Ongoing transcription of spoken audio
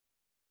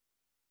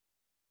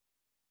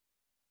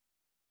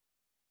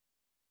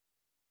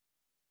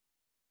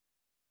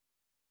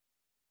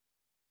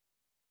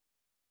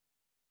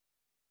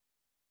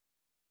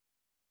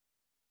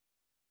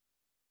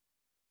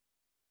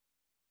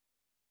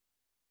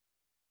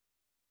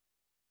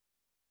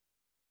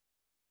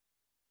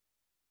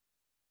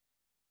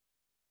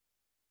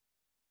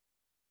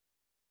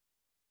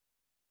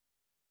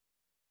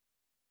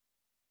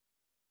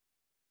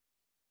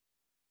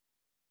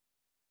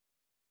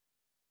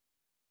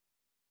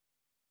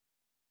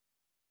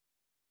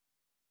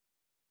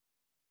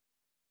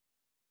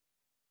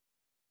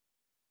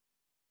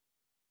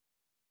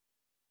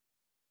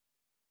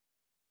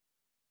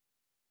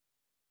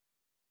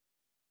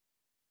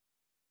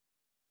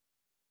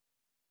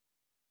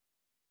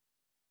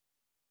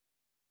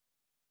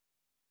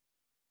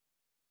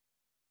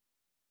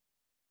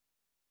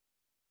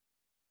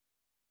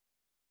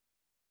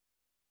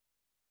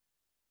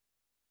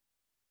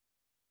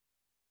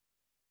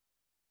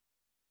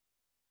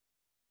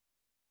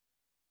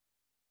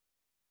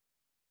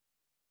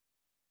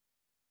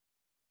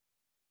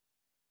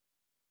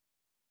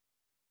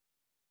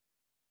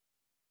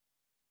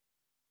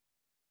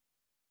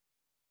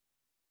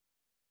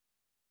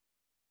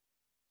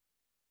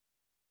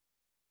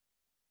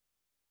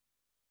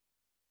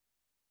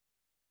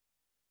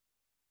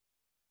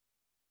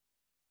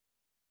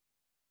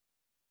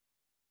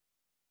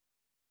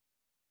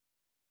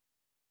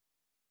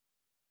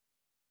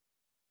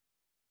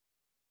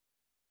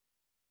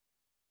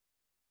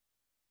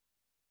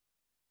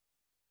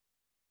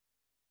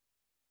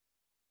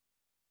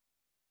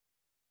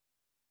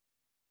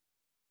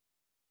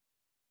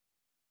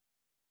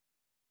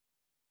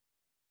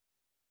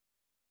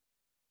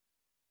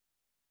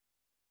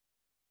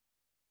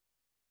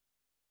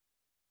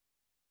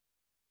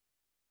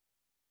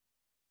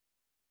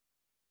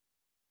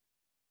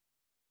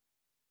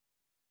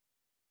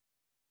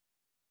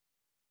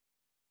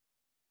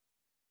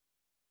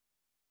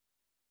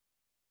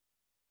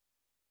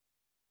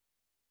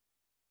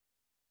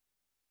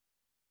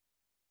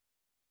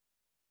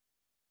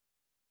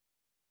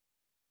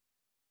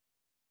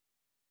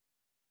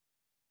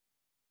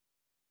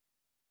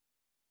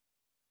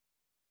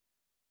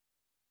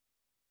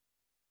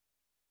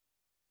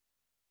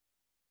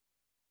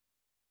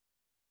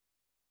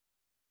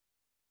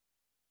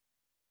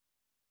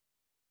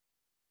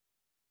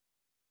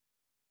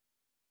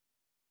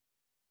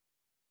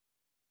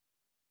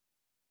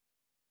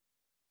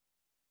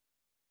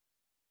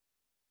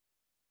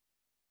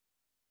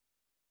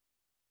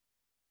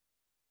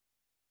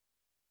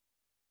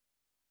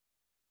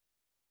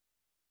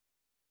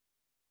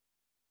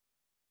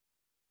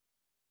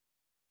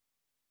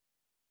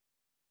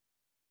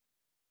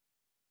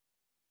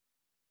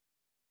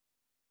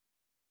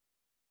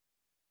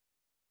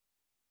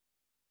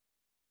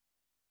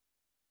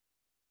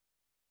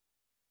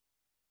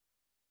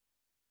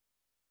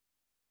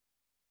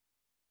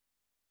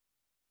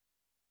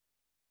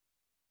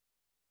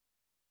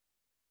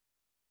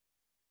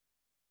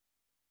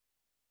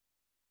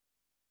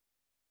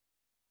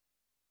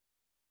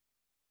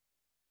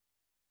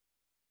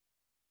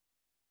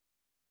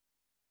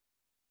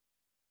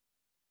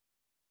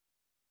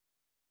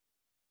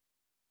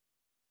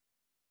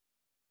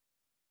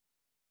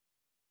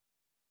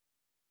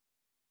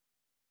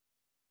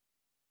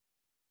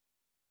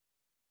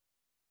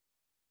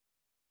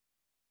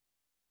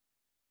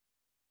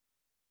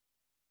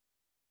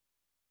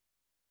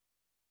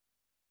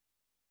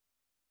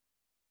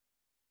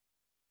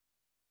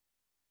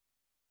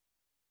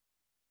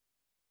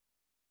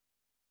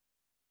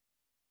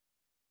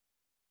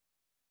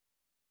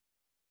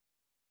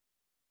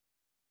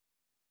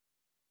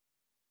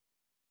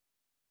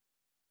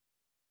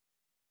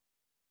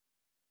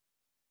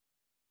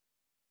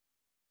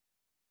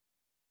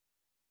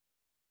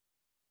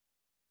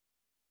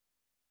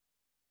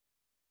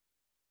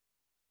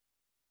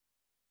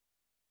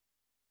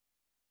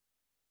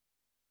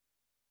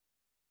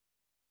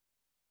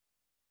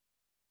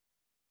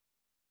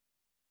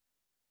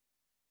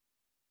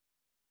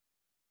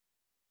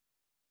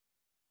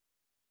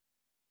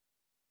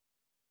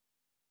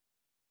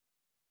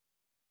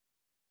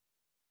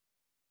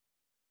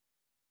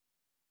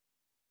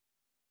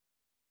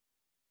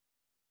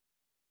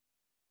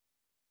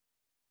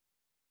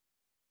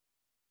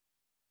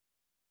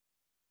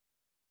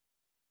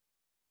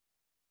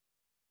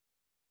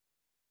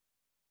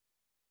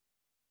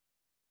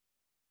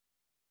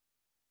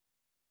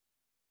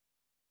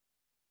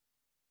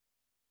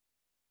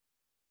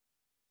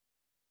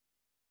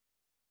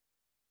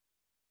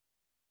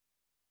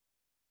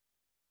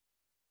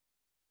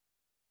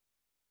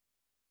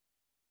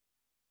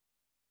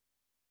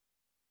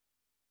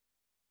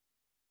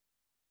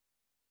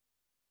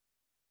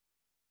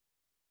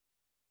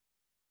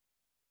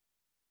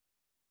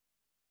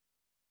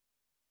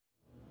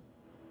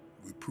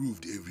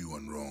proved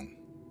everyone wrong.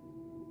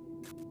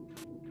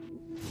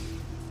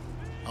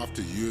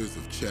 After years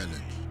of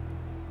challenge,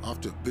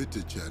 after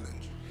bitter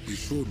challenge, we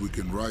showed we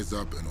can rise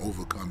up and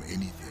overcome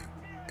anything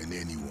and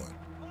anyone.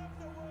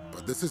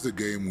 But this is a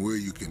game where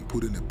you can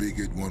put in a big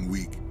hit 1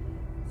 week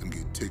and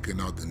get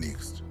taken out the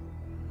next.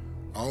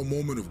 Our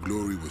moment of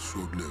glory was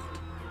short-lived,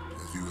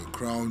 as we were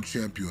crowned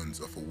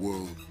champions of a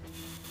world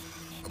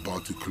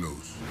about to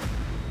close.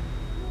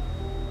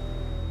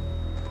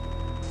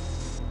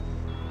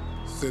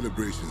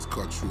 Celebrations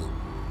cut short,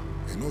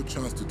 and no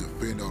chance to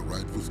defend our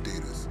rightful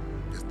status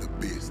as the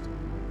best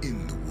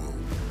in the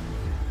world.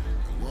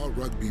 And while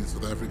rugby in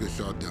South Africa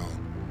shut down,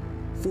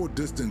 4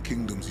 distant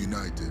kingdoms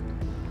united,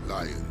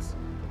 lions,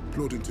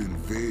 plotting to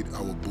invade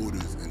our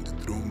borders and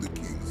dethrone the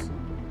kings.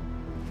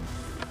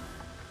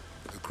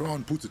 The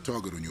crown puts a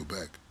target on your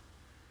back,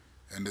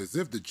 and as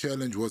if the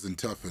challenge wasn't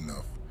tough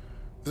enough,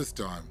 this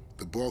time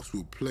the Boks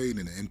will play in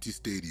an empty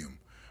stadium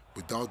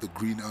without the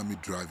Green Army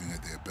driving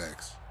at their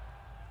backs.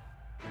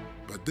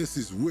 But this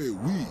is where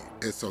we,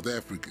 as South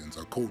Africans,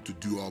 are called to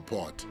do our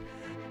part.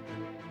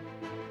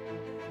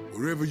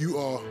 Wherever you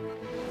are,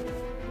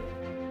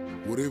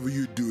 whatever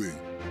you're doing,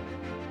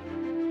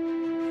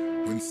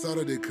 when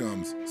Saturday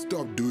comes,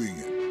 stop doing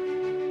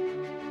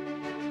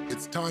it.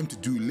 It's time to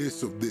do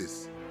less of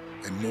this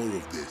and more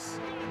of this.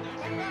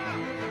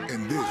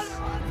 And this.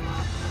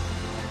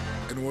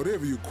 And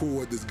whatever you call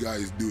what this guy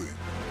is doing.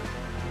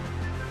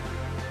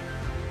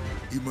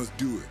 You must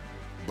do it,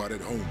 but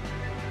at home.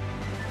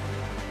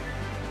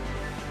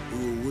 We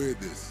will wear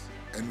this,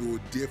 and we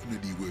will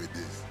definitely wear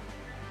this.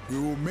 We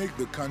will make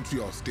the country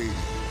our stadium.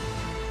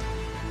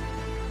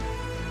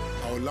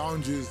 Our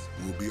lounges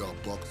will be our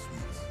box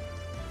suites.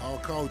 Our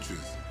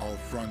couches, our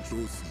front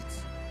row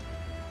seats.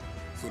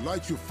 So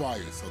light your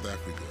fire, South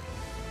Africa,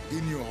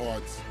 in your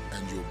hearts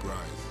and your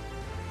brains.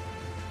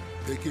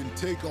 They can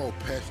take our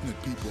passionate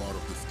people out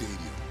of the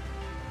stadium,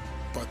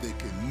 but they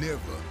can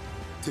never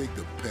take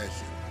the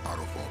passion out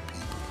of our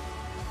people.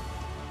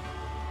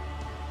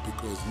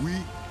 Because we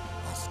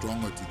are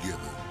stronger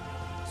together,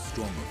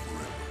 stronger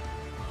forever.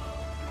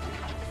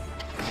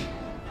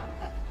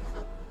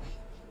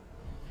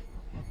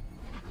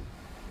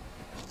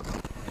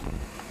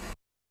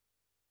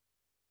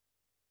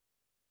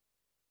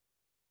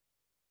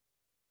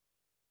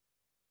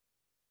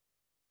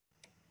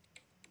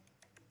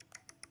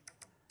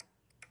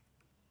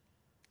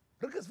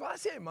 Rikus, waar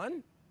is jy,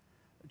 man?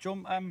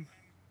 Jom,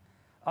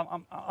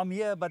 I'm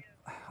here, but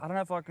I don't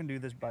know if I can do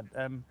this, but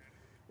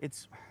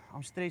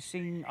I'm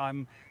stressing,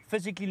 I'm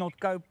physically not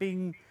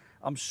coping,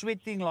 I'm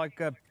sweating like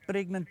a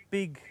pregnant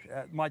pig,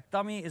 my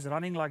tummy is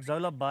running like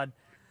Zola Bud.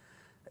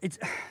 It's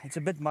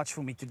a bit much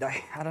for me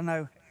today, I don't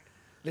know.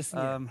 Listen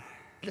here,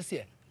 listen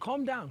here.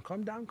 Calm down,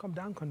 calm down, calm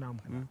down, calm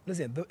down.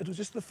 Listen, it was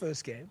just the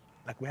first game.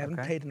 Like, we haven't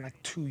played in like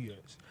 2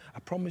 years. I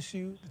promise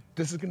you,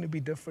 this is going to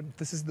be different.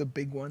 This is the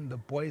big one. The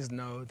boys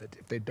know that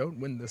if they don't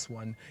win this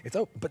one, it's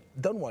over. But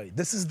don't worry,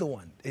 this is the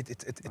one.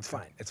 It's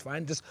fine. It's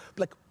fine. Just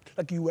like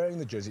you wearing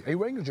the jersey. Are you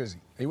wearing a jersey?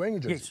 Are you wearing a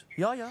jersey?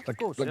 Yes. Yeah, of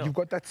course. Like yeah. You've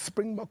got that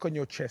Springbok on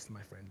your chest,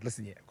 my friend.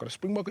 Listen here. You've got a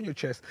Springbok on your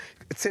chest.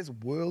 It says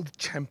world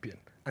champion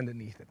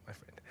underneath it, my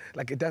friend.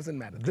 Like, it doesn't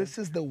matter. This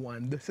is the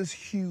one. This is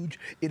huge.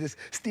 It is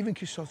Steven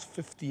Kisho's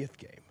 50th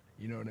game.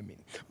 You know what I mean?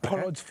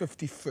 Pollard's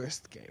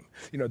 51st game.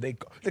 You know,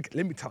 look,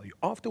 let me tell you,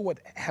 after what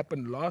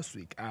happened last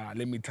week,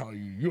 let me tell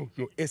you,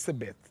 your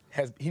Isabeth,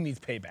 he needs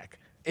payback.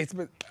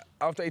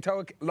 After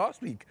Itawa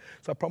last week.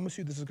 So I promise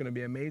you this is going to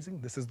be amazing.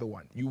 This is the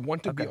one. You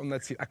want to be on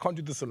that seat. I can't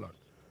do this alone.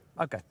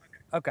 Okay.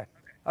 I'm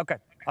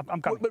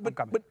coming.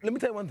 But let me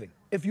tell you one thing.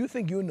 If you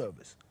think you're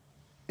nervous,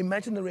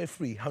 imagine the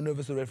referee, how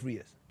nervous the referee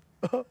is.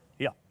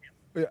 Yeah.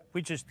 Yeah.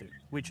 We just do.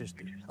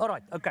 All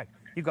right, okay.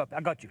 I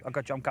got you.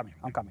 I'm coming.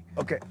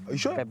 Okay, are you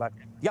sure? Okay, bud.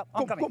 Yeah,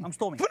 I'm coming. Come. I'm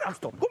storming.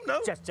 Come now.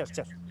 Chest.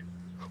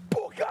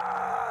 Puka!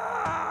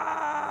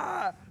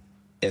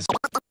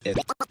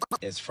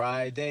 It's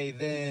Friday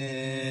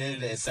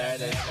then. It's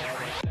Saturday.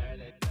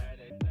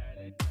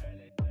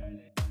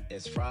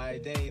 It's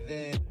Friday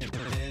then.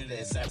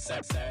 It's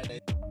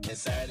Saturday.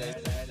 It's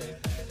Saturday.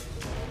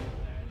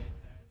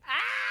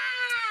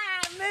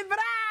 Me bra!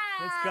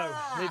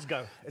 Let's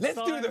go.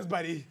 Let's do this,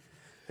 buddy.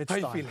 How are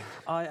you feeling?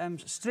 I am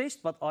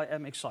stressed, but I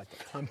am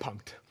excited. I'm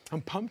pumped.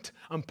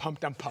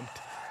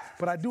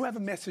 But I do have a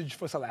message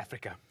for South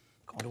Africa.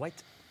 Can't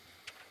wait.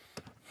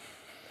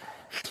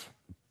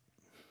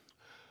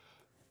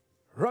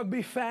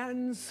 Rugby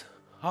fans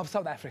of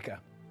South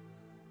Africa,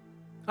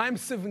 I'm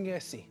Siv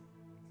Ngesi,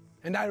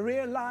 and I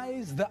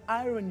realize the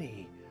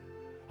irony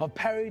of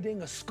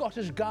parodying a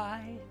Scottish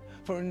guy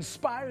for an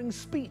inspiring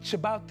speech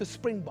about the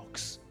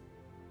Springboks.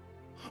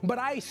 But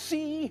I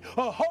see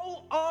a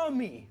whole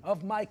army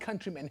of my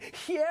countrymen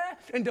here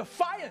in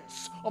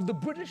defiance of the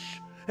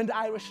British and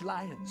Irish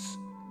Lions.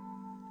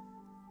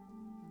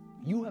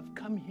 You have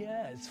come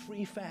here as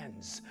free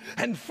fans,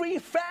 and free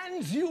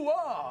fans you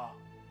are.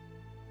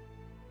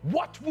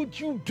 What would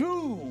you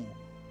do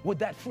with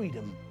that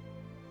freedom?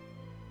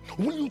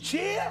 Will you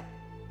cheer?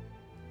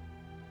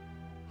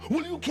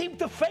 Will you keep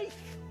the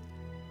faith?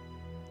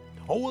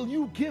 Or will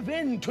you give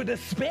in to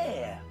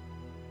despair?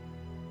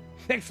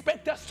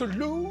 Expect us to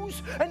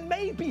lose, and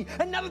maybe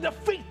another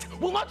defeat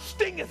will not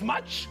sting as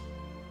much.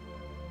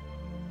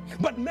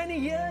 But many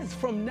years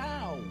from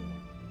now,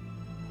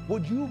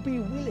 would you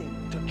be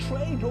willing to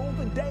trade all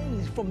the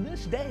days from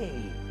this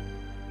day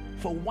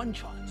for one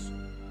chance?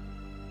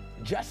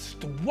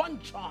 Just one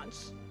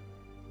chance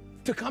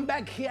to come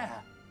back here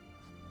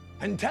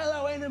and tell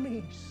our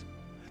enemies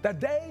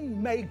that they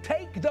may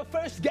take the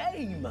first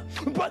game,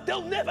 but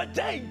they'll never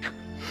take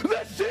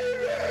the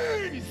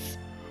series!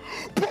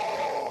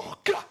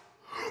 Boka!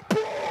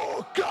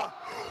 Boka!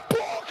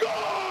 Boka!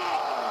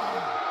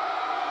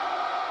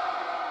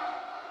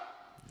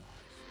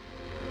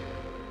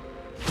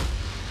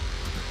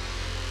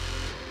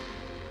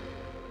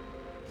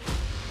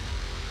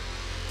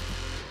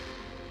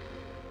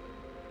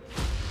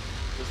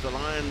 It was the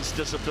Lions'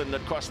 discipline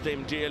that cost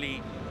them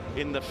dearly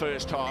in the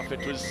first half.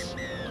 It was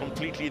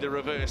completely the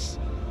reverse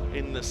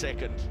in the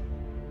second.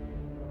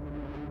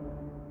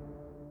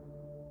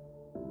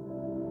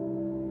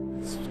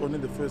 It's only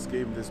the first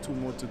game, there's 2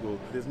 more to go.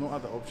 There's no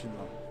other option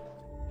now.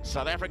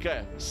 South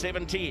Africa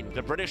 17,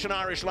 the British and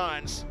Irish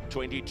Lions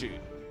 22.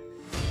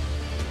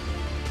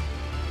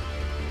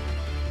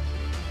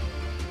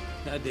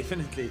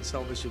 Definitely it's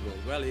salvageable.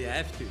 Well, you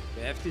have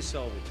to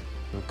salvage it.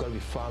 We've got to be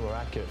far more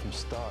accurate from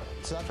start.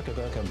 South Africa are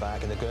going to come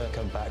back, and they're going to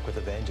come back with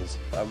a vengeance.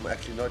 I'm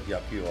actually not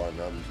Yapi on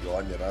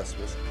Johan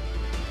Erasmus.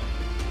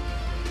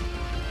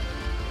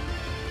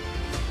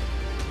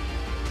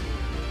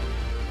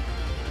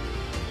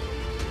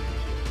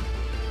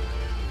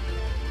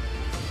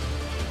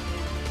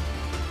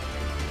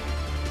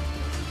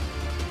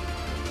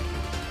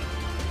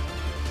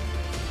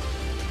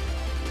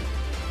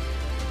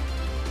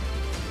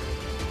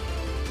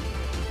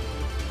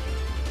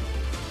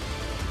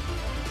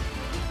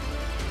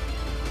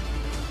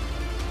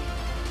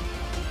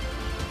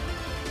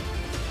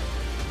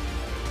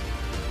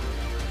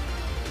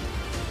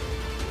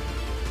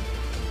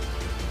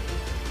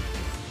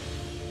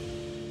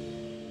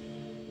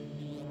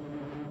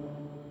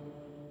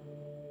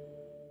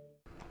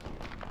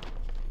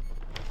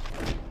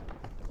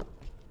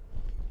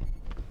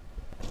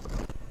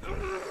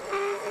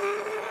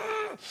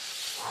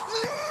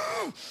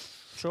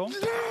 Sure.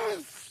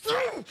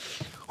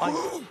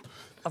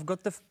 I've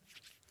got the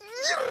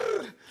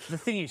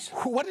thingies.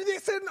 What did they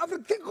say?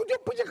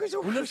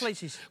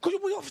 Wonderfleisjes. Could you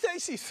put your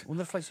faces?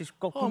 Wonderfleisjes,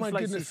 Oh my kalkoenvleisjes.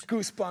 goodness,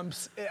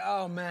 goosebumps.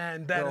 Oh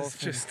man, that is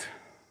just...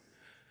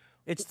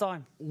 It's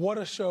time. What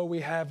a show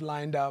we have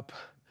lined up.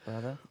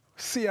 Brother.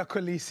 Siya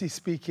Kolisi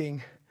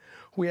speaking.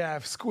 We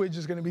have Squidge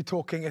is going to be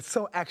talking. It's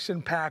so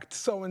action-packed,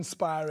 so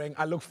inspiring.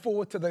 I look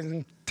forward to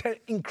the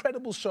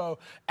incredible show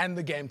and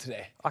the game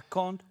today. I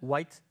can't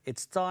wait.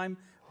 It's time.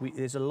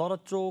 There's a lot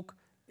of talk.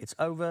 It's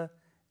over.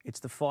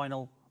 It's the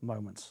final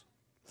moments.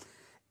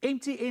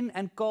 MTN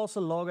and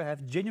Castle Lager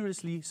have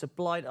generously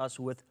supplied us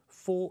with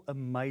 4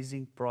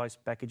 amazing prize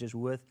packages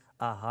worth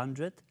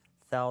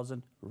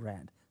 100,000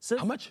 rand. So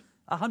how much?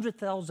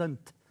 100,000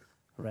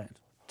 rand.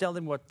 Tell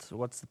them what's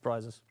the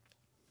prizes.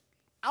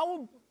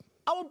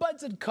 Our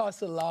buds at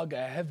Castle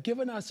Lager have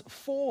given us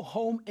 4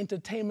 home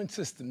entertainment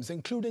systems,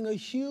 including a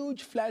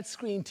huge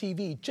flat-screen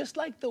TV, just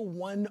like the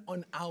one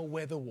on our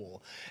weather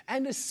wall,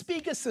 and a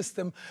speaker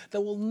system that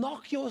will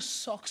knock your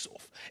socks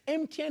off.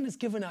 MTN has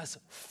given us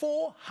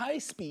 4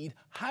 high-speed,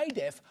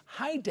 high-def,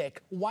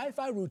 high-deck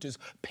Wi-Fi routers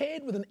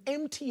paired with an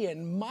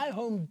MTN My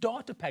Home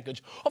data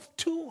package of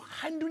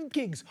 200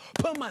 gigs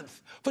per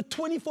month for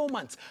 24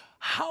 months.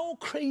 How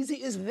crazy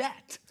is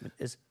that? It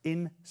is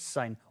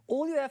insane.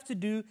 All you have to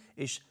do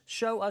is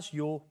show us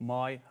your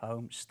My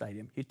Home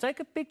Stadium. You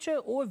take a picture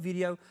or a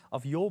video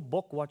of your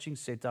Bok watching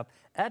setup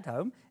at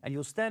home and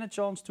you'll stand a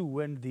chance to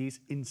win these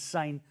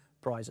insane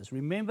prizes.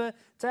 Remember,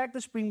 tag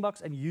the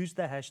Springboks and use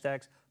the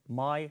hashtags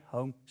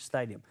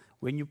MyHomeStadium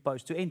when you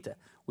post to enter.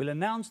 We'll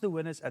announce the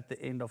winners at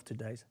the end of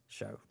today's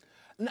show.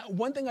 Now,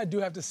 one thing I do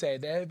have to say,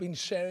 they have been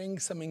sharing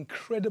some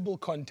incredible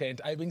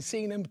content. I've been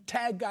seeing them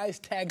tag guys,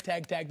 tag.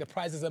 The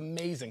prize is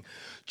amazing.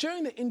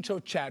 During the intro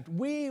chat,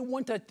 we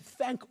want to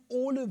thank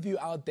all of you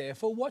out there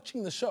for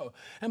watching the show.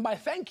 And by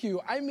thank you,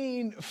 I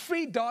mean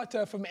free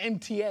data from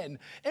MTN.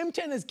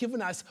 MTN has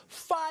given us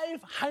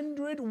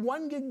 500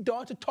 1-gig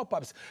data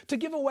top-ups to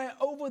give away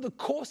over the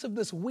course of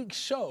this week's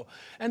show.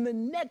 And the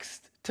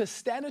next to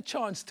stand a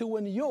chance to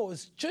win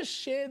yours, just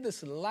share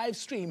this live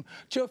stream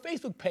to your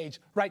Facebook page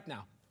right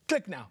now.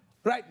 Click now,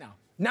 right now,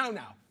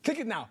 now. Click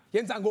it now,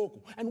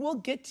 and we'll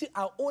get to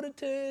our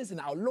auditors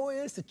and our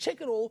lawyers to check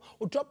it all,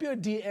 or drop you a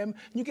DM, and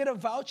you get a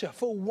voucher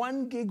for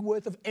 1 gig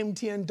worth of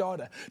MTN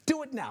data.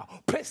 Do it now,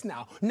 press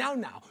now,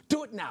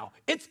 do it now.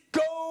 It's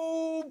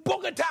Go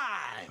Booker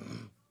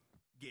time!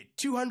 Get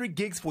 200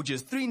 gigs for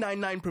just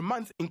 $3.99 per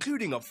month,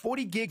 including a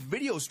 40-gig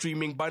video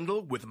streaming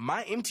bundle with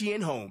My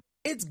MTN Home.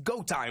 It's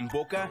go time,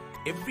 Boca.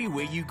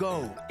 Everywhere you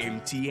go,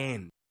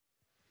 MTN.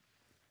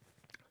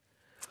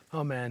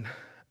 Oh, man.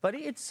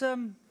 Buddy, it's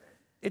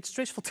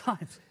stressful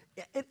times.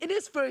 It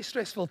is very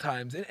stressful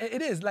times.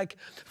 It is. Like,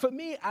 for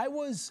me,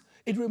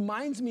 it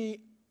reminds me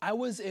I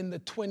was in the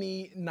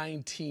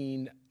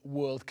 2019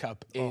 World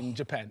Cup in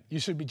Japan. You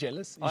should be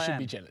jealous. You should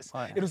be jealous.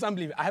 It was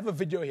unbelievable. I have a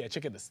video here.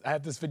 Check this. I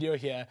have this video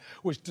here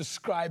which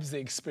describes the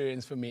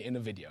experience for me in a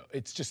video.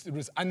 It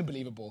was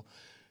unbelievable.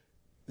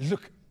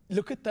 Look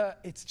at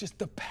it's just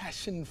the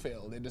passion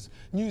filled. It is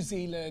New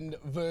Zealand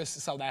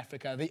versus South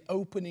Africa, the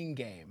opening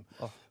game.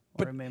 Oh,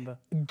 I remember.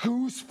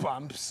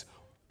 Goosebumps,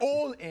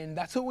 all in.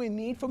 That's what we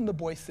need from the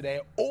boys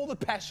today. All the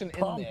passion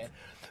in there.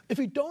 If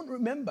you don't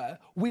remember,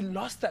 we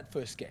lost that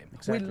first game.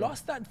 Exactly. We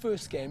lost that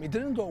first game. It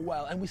didn't go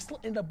well, and we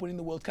still ended up winning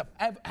the World Cup.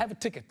 I have a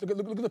ticket. Look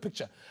at the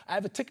picture. I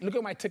have a ticket. Look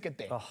at my ticket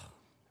there.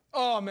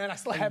 Oh, man, I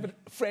still have it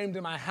framed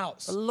in my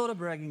house. A lot of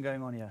bragging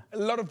going on here. A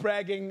lot of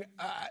bragging.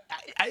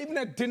 I even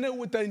had dinner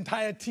with the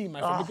entire team.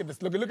 I said, look at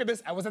this. Look at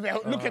this. I was at the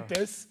look at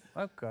this.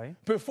 Okay.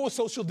 Before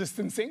social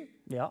distancing.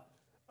 Yeah.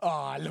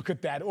 Oh, look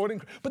at that.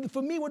 But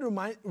for me, what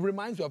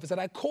reminds me of is that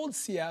I called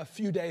Sia a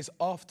few days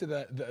after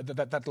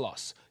that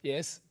loss.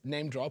 Yes,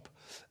 name drop.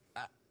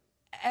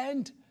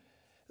 And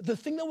the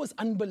thing that was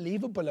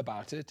unbelievable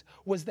about it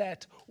was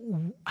that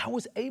I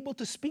was able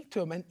to speak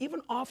to him. And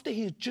even after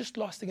he had just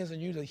lost against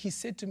New Zealand, he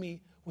said to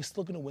me, we're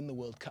still going to win the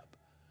World Cup.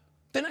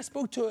 Then I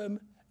spoke to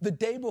him the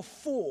day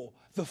before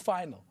the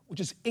final, which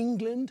is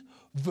England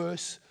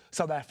versus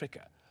South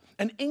Africa.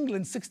 And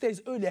England, 6 days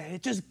earlier,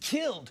 had just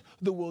killed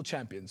the world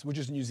champions, which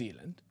is New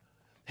Zealand.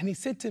 And he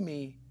said to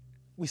me,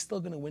 we're still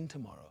going to win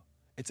tomorrow.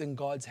 It's in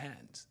God's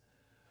hands.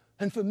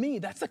 And for me,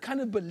 that's the kind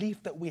of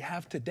belief that we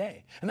have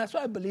today. And that's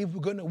why I believe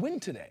we're going to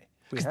win today.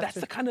 Because that's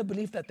the kind of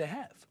belief that they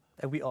have.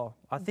 And we are.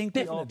 I think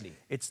Definitely. We are.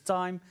 It's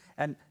time.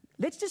 And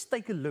let's just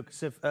take a look.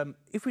 So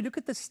if we look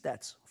at the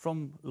stats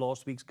from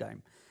last week's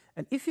game,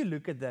 and if you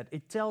look at that,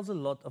 it tells a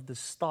lot of the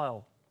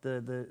style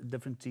the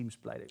different teams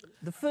played.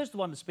 The first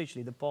one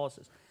especially, the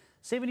passes.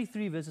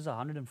 73 versus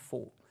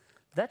 104.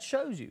 That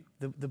shows you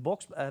the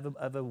Boks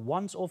have a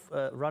once-off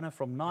runner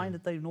from 9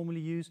 that they normally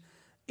use,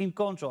 in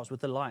contrast with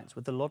the Lions,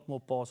 with a lot more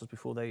passes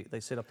before they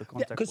set up the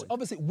contact point. Because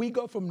obviously we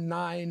go from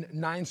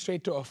 9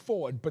 straight to a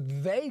forward, but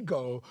they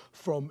go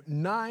from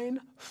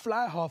 9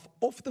 fly half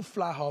off the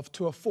fly half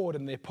to a forward,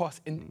 and they pass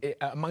in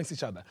amongst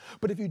each other.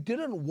 But if you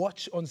didn't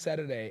watch on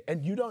Saturday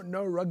and you don't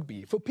know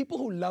rugby, for people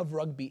who love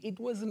rugby, it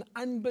was an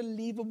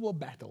unbelievable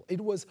battle. It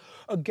was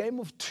a game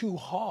of two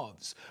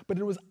halves, but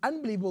it was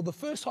unbelievable. The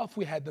first half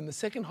we had, then the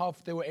second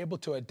half they were able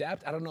to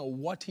adapt. I don't know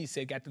what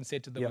Gatton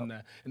said to them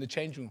in the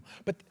changing room,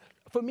 but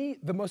for me,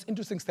 the most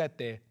interesting stat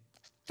there,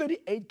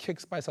 38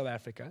 kicks by South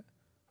Africa,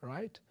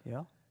 right?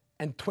 Yeah.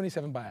 And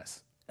 27 by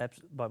us.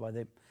 By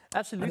them.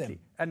 Absolutely.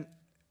 And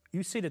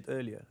you said it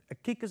earlier, a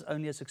kick is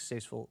only as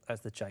successful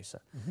as the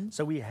chaser.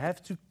 So we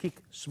have to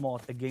kick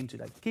smart again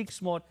today. Kick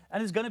smart,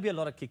 and there's going to be a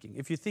lot of kicking.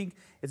 If you think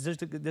it's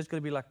just going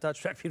to be like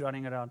touch rugby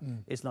running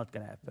around, it's not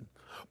going to happen.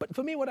 But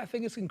for me, what I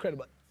think is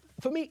incredible,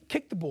 for me,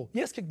 kick the ball.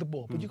 Yes, kick the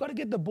ball, but you got to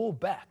get the ball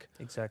back.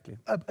 Exactly.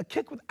 A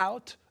kick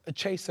without a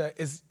chaser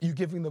is you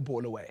giving the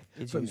ball away.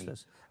 It's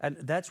useless. And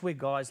that's where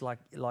guys like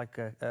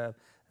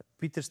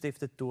Pieter Stef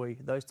de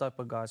Tooy, those type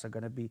of guys are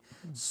going to be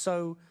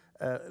so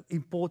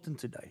important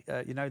today.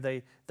 You know,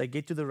 they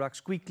get to the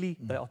rucks quickly.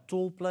 They are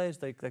tall players.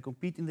 They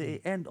compete in the air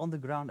and on the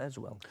ground as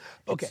well.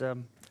 Okay.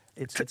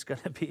 It's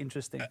going to be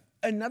interesting.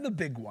 Another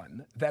big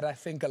one that I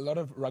think a lot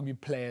of rugby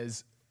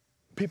players,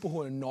 people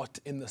who are not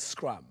in the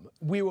scrum,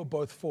 we were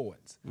both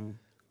forwards.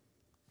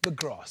 The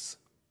grass.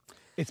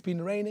 It's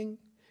been raining,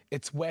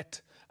 it's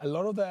wet. A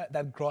lot of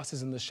that grass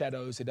is in the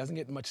shadows. It doesn't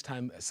get much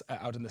time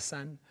out in the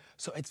sun.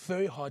 So it's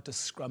very hard to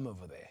scrum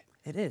over there.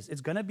 It is.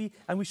 It's going to be,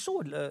 and we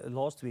saw it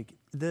last week,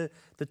 the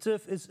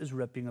turf is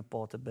ripping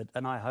apart a bit.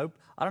 And I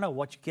don't know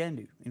what you can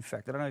do, in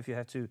fact. I don't know if you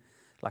have to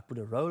like put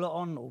a roller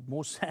on or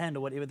more sand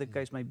or whatever the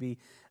case may be.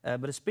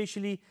 But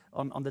especially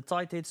on the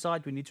tight head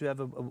side, we need to have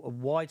a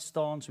wide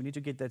stance. We need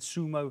to get that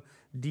sumo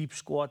deep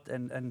squat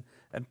and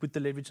put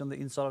the leverage on the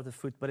inside of the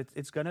foot. But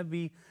it's going to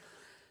be,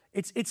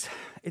 it's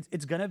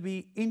going to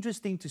be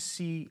interesting to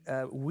see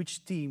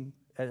which team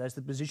has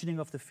the positioning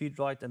of the feet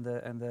right and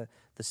the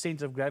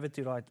center of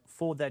gravity right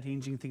for that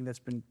hinging thing that's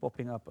been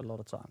popping up a lot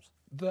of times.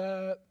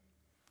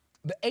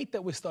 The 8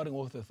 that we're starting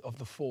off with of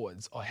the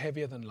forwards are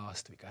heavier than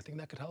last week. I think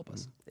that could help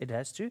us. It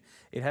has to.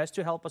 It has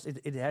to help us.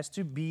 It has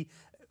to be.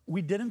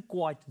 We didn't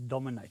quite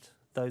dominate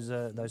those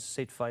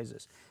set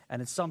phases,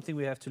 and it's something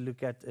we have to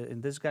look at in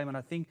this game. And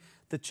I think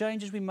the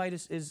changes we made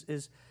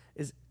is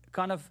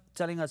kind of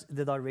telling us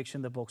the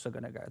direction the Boks are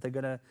going to go.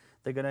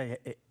 They're gonna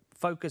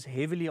focus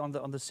heavily on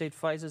the set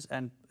phases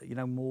and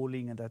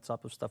mauling and that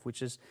type of stuff,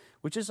 which is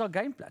our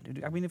game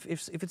plan. I mean, if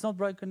it's not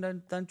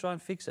broken, don't try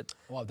and fix it.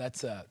 Well,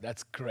 that's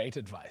great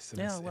advice. If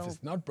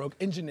it's not broken,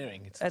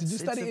 engineering. Did you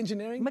study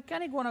engineering?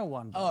 Mechanic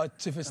 101. Oh,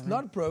 if it's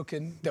not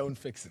broken, don't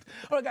fix it.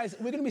 All right, guys,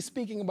 we're going to be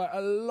speaking about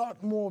a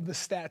lot more of the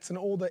stats and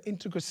all the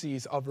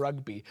intricacies of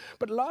rugby.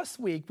 But last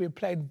week we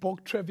played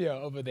Bok trivia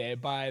over there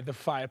by the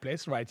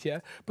fireplace right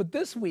here. But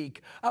this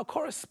week our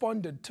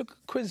correspondent took a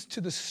quiz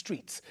to the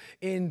streets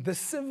in the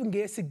Siv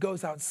Ngesi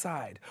Goes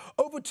Outside.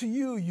 Over to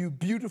you, you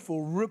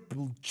beautiful,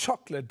 rippled,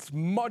 chocolate,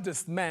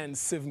 modest man,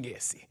 Siv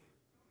Ngesi.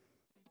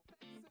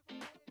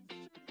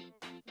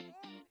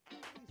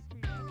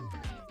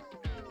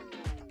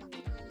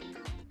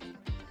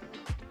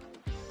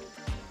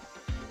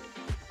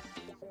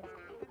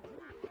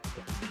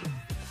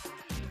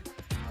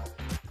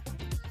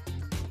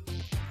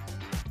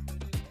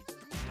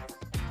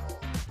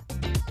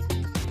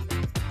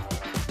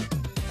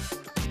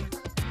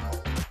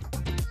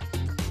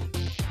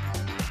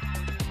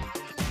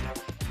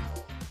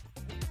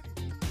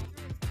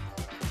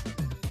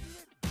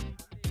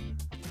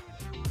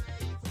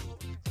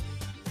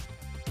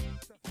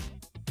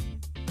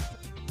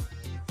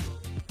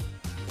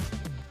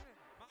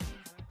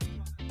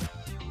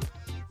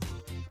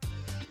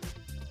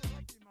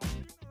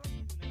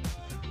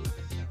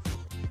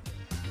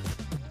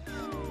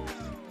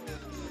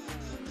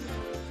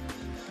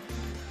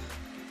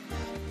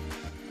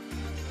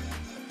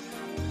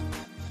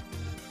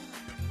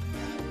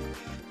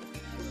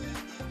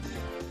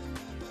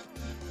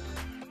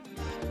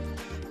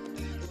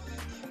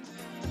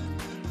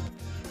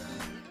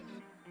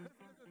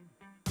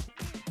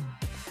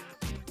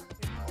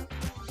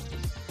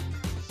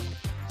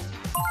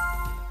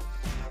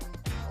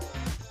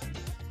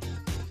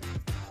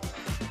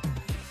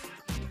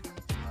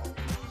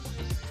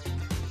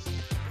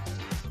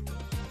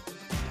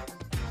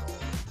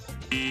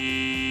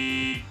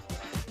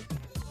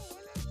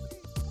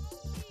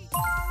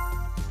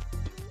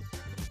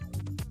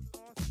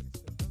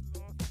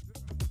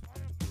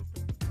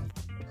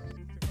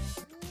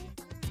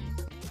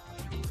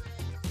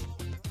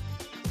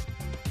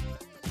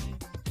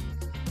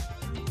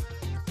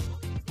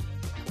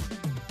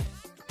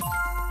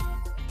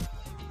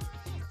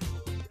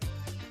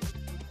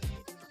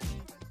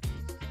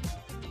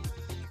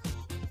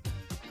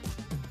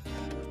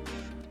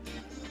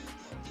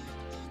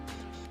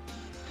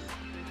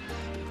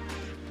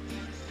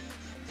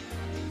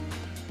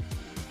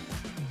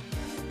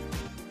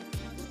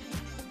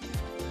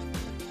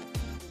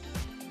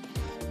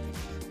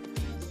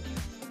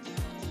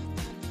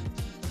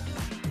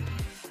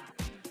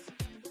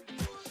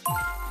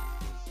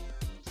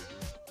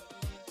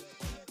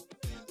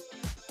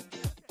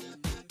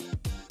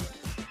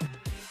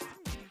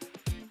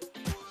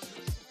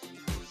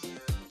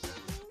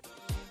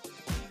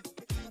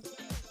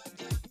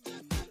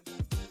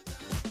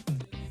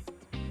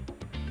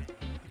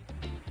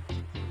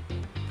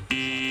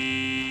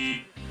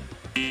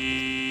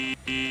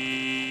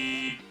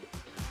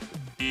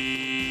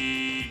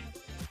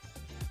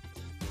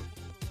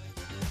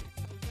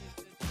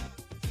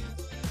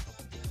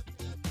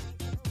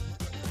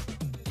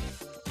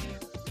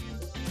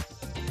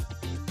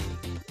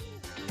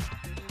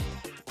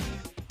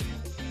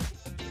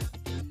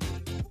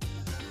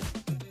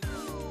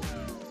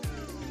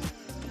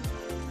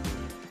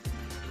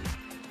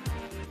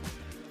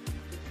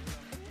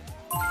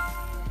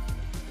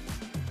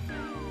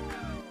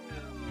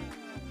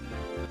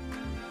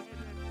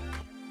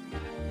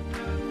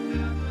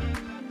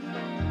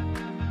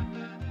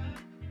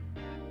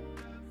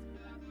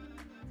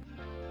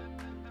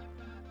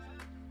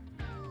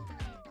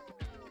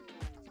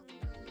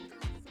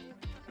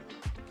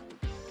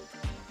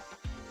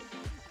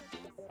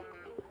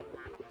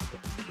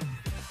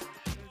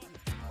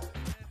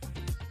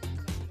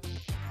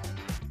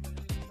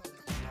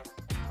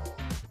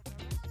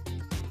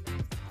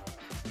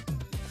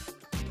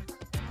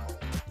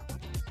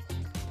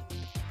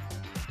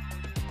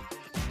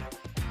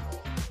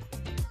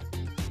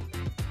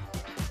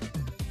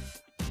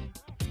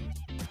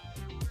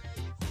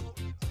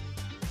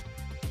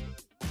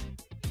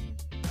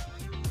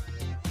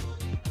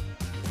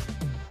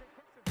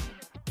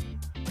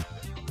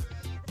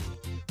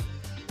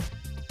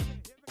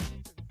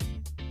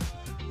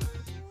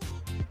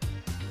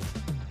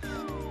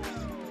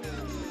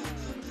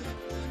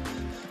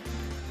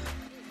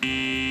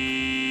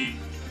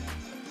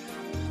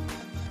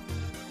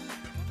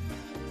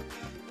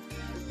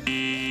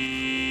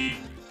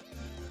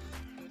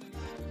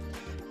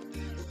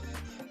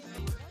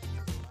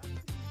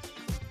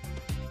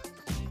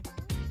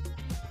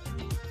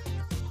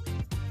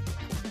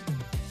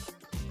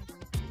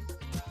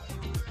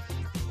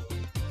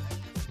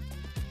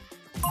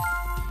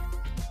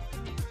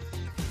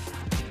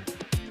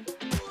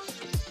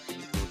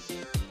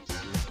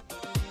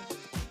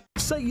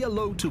 Say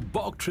hello to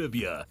Bok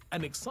Trivia,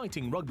 an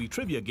exciting rugby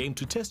trivia game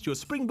to test your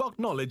Springbok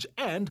knowledge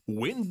and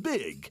win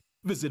big.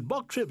 Visit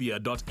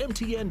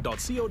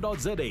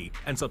boktrivia.mtn.co.za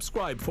and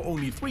subscribe for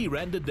only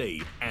R3 a day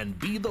and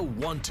be the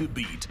one to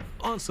beat.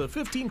 Answer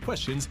 15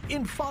 questions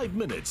in 5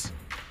 minutes.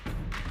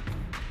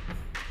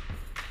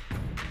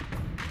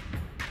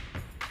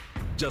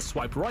 Just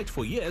swipe right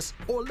for yes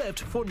or left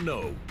for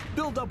no.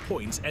 Build up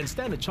points and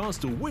stand a chance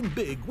to win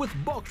big with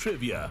Bok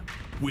Trivia.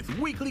 With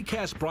weekly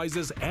cash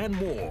prizes and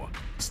more.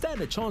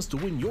 Stand a chance to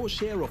win your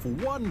share of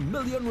R1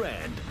 million,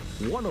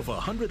 one of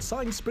 100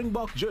 signed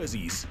Springbok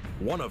jerseys,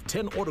 one of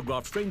 10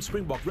 autographed framed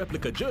Springbok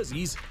replica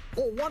jerseys,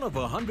 or one of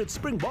 100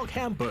 Springbok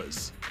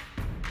hampers.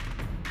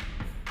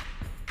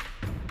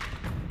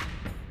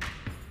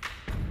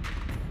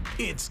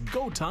 It's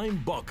Go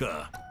Time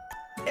Bokke.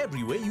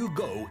 Everywhere you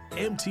go,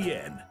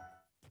 MTN.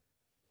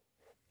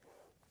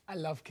 I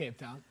love Cape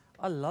Town.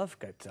 I love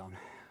Cape Town.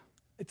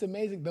 It's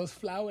amazing. Those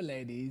flower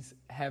ladies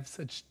have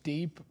such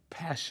deep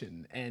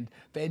passion, and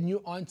they had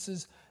new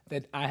answers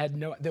that I had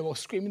no. They were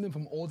screaming them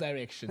from all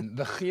directions.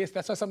 The geest,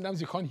 that's why sometimes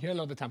you can't hear a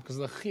lot of the time, because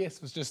the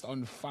geest was just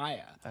on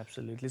fire.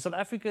 Absolutely. South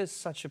Africa is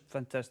such a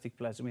fantastic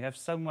place, and we have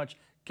so much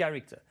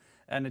character.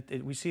 And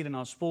we see it in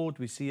our sport,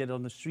 we see it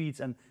on the streets,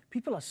 and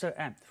people are so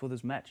amped for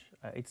this match.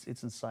 It's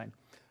insane.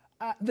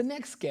 The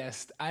next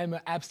guest, I'm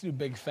an absolute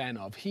big fan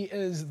of. He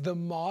is the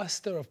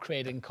master of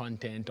creating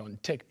content on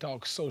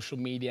TikTok, social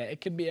media.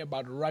 It can be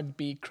about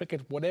rugby,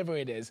 cricket, whatever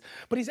it is.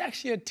 But he's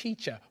actually a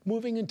teacher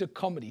moving into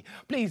comedy.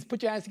 Please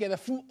put your hands together.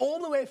 From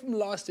all the way from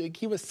last week,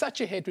 he was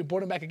such a hit. We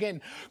brought him back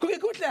again.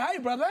 Hi,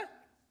 brother.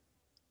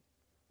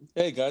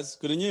 Hey, guys.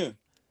 Good and you?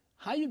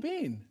 How you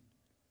been?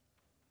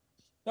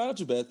 Not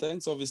too bad,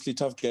 thanks. Obviously,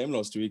 tough game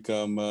last week.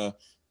 Hopefully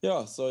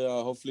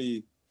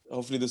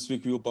this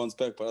week we will bounce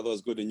back. But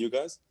otherwise, good. And you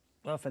guys?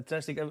 Oh,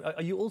 fantastic.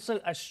 Are you also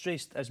as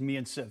stressed as me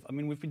and Siv? I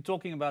mean, we've been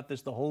talking about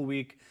this the whole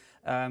week.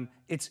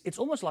 It's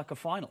almost like a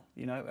final,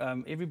 you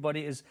know.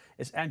 Everybody is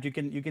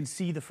amped. You can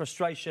see the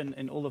frustration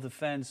in all of the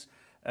fans'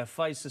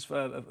 faces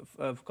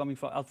coming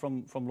out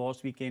from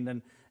last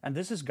weekend, and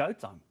this is go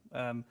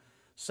time.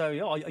 So,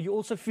 yeah, are you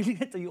also feeling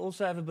it? Do you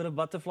also have a bit of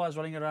butterflies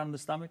running around the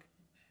stomach?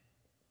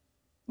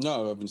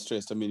 No, I've been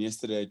stressed. I mean,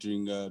 yesterday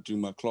during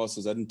my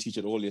classes, I didn't teach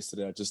at all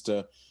yesterday. I just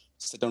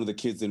sat down with the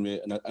kids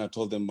and I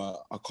told them I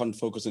can't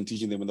focus on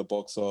teaching them in the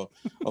box or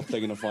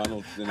playing in a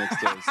final the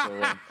next day.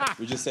 So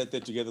we just sat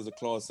there together as a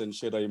class and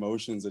shared our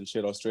emotions and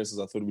shared our stresses.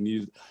 I thought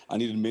I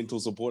needed mental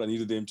support. I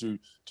needed them to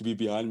be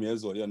behind me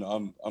as well. Yeah,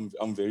 no,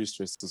 I'm very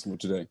stressed this morning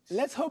today.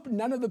 Let's hope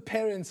none of the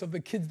parents of the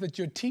kids that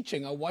you're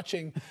teaching are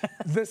watching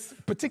this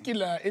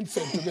particular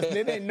insert, because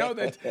they know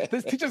that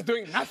this teacher's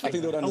doing nothing. I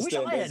think they would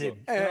understand. I wish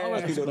I had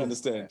I think they would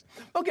understand.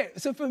 Okay,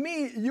 so for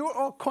me, you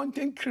are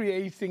content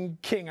creating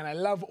king, and I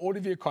love all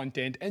of your content.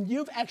 And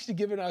you've actually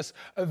given us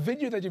a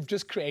video that you've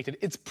just created.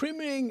 It's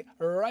premiering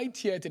right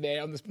here today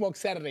on the SPRINGBOK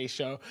Saturday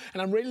show,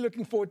 and I'm really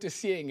looking forward to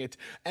seeing it.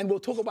 And we'll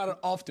talk about it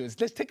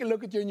afterwards. Let's take a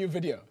look at your new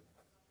video.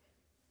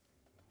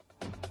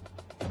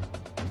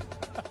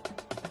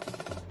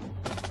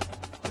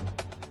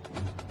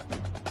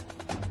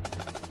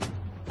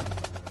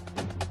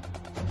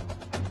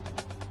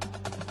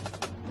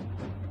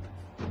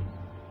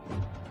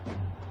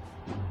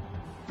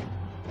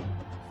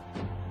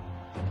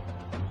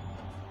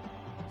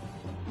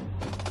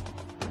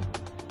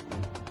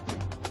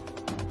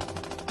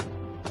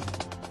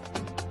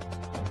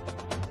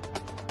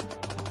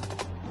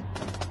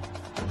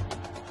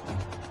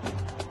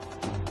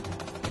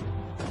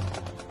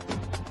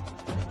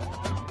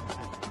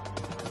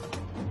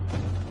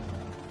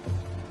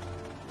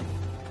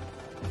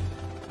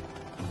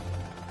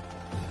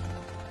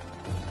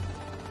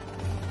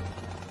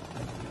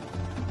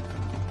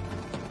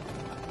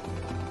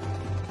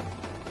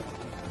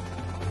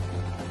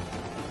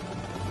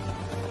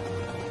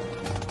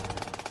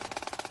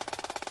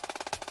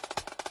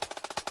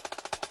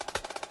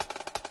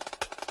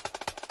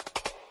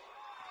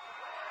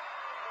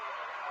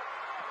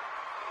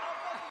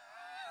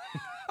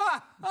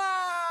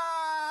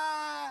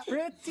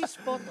 Pretty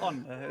spot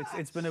on.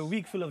 It's been a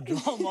week full of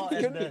drama.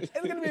 It's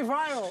going to be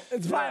viral.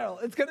 It's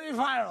viral. It's going to be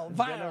viral.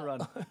 Viral.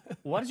 Run.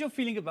 What is your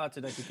feeling about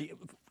today, Kiki?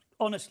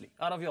 Honestly,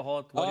 out of your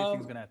heart, what do you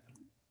think is going to happen?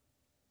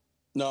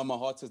 No, my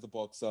heart says the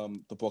Boks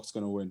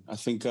going to win. I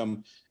think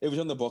every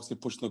time the Boks get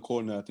pushed in the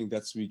corner, I think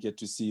that's where we get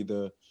to see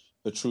the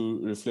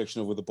true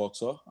reflection of where the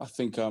Boks are. I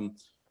think a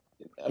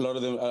lot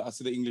of them, I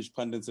see the English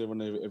pundits, everyone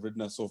have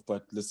written us off,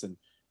 but listen,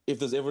 if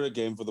there's ever a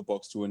game for the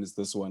Boks to win, it's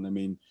this one. I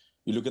mean,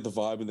 you look at the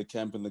vibe in the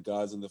camp and the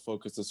guys and the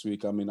focus this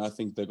week. I mean, I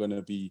think it's going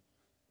to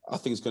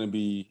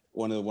be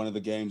one of the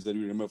games that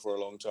we remember for a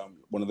long time.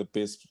 One of the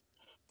best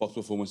Boks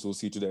performances we'll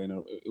see today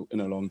in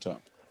a long time.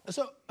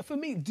 So, for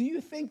me, do you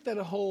think that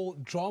a whole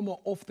drama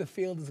off the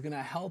field is going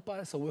to help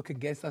us or work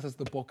against us as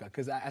the Bokke?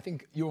 Because I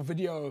think your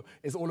video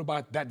is all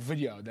about that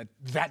video,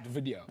 that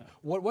video. Yeah.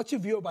 What's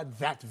your view about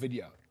that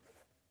video?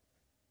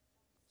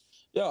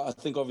 Yeah, I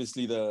think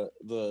obviously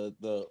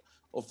the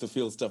off the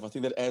field stuff, I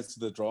think that adds to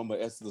the drama,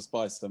 adds to the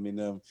spice. I mean,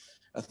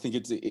 I think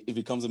it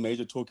becomes a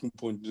major talking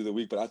point into the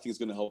week, but I think it's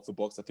going to help the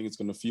Boks. I think it's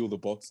going to fuel the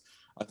Boks.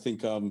 I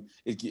think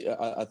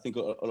I think a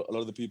lot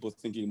of the people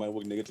thinking it might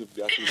work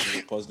negatively. I think it's going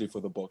to be positive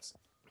for the Boks.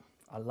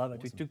 I love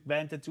it. We took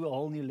banter to a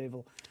whole new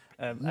level.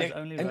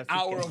 An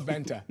hour of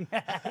banter.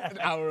 An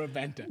hour of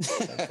banter.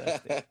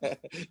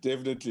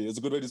 Definitely. It's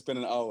a good way to spend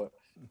an hour.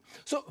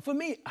 So for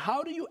me,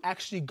 how do you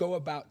actually go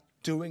about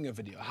doing a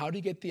video? How do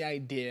you get the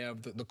idea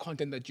of the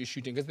content that you're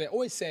shooting? Because they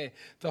always say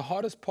the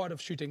hardest part of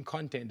shooting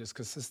content is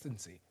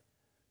consistency.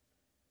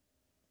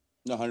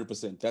 No,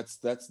 100%. That's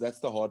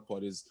the hard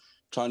part, is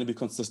trying to be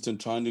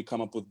consistent, trying to come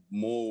up with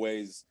more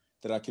ways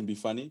that I can be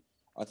funny.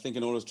 I think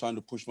in always trying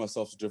to push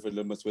myself to different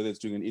limits, whether it's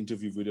doing an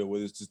interview video,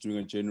 whether it's just doing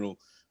a general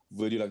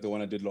video like the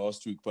one I did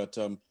last week. But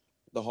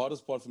the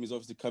hardest part for me is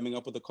obviously coming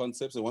up with the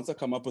concepts. And once I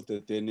come up with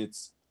it, then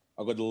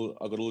I got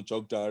a little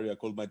joke diary. I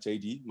call it my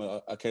JD.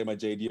 I carry my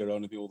JD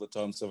around with me all the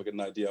time, so if I get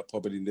an idea, I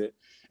pop it in there.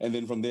 And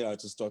then from there, I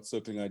just start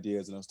circling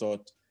ideas, and I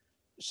start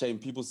shame.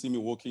 People see me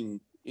walking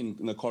in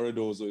the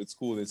corridors or at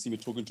school, they see me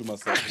talking to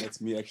myself, and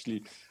that's me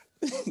actually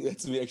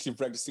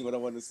practicing what I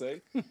want to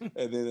say.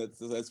 And then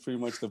that's pretty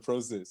much the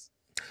process.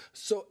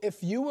 So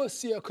if you were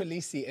Siya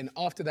Kolisi, and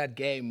after that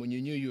game, when you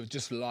knew you had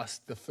just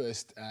lost the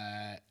first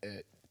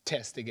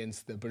test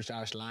against the British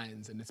Irish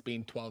Lions, and it's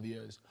been 12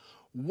 years,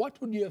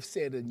 what would you have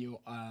said in your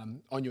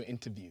on your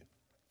interview?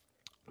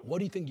 What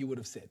do you think you would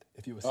have said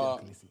if you were Siya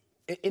Kolisi?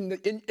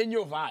 In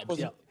your vibe,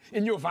 yeah.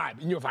 In your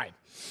vibe.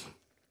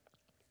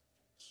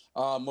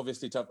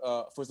 Obviously, tough.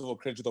 First of all,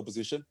 credit to the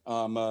opposition.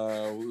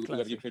 We got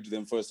to give credit to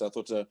them first. I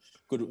thought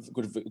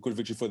good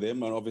victory for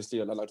them. And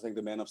obviously, I'd like to thank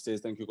the man upstairs.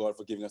 Thank you, God,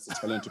 for giving us the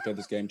talent to play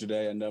this game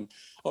today. And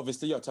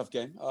obviously, yeah, tough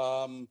game.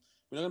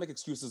 We're not going to make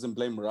excuses and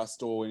blame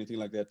Rust or anything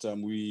like that.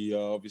 We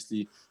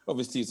obviously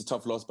it's a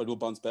tough loss, but we'll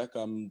bounce back.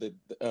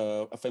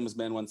 A famous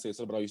man once said, "It's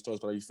not about how you start,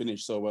 it's about how you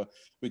finish." So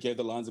we gave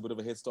the Lions a bit of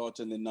a head start,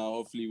 and then now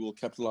hopefully we'll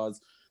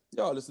capitalize.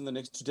 Yeah, listen, the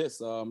next two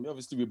tests.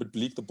 Obviously, we're a bit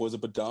bleak. The boys are a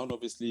bit down.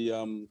 Obviously,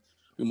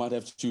 we might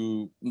have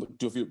to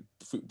do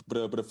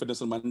a bit of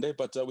fitness on Monday,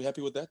 but we're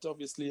happy with that,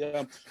 obviously.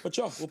 But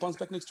yeah, we'll bounce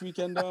back next week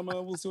and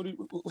we'll see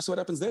what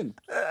happens then.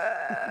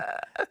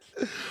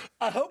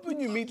 I hope when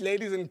you meet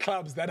ladies in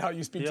clubs, that's how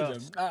you speak to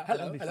them.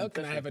 Hello,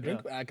 can I have a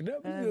drink? Yeah. Can I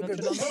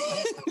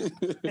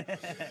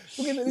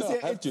No,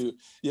 I have to.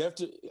 You have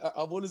to.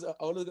 I've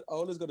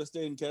always got to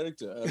stay in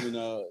character. I mean,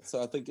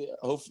 so I think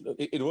hopefully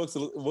it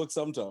works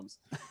sometimes.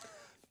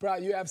 Bro,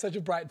 you have such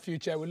a bright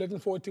future. We're looking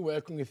forward to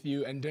working with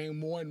you and doing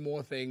more and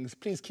more things.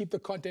 Please keep the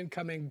content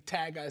coming.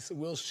 Tag us.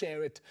 We'll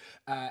share it.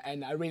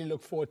 And I really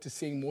look forward to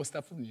seeing more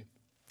stuff from you.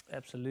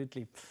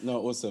 Absolutely. No,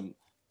 awesome.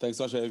 Thanks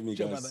so much for having me,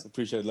 guys. Brother.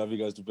 Appreciate it. Love you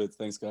guys to bits.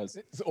 Thanks, guys.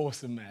 It's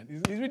awesome,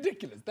 man. He's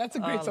ridiculous. That's a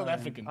great South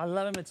African. I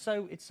love him. It's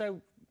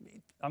so.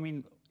 I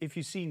mean, if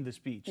you've seen the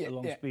speech, the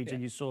long speech,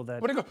 and you saw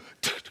that. What do you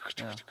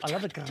go? I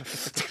love it.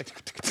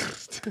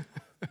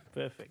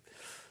 Perfect.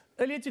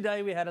 Earlier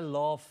today, we had a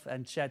laugh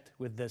and chat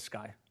with this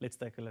guy. Let's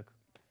take a look.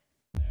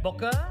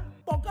 Bokke.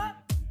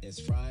 It's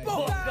Friday.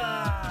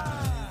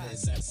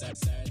 It's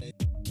Saturday.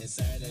 It's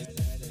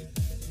Saturday.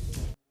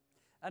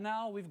 And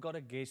now we've got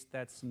a guest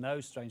that's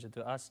no stranger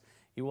to us.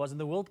 He was in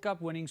the World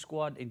Cup winning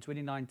squad in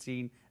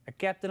 2019, a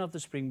captain of the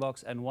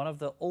Springboks, and one of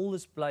the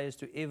oldest players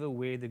to ever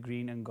wear the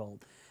green and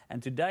gold.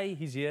 And today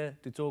he's here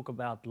to talk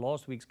about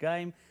last week's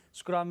game,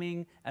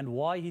 scrumming, and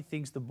why he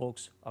thinks the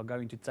Boks are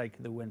going to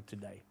take the win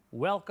today.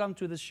 Welcome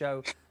to the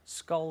show,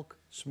 Skalk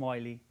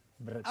Smiley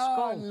Brits.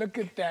 Oh, look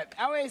at that.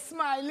 Oh,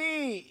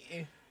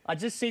 Smiley. I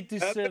just said to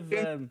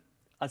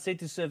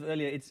Siv,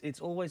 earlier, it's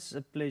always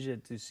a pleasure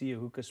to see a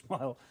hooker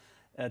smile.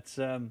 It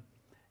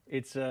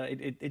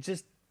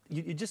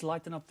just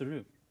lighten up the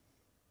room.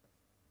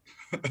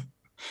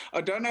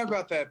 I don't know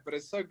about that, but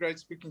it's so great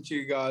speaking to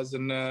you guys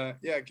and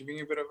giving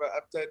you a bit of an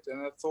update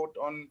and a thought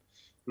on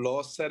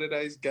last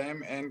Saturday's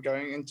game and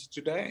going into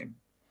today.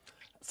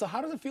 So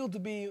how does it feel to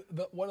be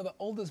one of the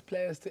oldest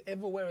players to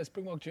ever wear a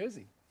Springbok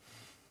jersey?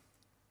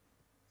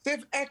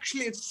 Steph,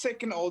 actually, it's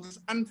second oldest.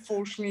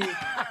 Unfortunately,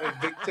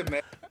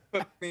 Victor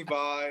put me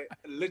by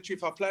literally.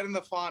 If I played in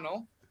the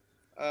final,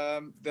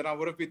 then I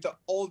would have been the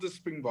oldest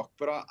Springbok.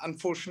 But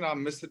unfortunately, I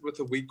missed it with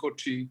a week or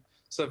two.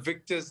 So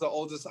Victor's the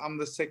oldest. I'm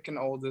the second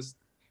oldest.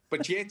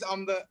 But yet,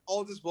 I'm the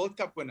oldest World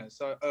Cup winner.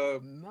 So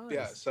nice.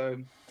 Yeah.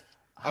 So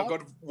I've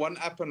got one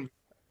up. And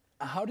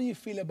how do you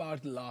feel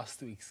about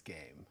last week's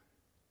game?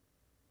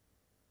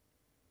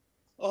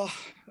 Oh,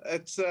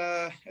 it's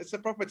a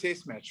proper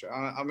test match.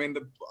 I mean,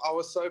 I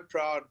was so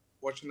proud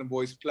watching the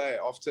boys play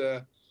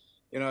after,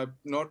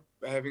 not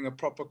having a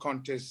proper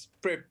contest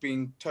prep,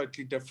 being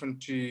totally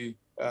different to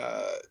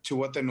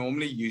what they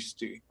normally used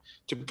to.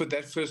 To put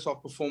that first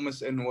half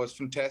performance in was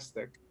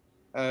fantastic,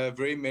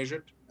 very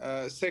measured.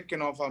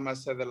 Second half, I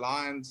must say, the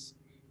Lions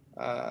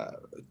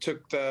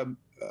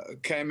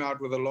came out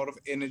with a lot of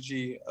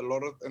energy, a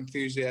lot of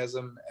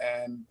enthusiasm,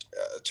 and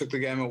took the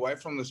game away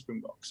from the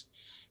Springboks.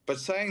 But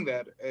saying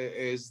that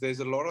there's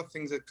a lot of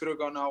things that could have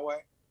gone our way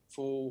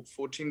for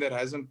a team that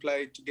hasn't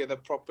played together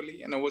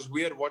properly. And it was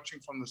weird watching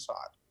from the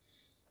side.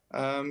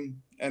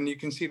 And you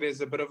can see there's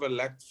a bit of a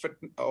lack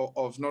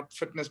of not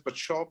fitness, but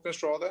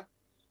sharpness rather.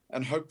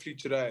 And hopefully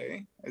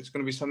today it's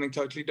going to be something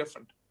totally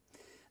different.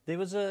 There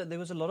was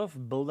a lot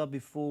of build-up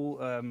before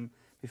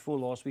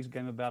last week's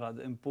game about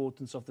the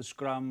importance of the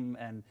scrum.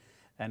 And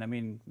I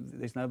mean,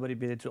 there's nobody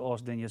better to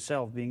ask than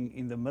yourself being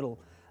in the middle.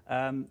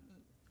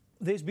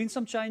 There's been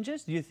some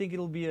changes. Do you think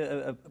it'll be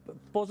a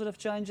positive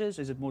changes?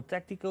 Is it more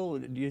tactical?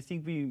 Do you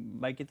think we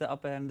make it the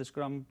upper hand in the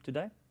scrum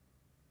today?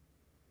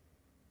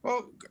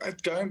 Well,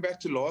 going back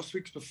to last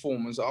week's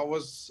performance, I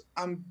was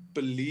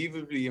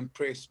unbelievably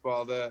impressed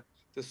by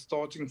the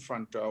starting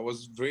front row. I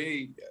was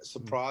very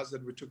surprised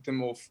that we took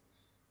them off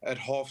at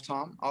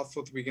halftime. I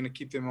thought we were going to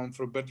keep them on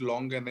for a bit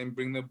longer and then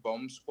bring the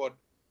bomb squad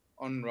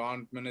on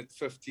around minute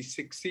 50,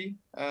 60.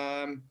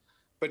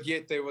 But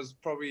yet there was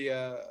probably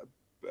a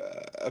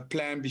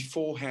plan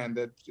beforehand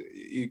that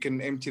you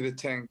can empty the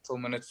tank till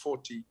minute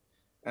 40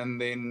 and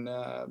then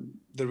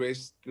the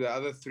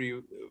other three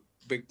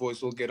big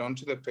boys will get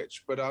onto the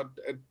pitch. But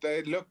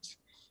they looked,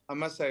 I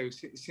must say,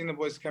 seeing the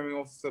boys coming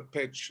off the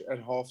pitch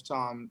at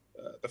halftime,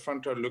 the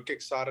front row look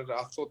excited.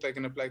 I thought they were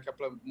going to play a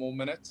couple of more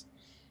minutes,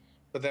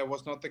 but that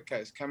was not the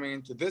case. Coming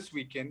into this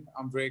weekend,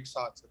 I'm very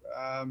excited,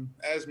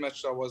 as much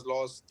as I was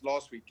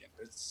last weekend.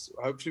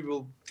 Hopefully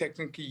we'll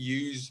technically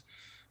use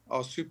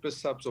our super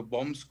subs or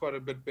bomb squad a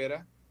bit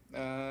better.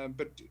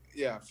 But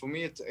yeah, for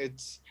me,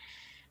 it's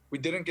we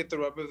didn't get the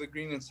rub of the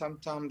green, and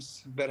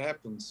sometimes that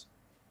happens.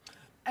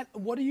 And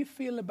what do you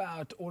feel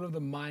about all of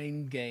the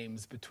mind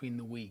games between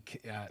the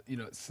week,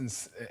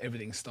 since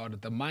everything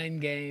started? The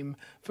mind game,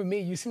 for me,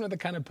 you seem like the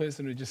kind of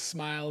person who just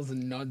smiles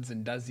and nods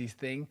and does his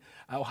thing.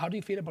 How do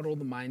you feel about all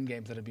the mind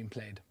games that have been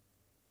played?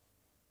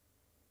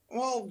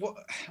 Well,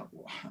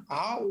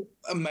 how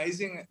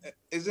amazing,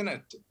 isn't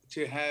it,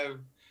 to have...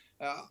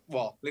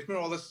 let me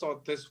rather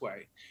start this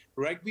way.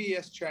 Rugby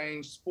has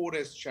changed, sport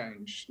has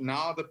changed.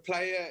 Now the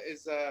player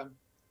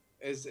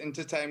is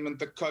entertainment,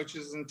 the coach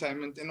is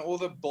entertainment, and all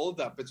the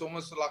build-up. It's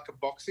almost like a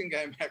boxing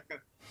game back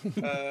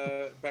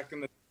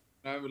in the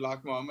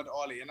like Muhammad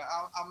Ali. And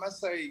I must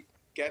say,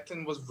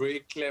 Gatlin was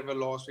very clever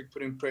last week,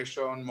 putting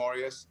pressure on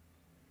Marius.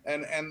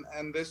 And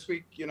this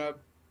week,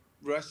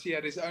 Rusty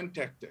had his own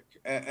tactic.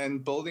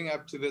 And building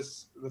up to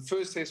this, the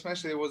first test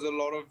match, there was a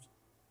lot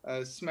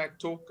of smack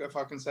talk, if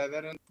I can say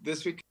that. And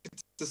this week,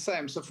 it's the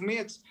same. So for me,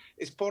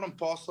 it's part and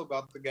parcel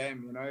about the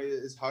game,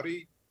 is how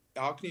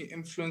can you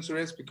influence the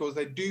rest? Because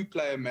they do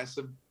play a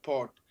massive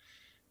part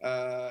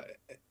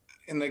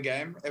in the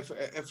game, if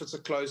it's a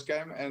close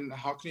game. And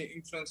how can you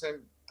influence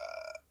them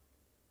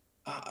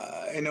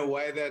in a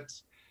way that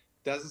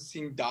doesn't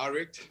seem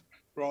direct,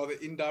 rather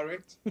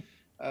indirect?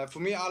 For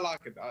me, I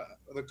like it.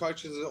 The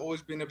coaches have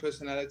always been a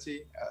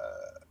personality,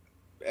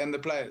 and the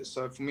players.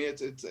 So for me,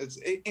 it's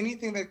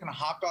anything that can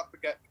hype up the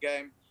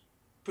game,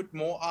 put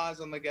more eyes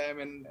on the game,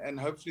 and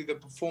hopefully the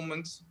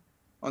performance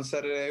on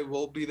Saturday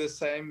will be the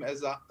same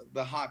as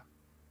the hype.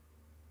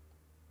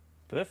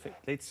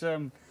 Perfect.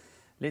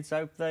 Let's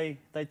hope they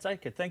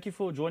take it. Thank you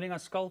for joining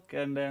us, Skulk,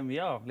 and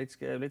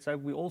let's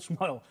hope we all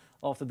smile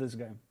after this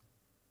game.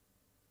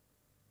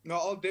 No,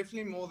 I'll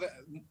definitely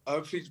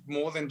hopefully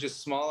more than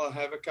just smile. I'll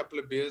have a couple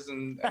of beers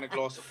and a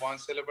glass of wine,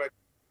 celebrate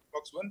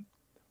Boks win.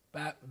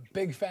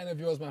 Big fan of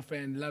yours, my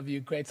friend. Love you.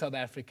 Great South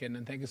African,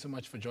 and thank you so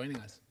much for joining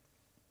us.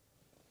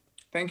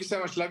 Thank you so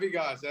much. Love you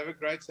guys. Have a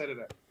great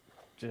Saturday.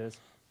 Cheers.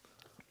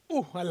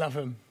 Oh, I love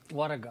him.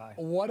 What a guy.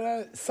 What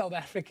a South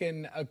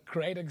African, a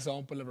great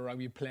example of a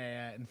rugby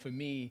player. And for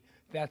me,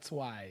 that's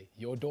why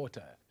your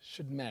daughter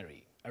should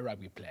marry a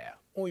rugby player,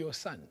 or your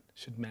son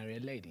should marry a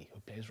lady who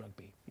plays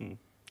rugby. Mm.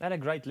 And a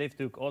great left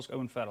hook. Ask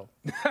Owen Farrell.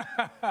 Here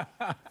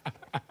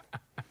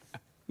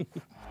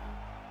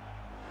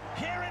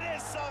it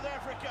is, South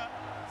Africa.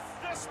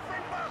 The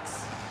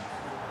Springboks,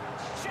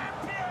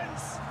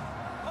 champions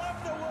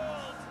of the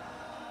world.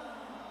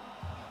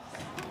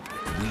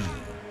 We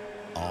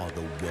are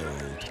the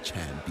world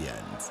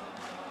champions.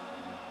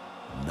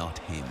 Not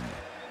him,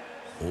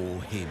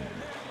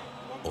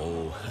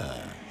 or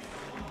her.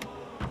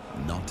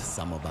 Not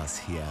some of us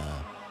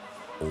here,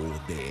 or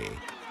they.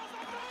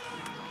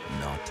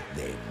 Not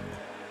them.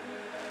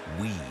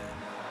 We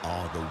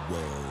are the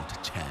world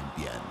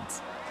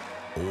champions.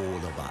 All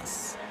of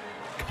us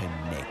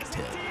connected.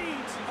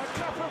 Indeed, a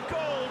cup of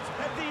gold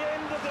at the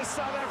end of the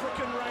South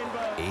African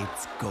rainbow.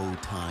 It's go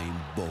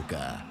time,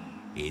 Boga.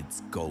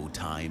 It's go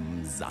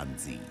time,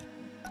 Zanzi.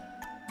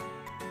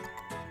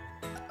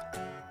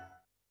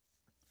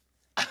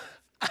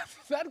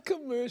 That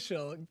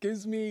commercial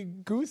gives me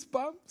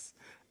goosebumps,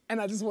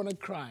 and I just want to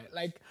cry.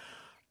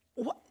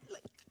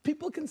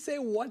 People can say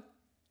what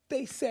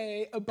they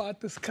say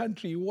about this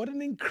country. What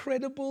an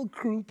incredible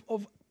group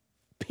of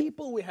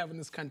people we have in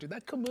this country.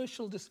 That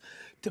commercial just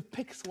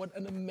depicts what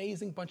an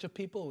amazing bunch of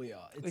people we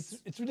are.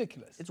 It's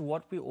ridiculous. It's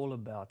what we're all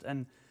about,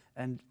 and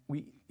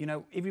we,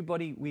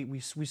 everybody, we're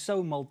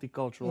so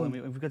multicultural, and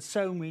we've got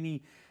so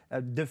many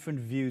different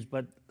views,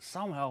 but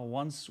somehow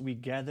once we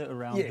gather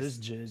around this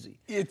jersey,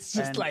 it's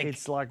just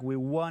it's like we're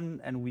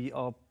one, and we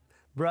are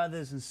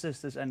brothers and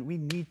sisters, and we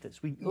need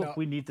this. We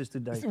need this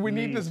today. We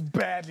need this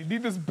badly.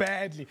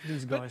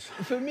 These guys.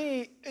 But for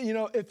me,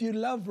 if you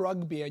love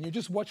rugby and you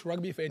just watch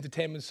rugby for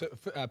entertainment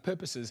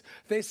purposes,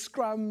 there's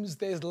scrums,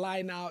 there's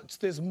line-outs,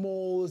 there's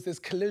mauls, there's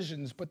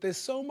collisions, but there's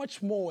so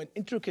much more and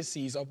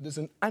intricacies of this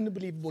an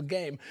unbelievable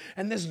game.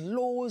 And there's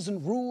laws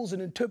and rules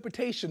and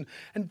interpretation.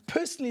 And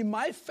personally,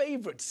 my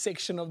favorite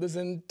section of this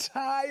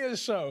entire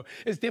show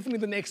is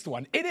definitely the next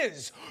one. It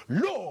is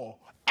Law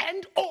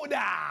and Order.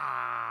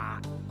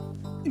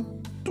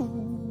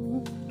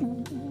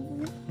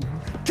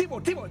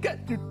 Timo, get.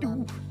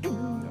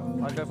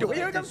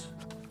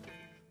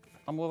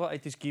 I'm over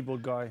 80s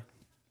keyboard guy.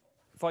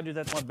 If I do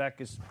that, my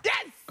back is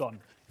gone.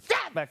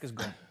 Back is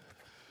gone.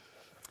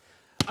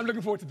 I'm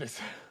looking forward to this.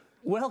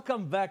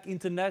 Welcome back,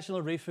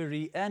 international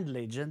referee and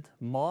legend,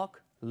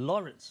 Mark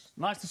Lawrence.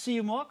 Nice to see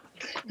you, Mark.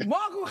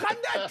 Mark, hoe gaan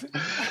dit?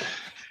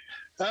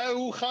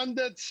 Hoe gaan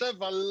dit,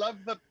 Siv? I love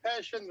the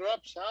passion,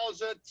 Raps.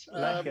 How's it?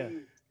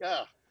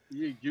 Yeah.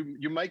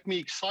 You make me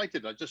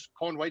excited. I just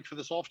can't wait for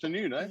this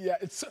afternoon, eh? Yeah,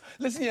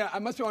 listen, I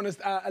must be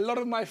honest, a lot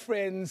of my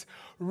friends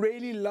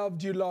really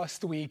loved you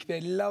last week.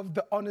 They loved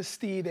the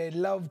honesty, they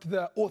loved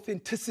the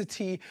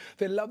authenticity,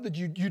 they loved that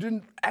you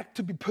didn't act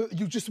to be,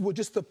 you just were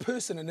just a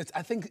person, and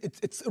I think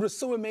it was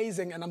so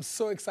amazing, and I'm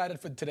so excited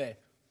for today.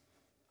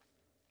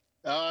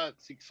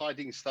 It's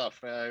exciting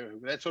stuff.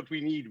 That's what we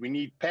need. We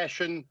need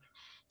passion.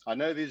 I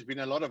know there's been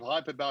a lot of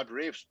hype about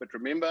refs, but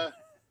remember,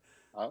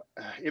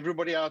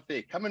 everybody out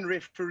there, come and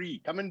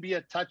referee, come and be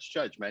a touch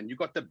judge, man. You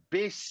got the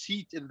best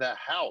seat in the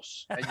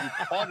house, and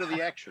you're part of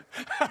the action.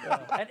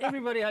 And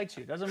everybody hates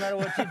you. Doesn't matter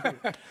what you do.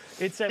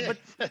 It's but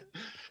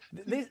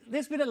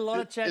there's been a lot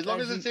of chat. As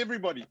long as it's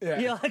everybody.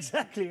 Yeah,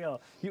 exactly. Yeah.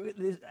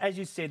 As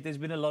you said, there's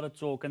been a lot of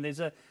talk, and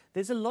there's a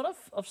lot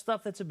of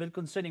stuff that's a bit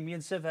concerning. Me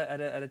and Siv had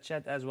a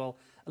chat as well.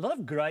 A lot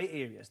of grey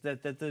areas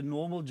that the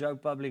normal Joe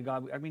public guy,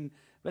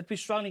 but we're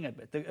struggling a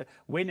bit.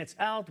 When it's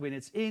out, when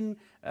it's in,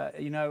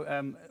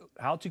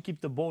 how to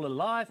keep the ball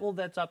alive, all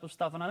that type of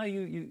stuff. And I know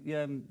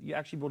you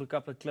actually brought a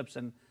couple of clips,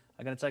 and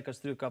are going to take us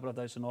through a couple of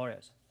those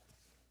scenarios.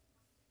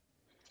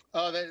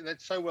 Oh,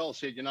 that's so well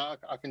said. You know,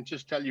 I can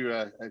just tell you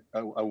a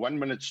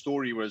 1-minute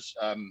story was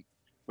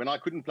when I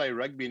couldn't play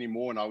rugby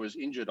anymore and I was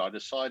injured, I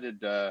decided,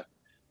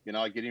 you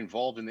know, I get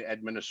involved in the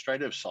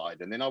administrative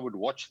side. And then I would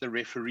watch the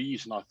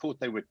referees and I thought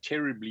they were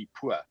terribly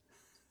poor.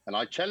 And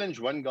I challenged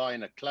one guy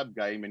in a club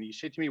game and he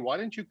said to me, why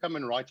don't you come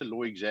and write a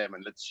law exam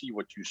and let's see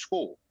what you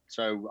score?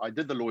 So I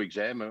did the law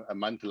exam a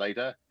month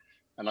later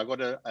and I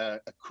got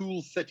a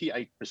cool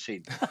 38%.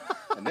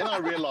 And then I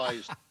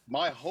realized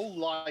my whole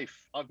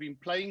life I've been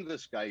playing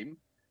this game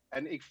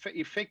and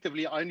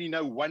effectively I only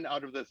know 1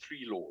 out of the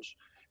 3 laws.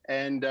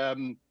 And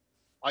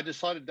I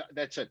decided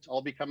that's it.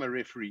 I'll become a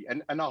referee.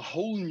 And a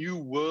whole new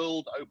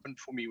world opened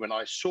for me when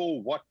I saw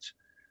what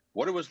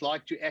it was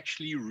like to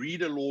actually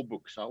read a law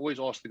book. So I always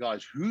ask the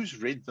guys, who's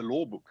read the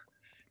law book?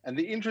 And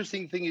the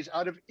interesting thing is,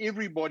 out of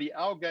everybody,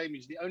 our game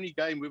is the only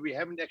game where we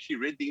haven't actually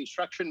read the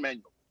instruction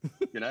manual.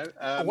 You know,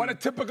 what a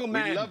typical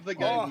man. We love the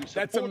game. Oh, we support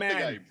that's a man.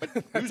 the game.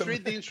 But who's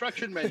read the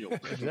instruction manual?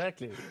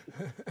 Exactly.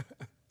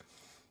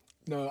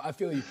 No, I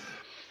feel you.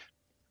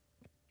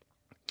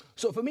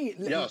 So for me,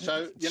 yeah.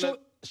 So you know,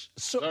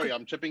 sorry,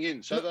 I'm chipping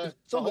in. So no,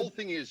 the whole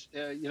thing is,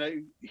 you know,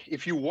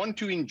 if you want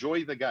to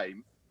enjoy the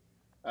game,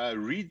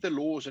 read the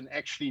laws and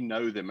actually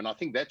know them. And I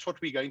think that's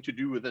what we're going to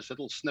do with this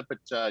little snippet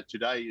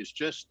today. Is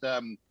just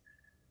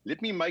let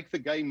me make the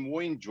game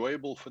more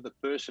enjoyable for the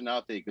person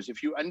out there. Because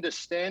if you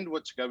understand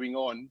what's going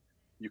on,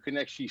 you can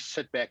actually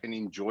sit back and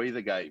enjoy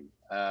the game.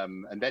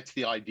 And that's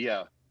the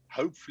idea.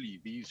 Hopefully,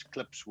 these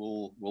clips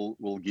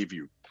will give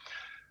you.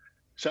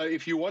 So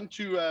if you want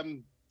to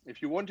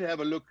have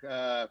a look,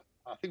 I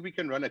think we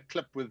can run a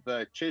clip with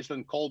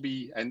Cheslin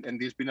Colby, and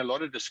there's been a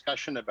lot of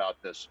discussion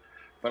about this.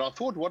 But I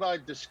thought what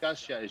I'd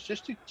discuss here is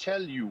just to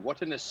tell you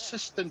what an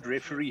assistant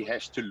referee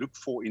has to look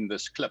for in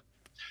this clip.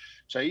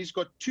 So he's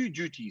got 2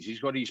 duties. He's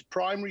got his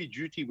primary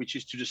duty, which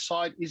is to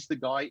decide is the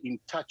guy in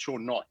touch or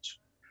not.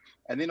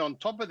 And then on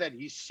top of that,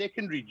 his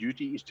secondary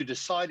duty is to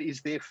decide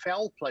is there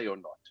foul play or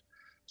not.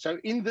 So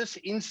in this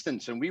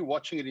instance, and we're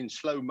watching it in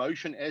slow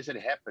motion as it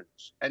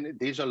happens, and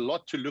there's a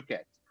lot to look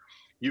at.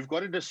 You've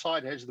got to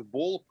decide, has the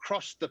ball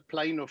crossed the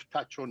plane of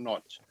touch or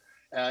not?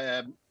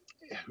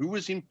 Who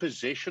was in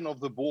possession of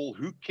the ball?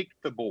 Who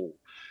kicked the ball?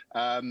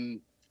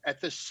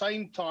 At the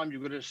same time,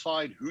 you've got to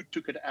decide who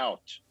took it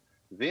out.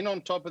 Then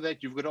on top of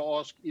that, you've got to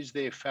ask, is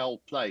there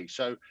foul play?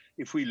 So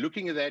if we're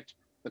looking at that,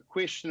 the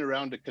question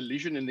around a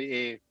collision in the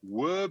air,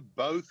 were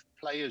both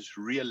players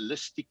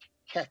realistic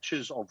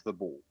catches of the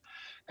ball?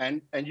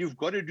 And you've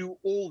got to do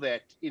all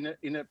that in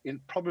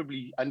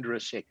probably under a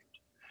second.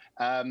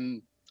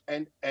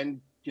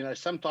 And you know,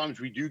 sometimes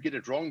we do get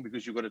it wrong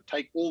because you've got to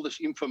take all this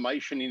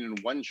information in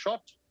one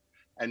shot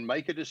and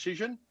make a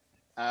decision.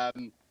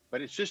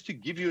 But it's just to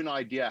give you an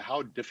idea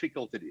how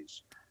difficult it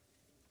is.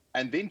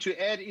 And then to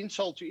add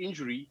insult to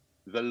injury,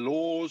 the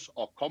laws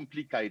are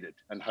complicated,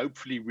 and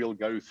hopefully we'll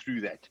go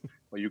through that.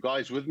 Are you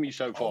guys with me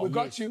so far? Oh, we've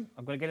got you.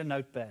 I'm going to get a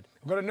notepad.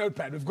 I've got a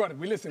notepad. We've got it.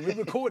 We're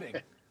recording.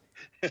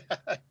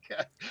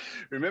 Okay.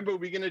 Remember,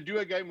 we're going to do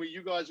a game where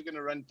you guys are going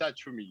to run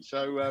touch for me.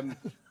 So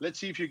let's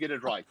see if you get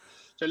it right.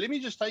 So let me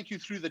just take you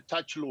through the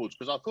touch laws,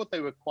 because I thought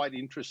they were quite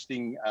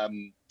interesting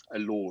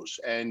laws.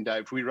 And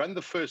if we run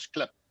the first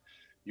clip,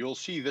 you'll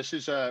see this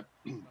is a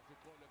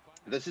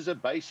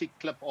basic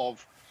clip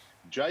of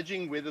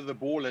judging whether the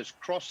ball has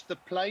crossed the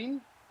plane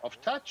of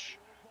touch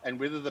and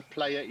whether the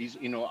player is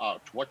in or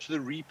out. Watch the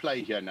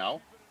replay here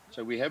now.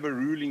 So we have a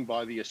ruling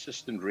by the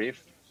assistant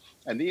ref.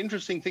 And the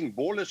interesting thing,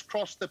 ball has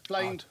crossed the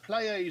plane,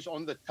 player is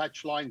on the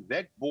touch line,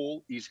 that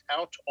ball is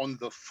out on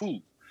the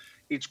full.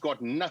 It's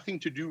got nothing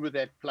to do with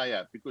that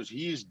player because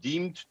he is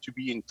deemed to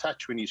be in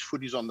touch when his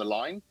foot is on the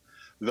line.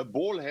 The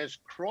ball has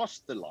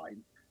crossed the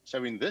line.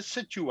 So in this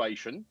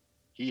situation,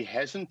 he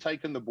hasn't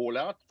taken the ball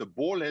out. The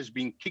ball has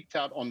been kicked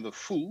out on the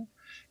full,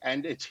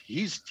 and it's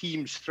his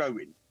team's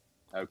throw-in.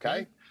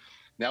 Okay?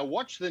 Now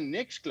watch the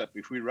next clip.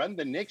 If we run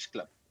the next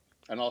clip,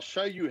 and I'll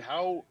show you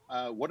how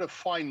what a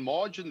fine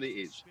margin there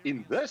is.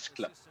 In this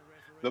clip,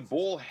 the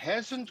ball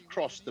hasn't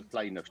crossed the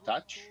plane of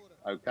touch.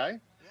 Okay?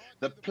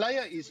 The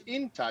player is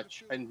in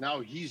touch, and now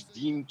he's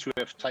deemed to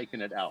have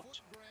taken it out.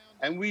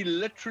 And we're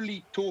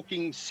literally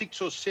talking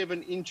 6 or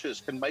 7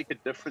 inches can make a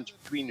difference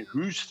between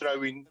whose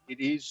throw-in it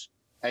is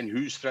and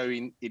whose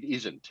throw-in it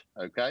isn't,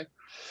 okay?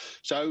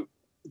 So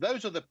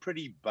those are the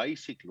pretty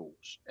basic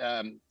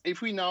laws.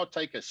 If we now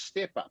take a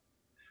step up,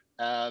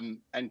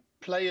 and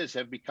players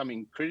have become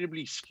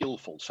incredibly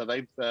skillful. So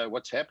they've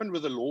what's happened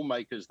with the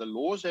lawmakers, the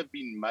laws have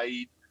been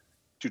made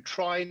to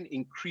try and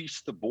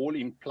increase the ball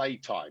in play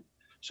time.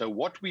 So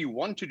what we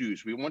want to do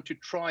is we want to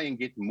try and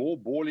get more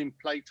ball in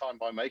play time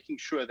by making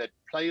sure that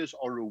players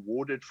are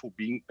rewarded for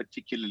being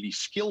particularly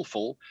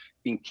skillful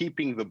in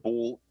keeping the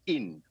ball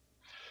in.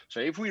 So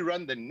if we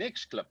run the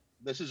next clip,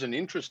 this is an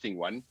interesting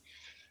one.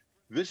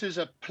 This is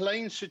a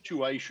plain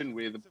situation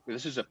where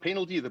this is a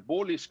penalty. The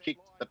ball is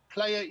kicked. The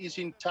player is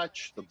in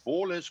touch. The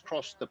ball has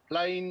crossed the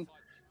plane.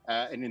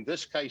 And in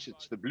this case,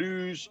 it's the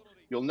Blues.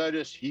 You'll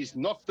notice he's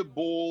knocked the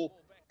ball.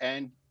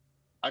 And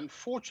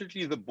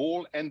unfortunately, the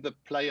ball and the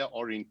player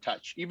are in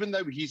touch. Even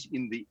though he's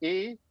in the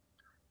air,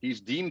 He's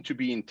deemed to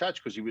be in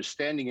touch because he was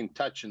standing in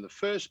touch in the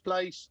first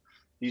place.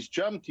 He's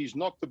jumped, he's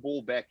knocked the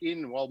ball back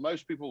in. While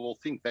most people will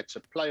think that's a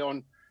play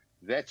on,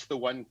 that's the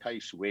one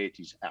case where it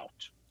is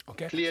out.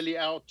 Okay. Clearly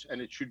out,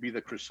 and it should be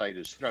the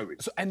Crusaders throwing.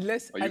 So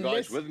unless, are you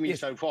guys with me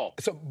so far?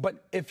 So,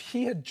 but if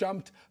he had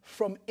jumped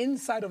from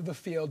inside of the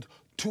field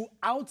to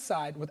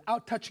outside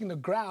without touching the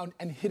ground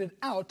and hit it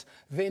out,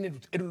 then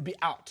it would be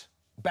out,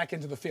 back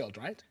into the field,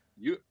 right?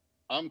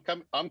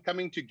 I'm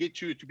coming to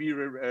get you to be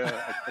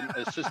an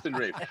assistant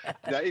ref.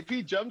 Now, if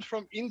he jumps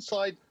from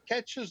inside,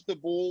 catches the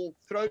ball,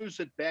 throws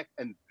it back,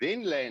 and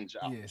then lands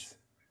out,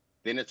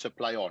 then it's a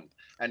play on.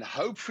 And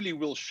hopefully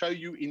we'll show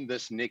you in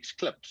this next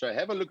clip. So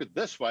have a look at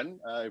this one,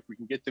 if we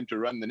can get them to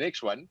run the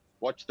next one.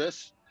 Watch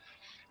this.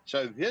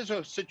 So here's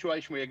a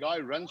situation where a guy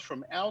runs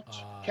from out,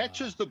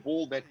 catches the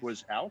ball that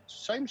was out.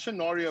 Same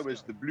scenario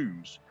as the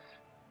Blues,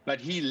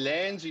 but he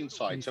lands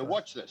inside. So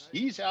watch this.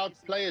 He's out,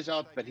 player's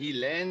out, but he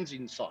lands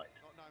inside.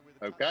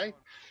 Okay?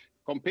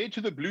 Compared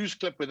to the Blues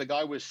clip where the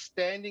guy was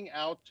standing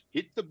out,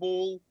 hit the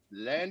ball,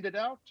 landed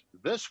out,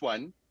 this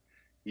one,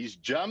 he's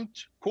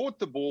jumped, caught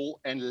the ball,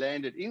 and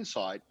landed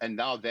inside, and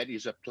now that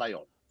is a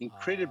play-on.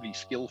 Incredibly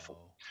skillful.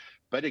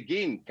 But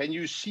again, can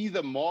you see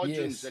the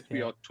margins that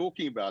we are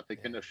talking about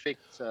that can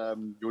affect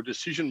your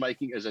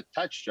decision-making as a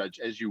touch judge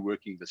as you're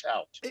working this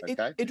out?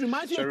 Okay? It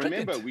reminds me of cricket. So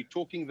remember, we're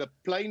talking the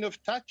plane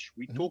of touch.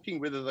 We're talking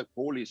whether the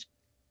ball is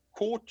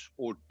caught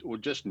or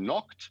just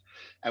knocked,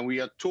 and we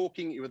are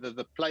talking whether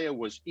the player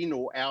was in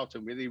or out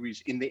and whether he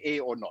was in the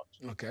air or not.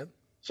 Okay.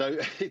 So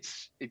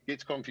it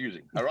gets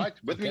confusing. All right,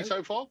 with me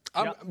so far?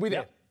 With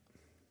you.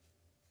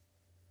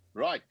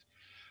 Right.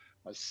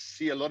 I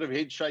see a lot of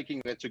head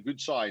shaking. That's a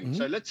good sign.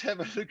 So let's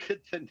have a look at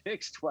the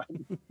next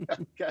one.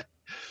 Okay.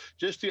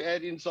 Just to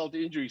add insult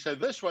to injury. So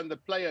this one, the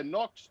player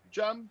knocks,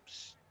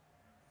 jumps,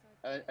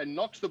 and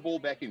knocks the ball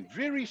back in.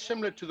 Very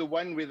similar to the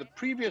one where the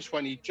previous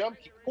one, he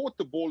jumped, he caught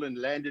the ball and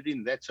landed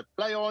in. That's a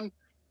play on.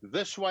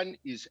 This one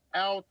is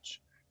out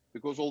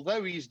because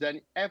although he's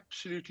done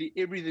absolutely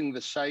everything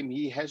the same,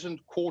 he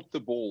hasn't caught the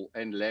ball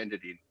and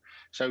landed in.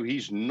 So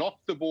he's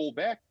knocked the ball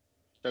back.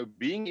 So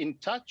being in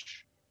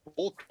touch,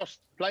 ball crossed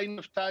the plane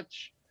of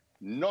touch,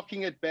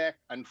 knocking it back.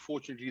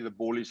 Unfortunately, the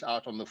ball is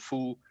out on the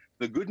full.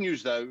 The good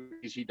news, though,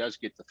 is he does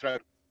get the throw.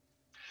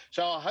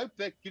 So I hope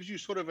that gives you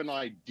sort of an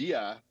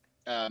idea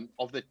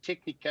of the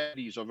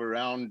technicalities of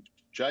around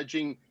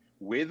judging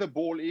where the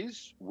ball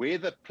is, where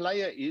the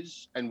player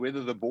is, and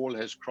whether the ball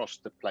has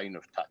crossed the plane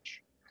of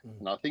touch.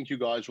 And I think you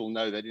guys will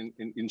know that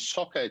in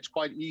soccer, it's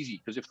quite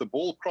easy because if the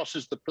ball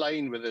crosses the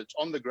plane, whether it's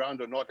on the ground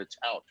or not, it's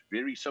out.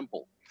 Very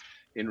simple.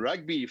 In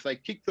rugby, if they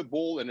kick the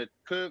ball and it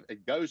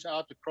goes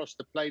out across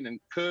the plane and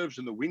curves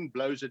and the wind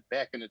blows it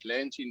back and it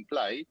lands in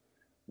play,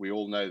 we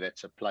all know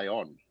that's a play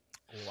on.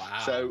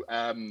 Wow. So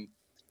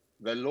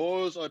the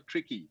laws are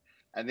tricky.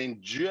 And then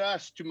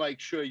just to make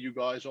sure you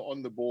guys are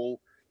on the ball,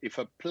 if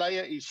a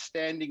player is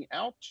standing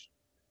out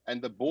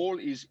and the ball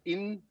is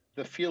in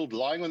the field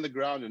lying on the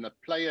ground and a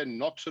player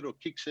knocks it or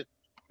kicks it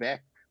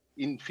back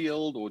in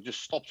field or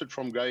just stops it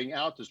from going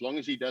out, as long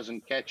as he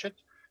doesn't catch it,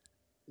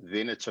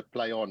 then it's a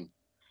play on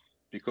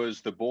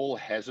because the ball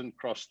hasn't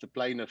crossed the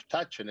plane of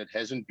touch and it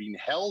hasn't been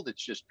held,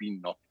 it's just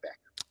been knocked back.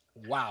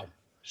 Wow.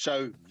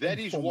 So that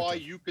is why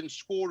you can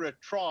score a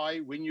try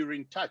when you're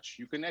in touch.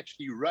 You can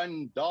actually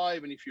run,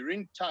 dive, and if you're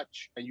in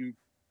touch and you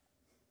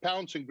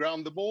pounce and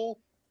ground the ball,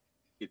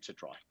 it's a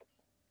try.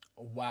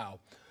 Wow.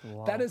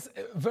 That is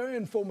very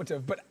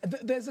informative. But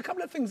there's a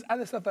couple of things,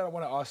 other stuff that I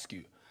want to ask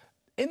you.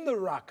 In the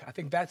ruck, I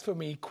think that's for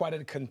me quite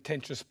a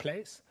contentious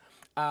place.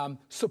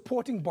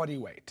 Supporting body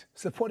weight.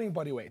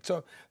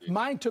 So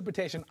my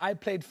interpretation, I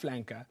played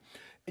flanker.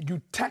 You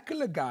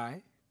tackle a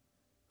guy,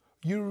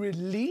 you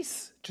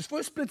release just for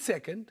a split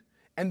second,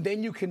 and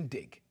then you can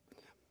dig.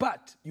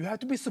 But you have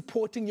to be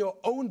supporting your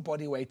own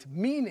body weight,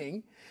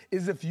 meaning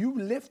is if you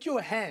lift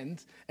your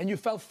hand and you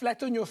fell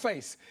flat on your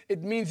face,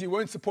 it means you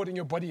weren't supporting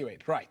your body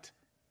weight, right?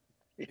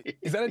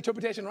 Is that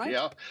interpretation right?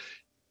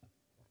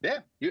 Yeah,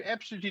 you're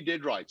absolutely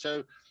dead right.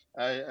 So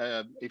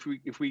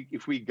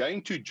if we're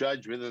going to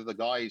judge whether the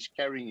guy is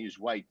carrying his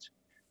weight,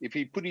 if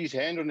he put his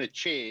hand on a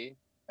chair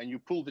and you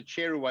pull the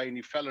chair away and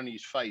he fell on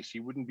his face, he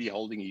wouldn't be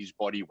holding his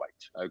body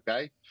weight,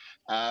 okay?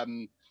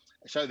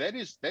 So that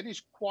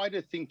is quite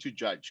a thing to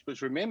judge,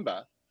 because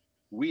remember,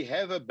 we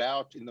have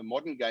about, in the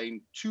modern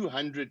game,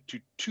 200 to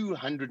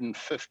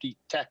 250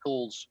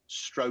 tackles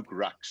stroke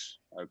rucks,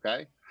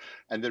 okay?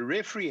 And the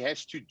referee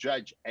has to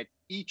judge at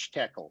each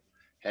tackle.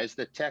 Has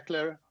the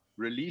tackler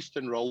released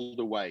and rolled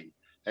away?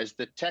 Has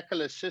the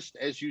tackle assist,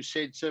 as you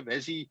said, Siv,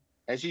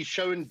 has he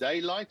shown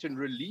daylight and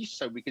released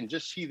so we can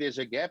just see there's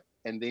a gap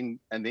and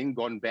then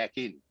gone back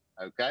in,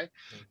 okay?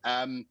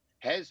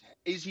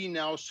 Is he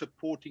now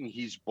supporting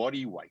his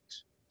body weight?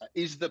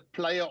 Is the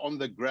player on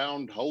the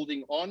ground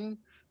holding on,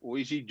 or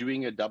is he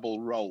doing a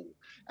double roll?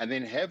 And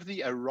then have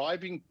the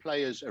arriving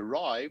players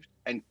arrived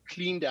and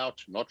cleaned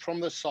out, not from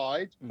the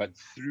side, but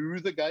through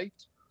the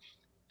gate,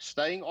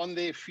 staying on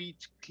their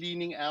feet,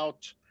 cleaning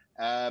out,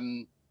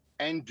 and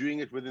doing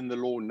it within the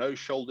law, no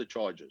shoulder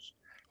charges.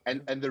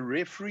 And the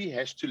referee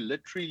has to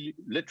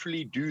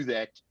literally do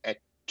that at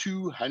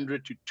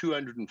 200 to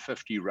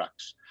 250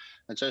 rucks.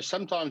 And so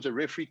sometimes a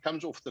referee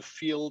comes off the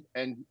field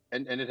and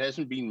it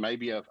hasn't been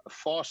maybe a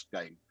fast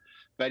game,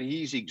 but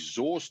he's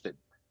exhausted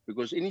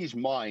because in his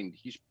mind,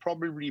 he's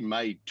probably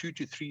made 2,000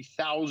 to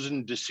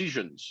 3,000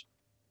 decisions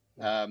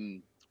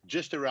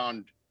just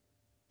around,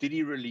 did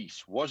he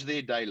release? Was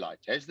there daylight?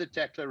 Has the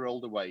tackler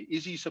rolled away?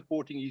 Is he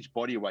supporting his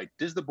body weight?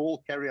 Does the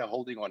ball carrier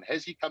holding on?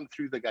 Has he come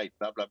through the gate?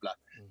 Blah, blah, blah.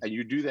 And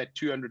you do that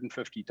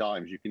 250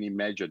 times, you can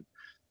imagine.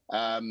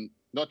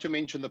 Not to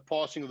mention the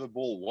passing of the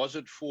ball. Was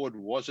it forward?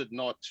 Was it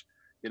not?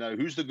 You know,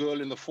 who's the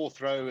girl in the fourth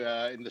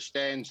row in the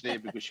stands there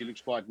because she looks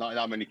quite nice?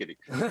 No, I'm only kidding.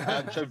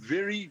 So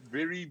very,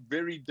 very,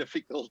 very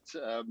difficult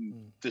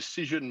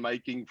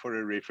decision-making for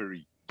a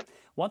referee.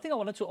 One thing I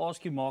wanted to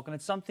ask you, Mark, and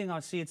it's something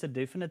I see it's a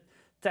definite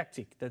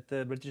tactic that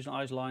the British and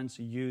Irish Lions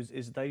use,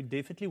 is they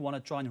definitely want to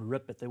try and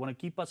rip it. They want to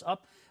keep us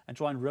up and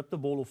try and rip the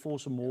ball or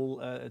force a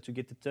maul to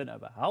get the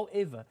turnover.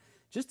 However,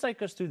 just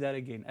take us through that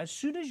again. As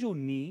soon as your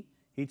knee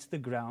hits the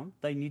ground,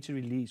 they need to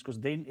release because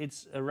then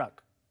it's a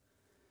ruck.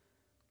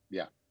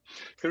 Yeah,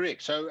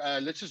 correct. So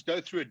let's just go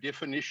through a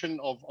definition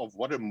of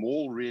what a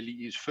maul really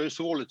is. First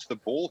of all, it's the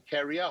ball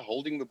carrier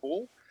holding the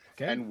ball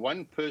and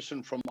one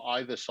person from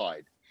either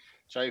side.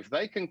 So if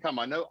they can come,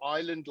 I know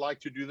Ireland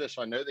like to do this.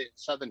 I know the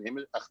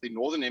the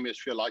Northern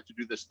Hemisphere like to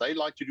do this. They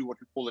like to do what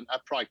we call an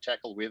upright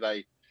tackle,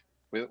 where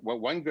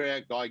one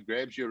guy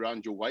grabs you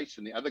around your waist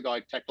and the other guy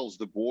tackles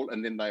the ball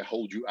and then they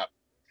hold you up.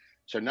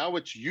 So now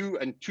it's you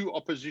and two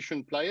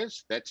opposition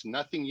players. That's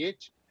nothing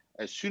yet.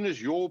 As soon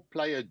as your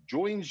player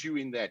joins you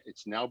in that,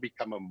 it's now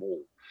become a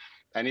maul.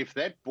 And if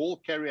that ball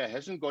carrier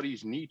hasn't got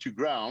his knee to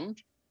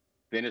ground,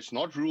 then it's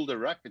not ruled a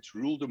ruck, it's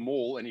ruled a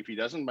maul. And if he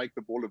doesn't make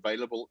the ball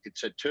available,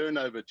 it's a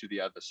turnover to the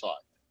other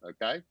side,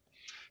 okay?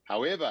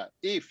 However,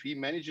 if he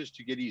manages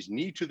to get his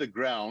knee to the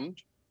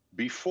ground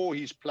before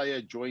his player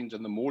joins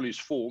and the maul is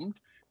formed,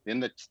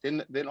 then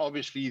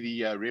obviously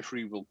the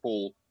referee will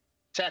call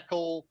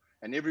tackle,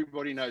 and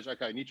everybody knows,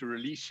 okay, I need to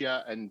release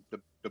here, and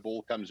the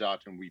ball comes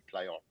out and we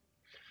play on.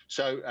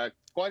 So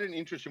quite an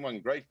interesting one.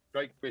 Great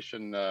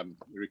question,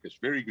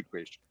 Rikus. Very good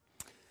question.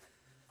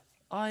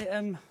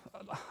 I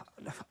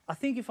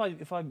think if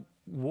I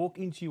walk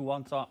into you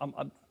one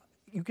time,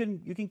 you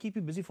can keep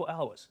me busy for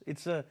hours.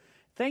 It's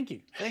thank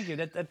you.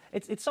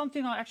 It's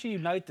something I actually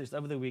noticed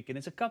over the weekend.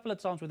 It's a couple of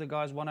times where the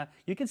guys wanna.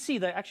 You can see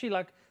they actually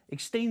like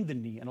extend the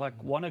knee and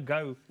like wanna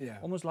go,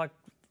 almost like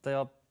they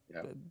are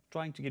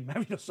trying to get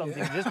married or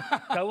something. Just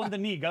go on the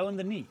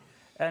knee.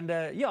 And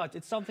yeah,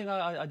 it's something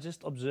I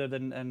just observed,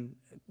 and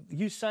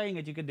you saying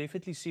it, you can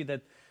definitely see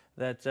that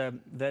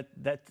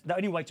the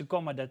only way to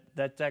combat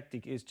that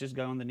tactic is just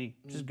go on the knee.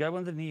 Just go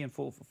on the knee and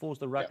force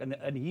the ruck,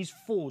 and he's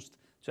forced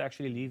to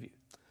actually leave you.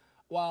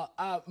 Well,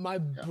 my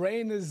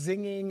brain is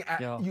zinging.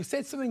 You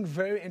said something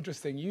very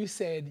interesting. You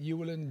said you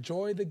will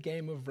enjoy the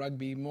game of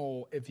rugby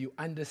more if you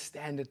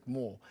understand it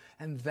more.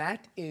 And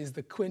that is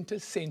the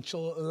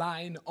quintessential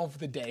line of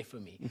the day for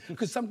me.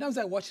 Because sometimes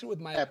I watch it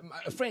with my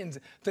friends.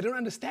 They don't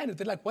understand it.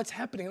 They're like, what's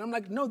happening? And I'm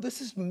like, no, this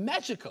is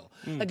magical.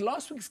 Like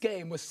last week's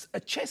game was a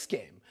chess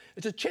game.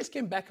 It's a chess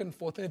game back and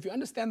forth. And if you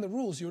understand the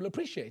rules, you'll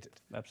appreciate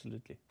it.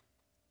 Absolutely.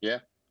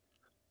 Yeah.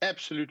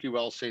 Absolutely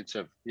well said,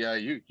 Siv. Yeah,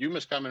 you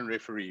must come and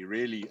referee,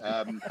 really.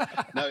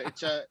 No,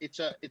 it's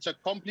a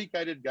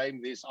complicated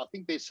game. I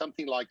think there's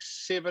something like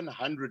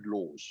 700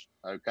 laws,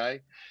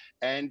 okay?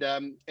 And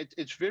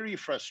it's very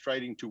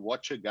frustrating to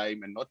watch a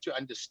game and not to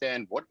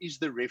understand what is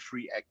the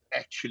referee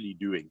actually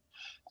doing.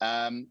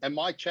 And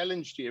my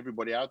challenge to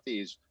everybody out there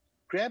is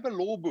grab a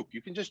law book.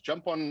 You can just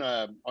jump on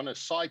a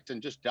site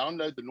and just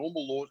download the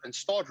normal laws and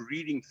start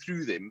reading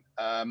through them.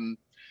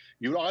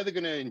 You're either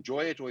going to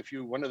enjoy it, or if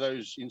you're one of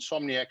those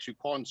insomniacs who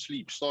can't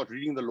sleep, start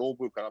reading the law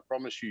book, and I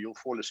promise you'll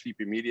fall asleep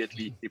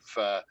immediately. If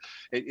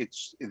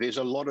there's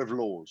a lot of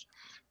laws,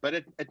 but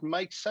it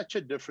makes such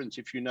a difference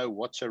if you know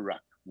what's a ruck,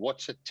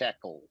 what's a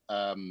tackle,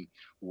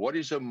 what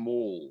is a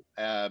maul,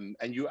 and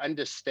you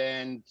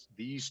understand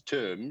these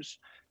terms,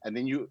 and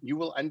then you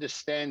will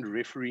understand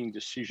refereeing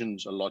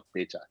decisions a lot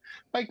better.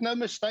 Make no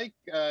mistake,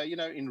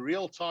 in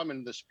real time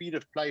and the speed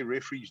of play,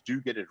 referees do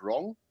get it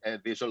wrong.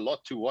 There's a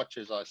lot to watch,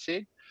 as I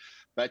said.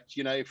 But,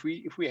 if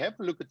we have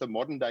a look at the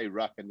modern day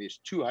ruck and there's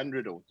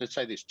 200, or let's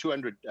say there's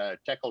 200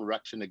 tackle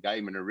rucks in a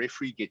game and a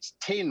referee gets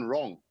 10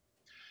 wrong,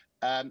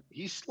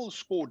 he's still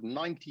scored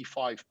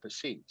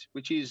 95%,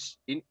 which is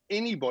in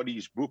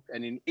anybody's book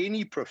and in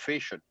any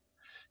profession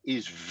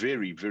is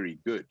very, very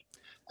good.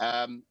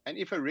 And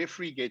if a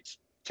referee gets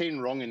 10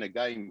 wrong in a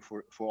game,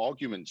 for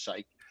argument's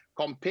sake,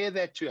 compare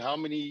that to how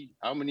many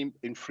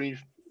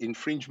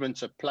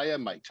infringements a player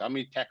makes. How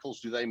many tackles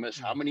do they miss?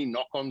 How many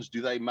knock-ons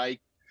do they make?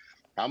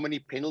 How many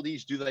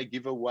penalties do they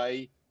give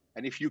away?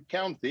 And if you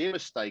count their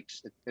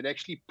mistakes, it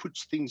actually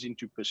puts things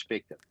into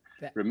perspective.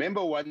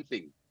 Remember one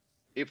thing,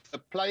 if the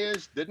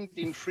players didn't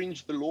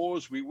infringe the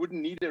laws, we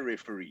wouldn't need a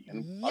referee,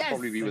 and I'd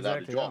probably be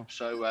without a job.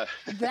 So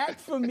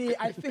that, for me,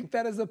 I think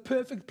that is a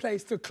perfect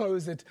place to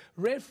close it.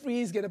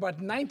 Referees get about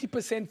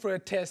 90% for a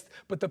test,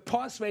 but the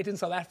pass rate in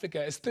South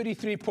Africa is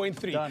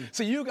 33.3.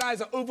 So you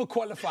guys are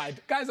overqualified.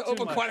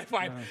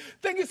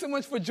 Thank you so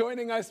much for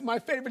joining us. My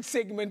favorite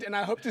segment, and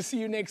I hope to see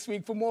you next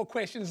week for more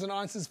questions and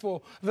answers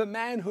for the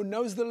man who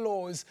knows the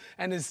laws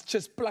and is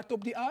just plucked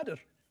up the adder.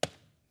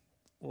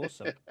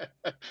 Awesome.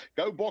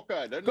 Go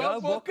Bokke.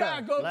 Go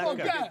Bokke. Go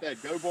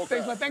Bokke. Go Bokke.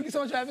 Thanks, man. Thank you so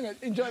much for having us.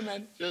 Enjoy,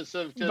 man. Cheers,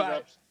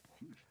 Bye.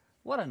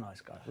 What a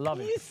nice guy. Love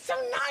him. He's so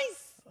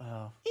nice.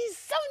 He's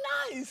so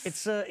nice.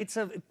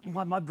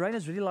 My brain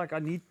is really like, I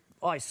need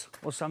ice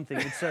or something.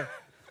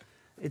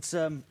 It's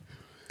a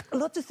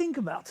lot to think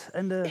about.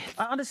 And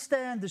I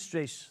understand the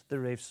stress the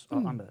refs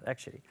are under,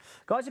 actually.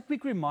 Guys, a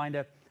quick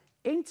reminder.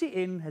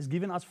 NTN has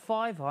given us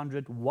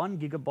 500 1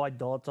 gigabyte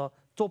data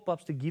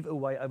top-ups to give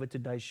away over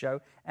today's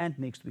show and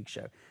next week's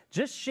show.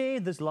 Just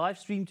share this live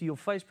stream to your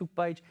Facebook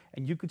page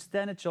and you could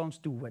stand a chance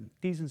to win.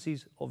 T's and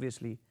C's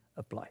obviously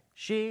apply.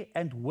 Share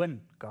and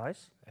win,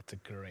 guys. That's a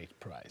great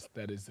prize.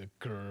 That is a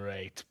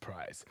great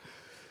prize.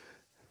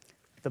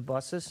 The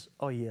buses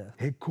are here.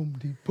 Hier kom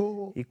die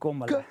Bokke. Hier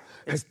kom hulle.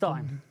 It's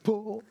time.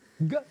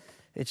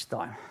 It's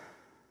time.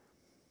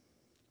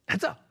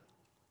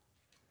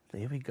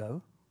 There we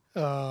go.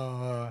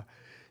 Focused.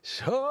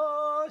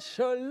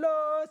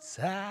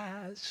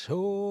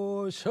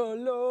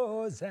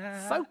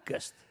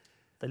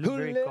 They look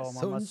very calm,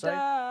 I must say.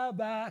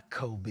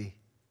 Kobe.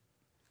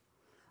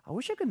 I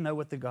wish I could know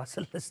what the guys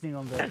are listening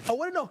on there. I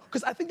want to know,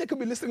 because I think they could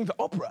be listening to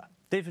opera.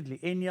 Definitely.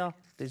 Enya.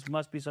 There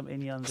must be some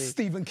Enya on there.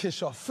 Stephen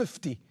Kishoff,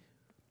 50.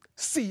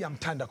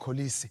 Siyamthanda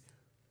Kolisi.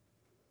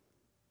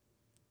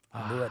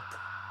 Do it.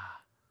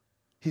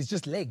 He's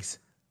just legs.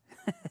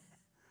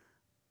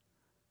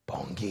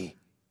 Bongi.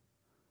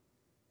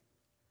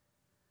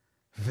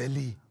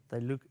 Veli. They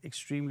look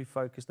extremely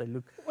focused. They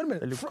look. Wait a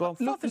minute. They look calm.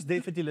 Faf is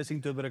definitely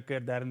listening to a bit of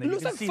Kurt Darren. It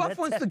looks like Faf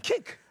wants to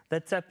kick.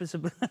 That tap is a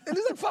bit. It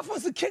looks like Faf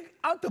wants to kick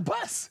out the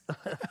bus.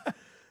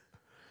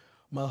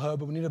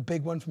 Malherbe, we need a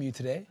big one from you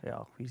today.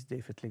 Yeah, he's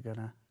definitely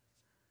gonna.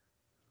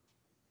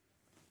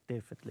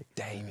 Definitely.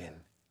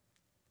 Damien.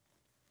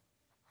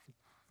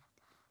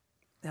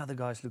 The other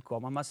guys look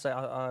calm. I must say,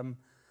 I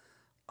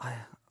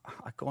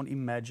can't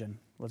imagine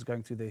what's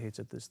going through their heads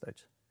at this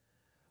stage.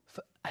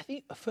 I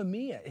think for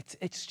me,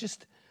 it's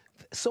just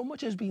so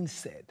much has been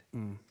said,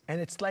 and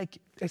it's like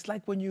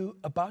when you're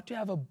about to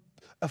have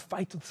a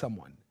fight with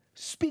someone.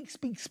 Speak.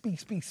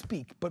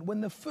 But when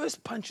the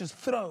first punch is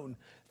thrown,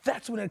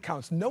 that's when it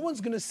counts. No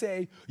one's going to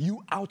say,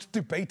 you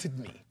out-debated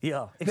me.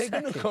 Yeah, exactly.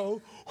 They're going to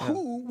go,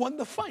 who won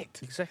the fight?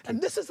 Exactly. And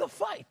this is a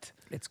fight.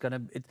 It's going to...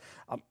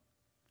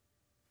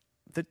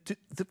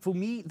 for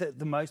me,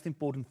 the most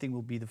important thing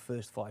will be the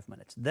first 5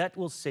 minutes. That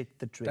will set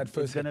the trend.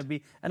 It's going to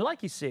be... And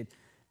like you said,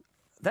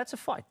 that's a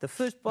fight. The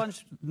first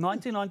punch,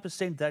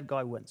 99% that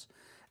guy wins.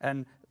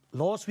 And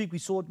last week we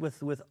saw it with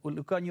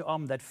Lucanio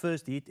Arm, that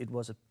first hit. It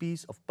was a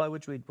piece of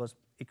poetry.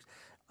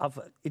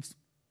 It's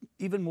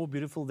even more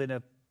beautiful than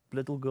a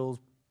little girl's,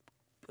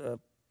 what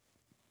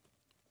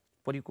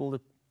do you call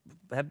it,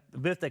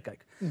 birthday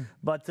cake.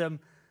 But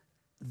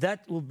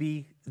that will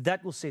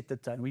set the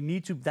tone. We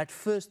need to, that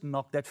first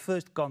knock, that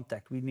first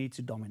contact, we need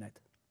to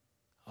dominate.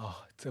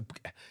 Oh,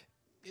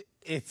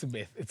 it's a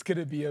myth. It's going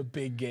to be a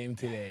big game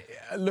today.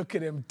 Look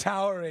at him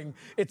towering.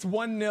 It's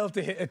 1-0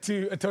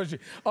 to Atoji.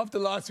 After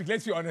last week,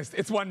 let's be honest,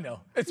 it's 1-0.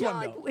 It's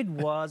 1-0.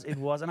 It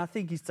was, and I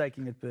think he's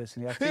taking it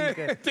personally. I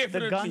think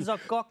the guns are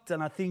cocked,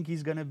 and I think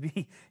he's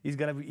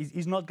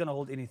not going to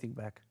hold anything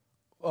back.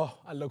 Oh,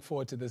 I look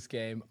forward to this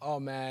game. Oh,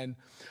 man.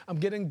 I'm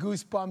getting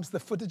goosebumps. The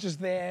footage is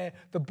there.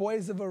 The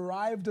boys have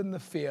arrived in the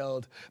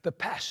field. The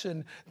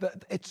passion.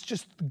 It's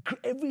just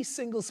every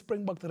single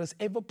Springbok that has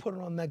ever put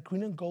on that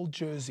green and gold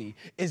jersey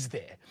is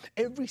there.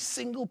 Every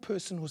single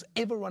person who's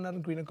ever run out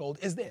of green and gold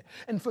is there.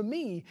 And for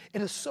me,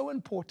 it is so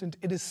important.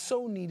 It is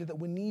so needed that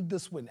we need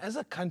this win. As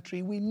a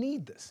country, we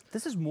need this.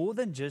 This is more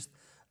than just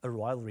a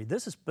rivalry.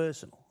 This is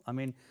personal. I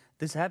mean,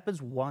 this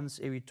happens once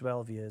every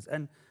 12 years.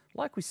 And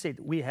like we said,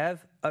 we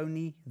have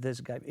only this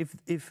game.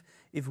 If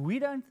we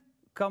don't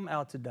come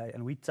out today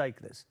and we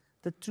take this,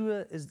 the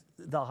tour is,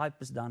 the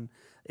hype is done.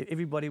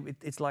 Everybody,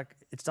 it's like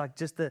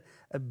just a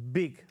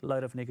big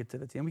load of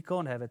negativity, and we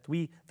can't have it.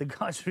 The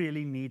guys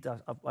really need us.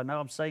 I know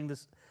I'm saying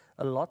this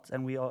a lot,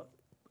 and we are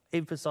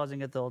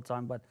emphasizing it the whole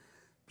time, but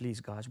please,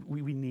 guys,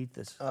 we need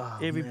this. Oh,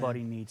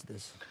 everybody needs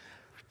this.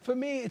 For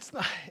me,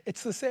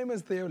 it's the same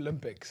as the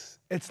Olympics.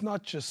 It's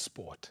not just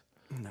sport.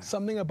 No.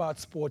 Something about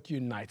sport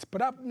unites.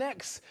 But up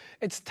next,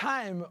 it's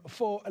time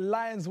for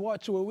Lions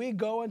Watch, where we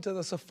go into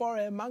the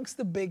safari amongst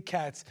the big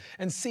cats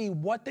and see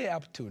what they're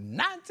up to.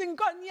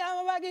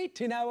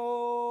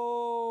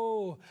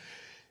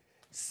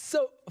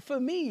 So for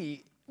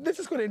me, this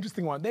is quite an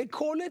interesting one. They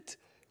call it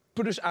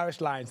British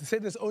Irish Lions. They say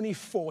there's only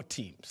 4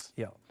 teams.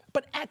 Yeah.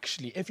 But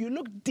actually, if you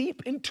look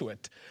deep into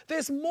it,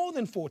 there's more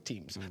than 4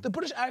 teams. The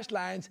British Irish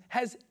Lions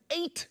has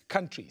 8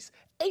 countries.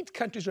 8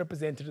 countries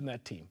represented in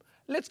that team.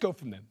 Let's go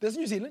from them. There's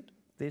New Zealand,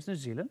 There's New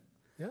Zealand.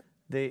 Yeah.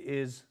 There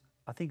is,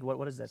 I think,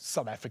 what is that?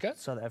 South Africa.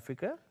 South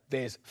Africa.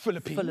 There's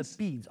Philippines.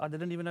 Philippines. I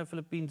didn't even know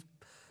Philippines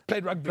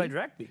played rugby.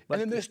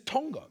 And then there's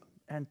Tonga.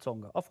 And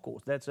Tonga, of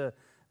course. That's a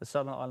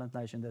Southern Island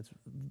nation that's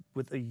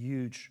with a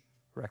huge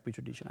rugby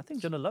tradition. I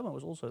think John Loma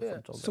was also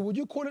from Tonga. So would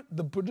you call it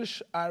the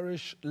British,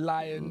 Irish,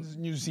 Lions,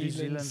 New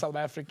Zealand, South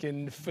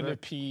African,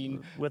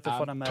 Philippine, with the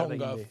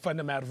Tonga,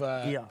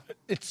 Vanuatu? Yeah.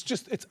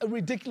 It's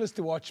ridiculous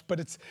to watch, but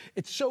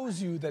it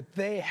shows you that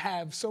they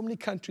have so many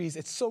countries,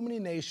 it's so many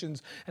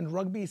nations, and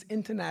rugby is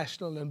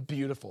international and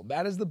beautiful.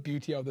 That is the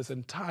beauty of this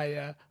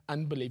entire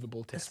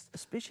unbelievable test.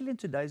 Especially in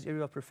today's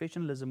era of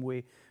professionalism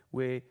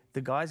where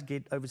the guys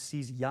get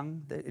overseas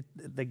young,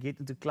 they get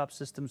into club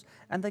systems,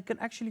 and they can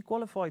actually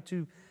qualify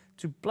to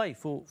play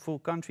for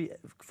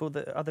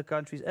the other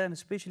countries, and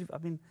especially, I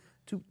mean,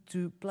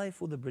 to play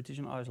for the British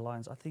and Irish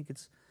Lions. I think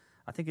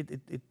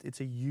it's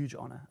a huge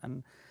honour,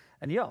 and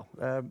yeah,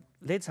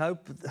 let's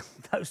hope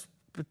those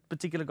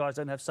particular guys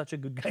don't have such a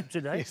good game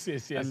today.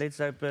 Yes. And let's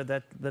hope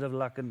that bit of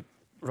luck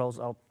rolls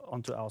out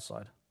onto our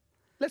side.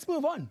 Let's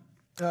move on.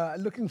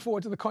 Looking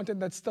forward to the content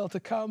that's still to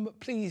come.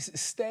 Please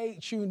stay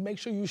tuned. Make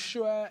sure you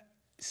share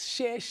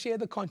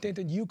the content,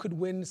 and you could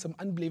win some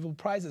unbelievable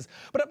prizes.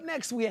 But up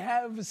next, we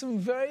have some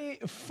very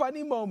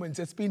funny moments.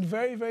 It's been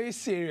very, very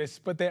serious,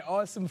 but there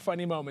are some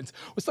funny moments.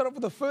 We'll start off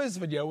with the first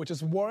video, which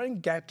is Warren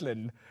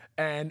Gatlin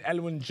and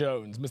Elwyn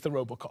Jones, Mr.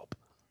 Robocop.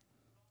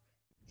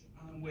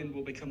 Alan Wynne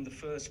will become the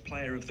first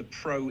player of the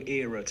pro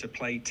era to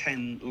play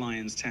 10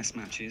 Lions test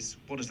matches.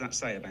 What does that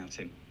say about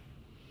him?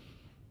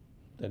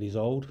 That he's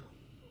old.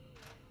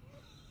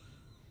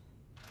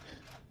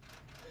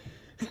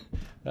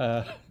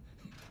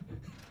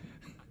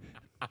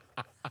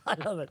 I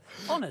love it.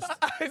 Honest.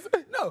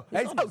 No,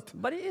 he's out.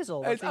 But he is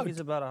old. I think he's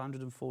about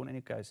 104 in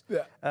any case.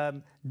 Yeah.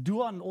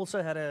 Duan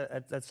also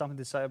had something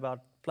to say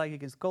about playing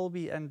against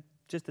Colby and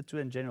just the two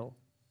in general.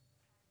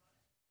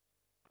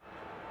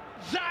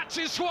 That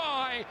is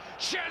why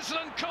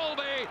Cheslin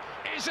Colby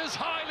is as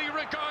highly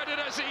regarded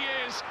as he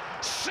is.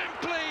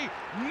 Simply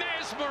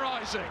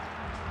mesmerising.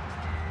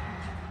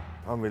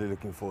 I'm really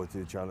looking forward to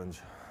the challenge.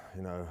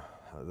 You know,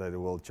 they're the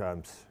world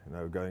champs. You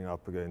know, going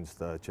up against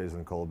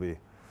Cheslin Colby.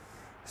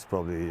 He's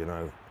probably, you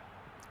know,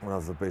 one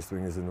of the best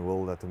wingers in the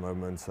world at the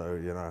moment. So,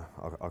 you know,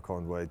 I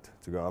can't wait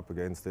to go up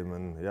against him.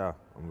 And, yeah,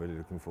 I'm really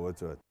looking forward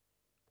to it.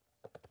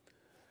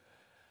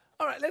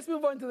 All right, let's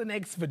move on to the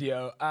next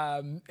video.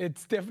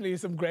 It's definitely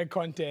some great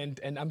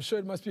content, and I'm sure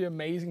it must be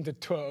amazing to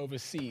tour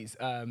overseas.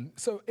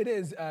 So it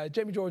is,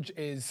 Jamie George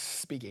is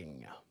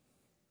speaking.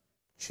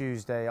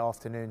 Tuesday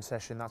afternoon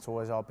session, that's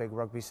always our big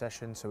rugby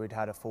session. So we'd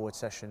had a forward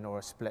session or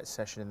a split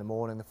session in the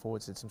morning. The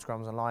forwards did some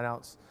scrums and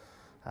lineouts.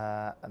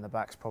 And the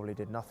backs probably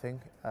did nothing.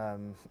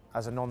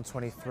 As a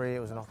non-23, it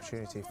was an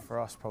opportunity for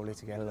us probably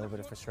to get a little bit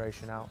of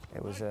frustration out.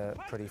 It was a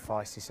pretty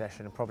feisty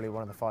session, and probably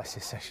one of the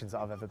feistiest sessions that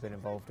I've ever been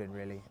involved in,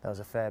 really. There was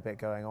a fair bit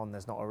going on.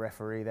 There's not a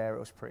referee there. It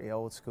was pretty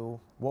old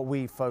school. What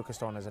we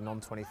focused on as a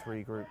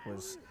non-23 group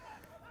was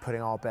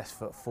putting our best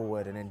foot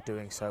forward, and in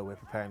doing so, we're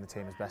preparing the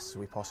team as best as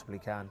we possibly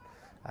can.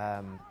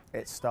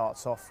 It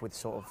starts off with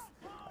sort of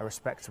a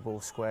respectable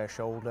square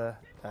shoulder,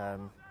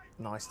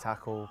 nice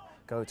tackle,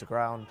 go to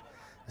ground.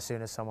 As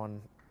soon as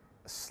someone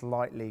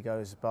slightly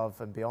goes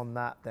above and beyond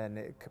that, then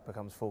it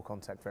becomes full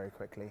contact very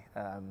quickly.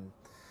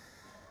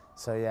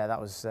 So yeah, that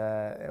was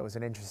it was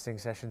an interesting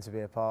session to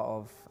be a part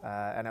of,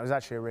 and it was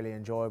actually a really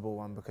enjoyable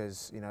one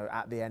because, you know,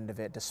 at the end of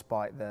it,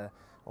 despite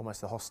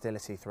almost the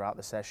hostility throughout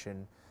the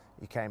session,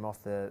 you came out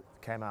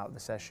of the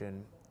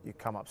session, you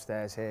come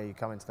upstairs here, you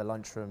come into the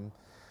lunchroom,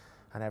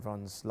 and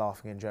everyone's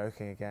laughing and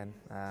joking again.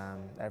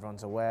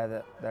 Everyone's aware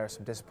that there are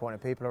some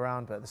disappointed people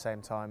around, but at the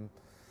same time,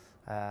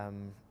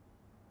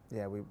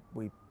 yeah,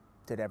 we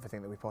did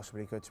everything that we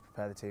possibly could to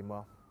prepare the team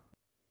well.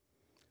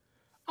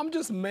 I'm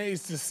just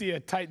amazed to see a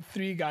tight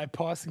three guy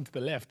passing to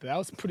the left. That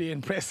was pretty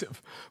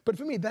impressive. But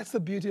for me, that's the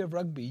beauty of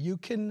rugby. You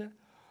can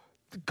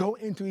go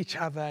into each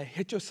other,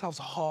 hit yourselves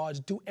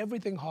hard, do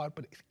everything hard,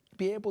 but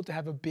be able to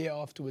have a beer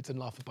afterwards and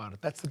laugh about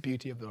it. That's the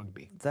beauty of the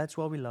rugby. That's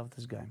why we love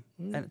this game.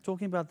 And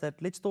talking about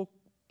that, let's talk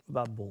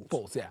about balls.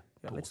 Balls, yeah.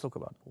 Balls. Let's talk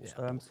about balls.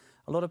 Yeah,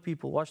 a lot of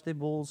people wash their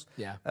balls.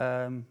 Yeah.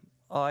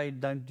 I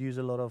don't use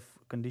a lot of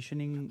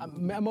conditioning.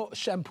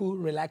 Shampoo,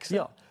 relaxer.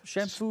 Yeah,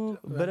 shampoo,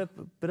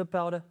 bit of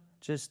powder,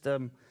 just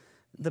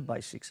the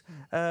basics.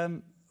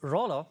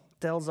 Rala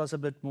tells us a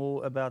bit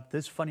more about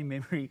this funny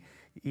memory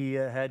he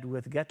had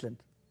with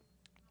Gatlin.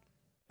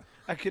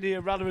 I could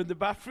hear Rala in the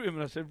bathroom,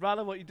 and I said,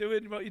 "Rala, what are you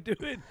doing? What are you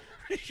doing?"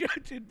 He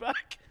shouted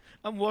back,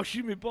 "I'm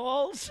washing my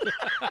balls."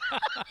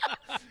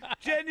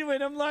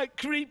 Genuine, I'm like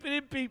creeping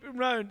in, peeping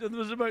round, and there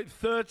was about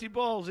 30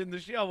 balls in the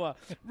shower,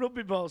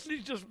 rugby balls, and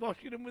he's just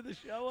washing them with the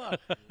shower.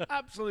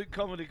 Absolute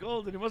comedy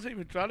gold, and he wasn't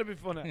even trying to be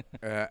funny.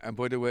 And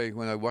by the way,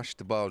 when I wash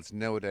the balls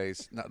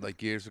nowadays, not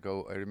like years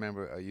ago, I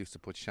remember I used to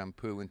put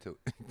shampoo into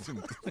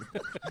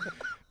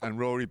and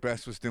Rory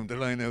Best was doing the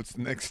lineouts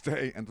the next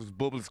day, and there was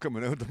bubbles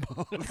coming out of the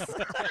balls.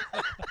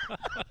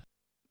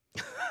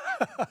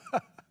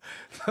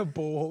 The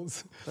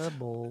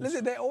balls.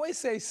 Listen, they always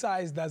say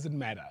size doesn't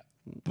matter,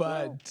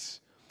 but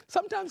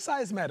Sometimes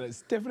size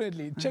matters,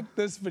 definitely. Check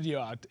this video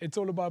out. It's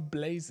all about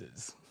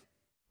blazers.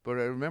 But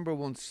I remember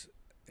once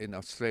in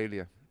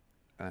Australia,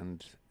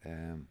 and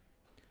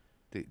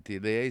the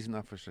liaison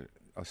officer,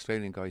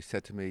 Australian guy,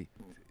 said to me,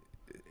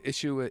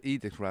 issue an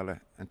edict, rather,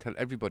 and tell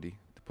everybody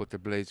to put their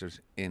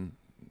blazers in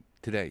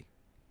today,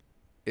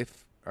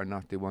 if or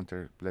not they want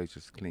their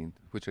blazers cleaned,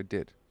 which I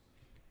did.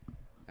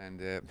 And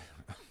the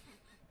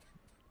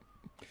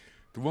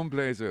one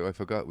blazer I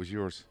forgot was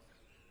yours.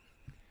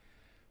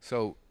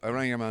 So I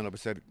rang your man up and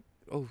said,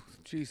 oh,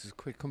 Jesus,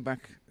 quick, come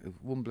back.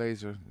 One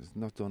blazer is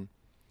not done.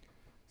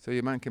 So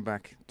your man came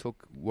back,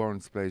 took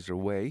Warren's blazer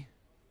away.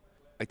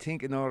 I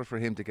think in order for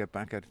him to get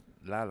back at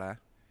Lala,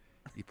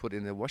 he put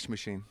in a washing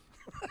machine.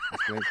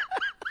 And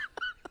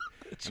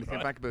he came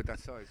back about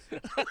that size.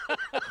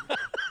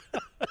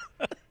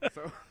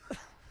 So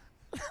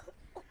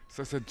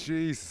I said,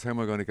 Jesus, how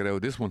am I going to get out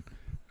of this one?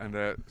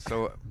 And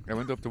so I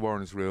went up to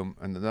Warren's room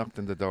and I knocked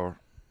on the door.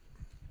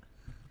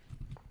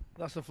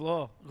 That's the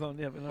floor. Go on,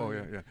 yeah, but no. Oh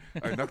yeah.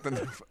 I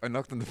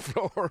knocked on the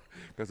floor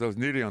because I was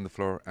nearly on the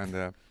floor, and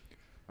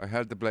I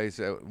held the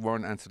blazer out.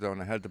 Warren answered the door,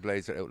 and I held the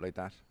blazer out like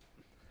that.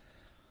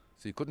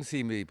 So he couldn't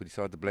see me, but he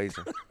saw the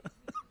blazer.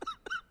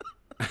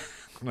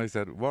 And I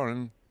said,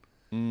 Warren,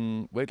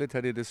 wait till I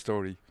tell you this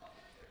story.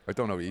 I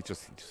don't know. He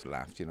just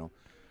laughed, you know.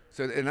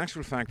 So in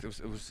actual fact, it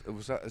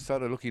was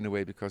sort of looking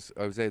away because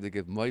I was able to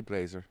give my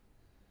blazer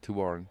to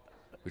Warren,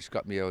 which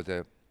got me out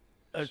of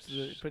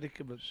the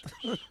predicament.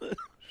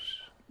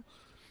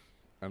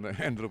 And I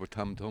ended up with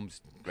Tom Tom's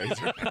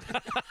blazer.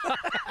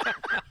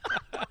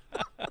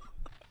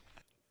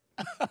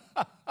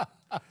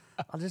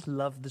 I just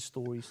love the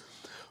stories.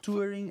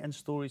 Touring and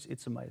stories,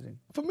 it's amazing.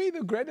 For me,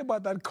 the great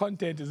about that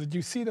content is that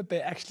you see that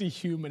they're actually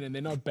human and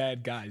they're not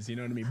bad guys, you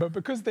know what I mean? But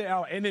because they're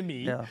our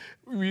enemy,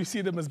 we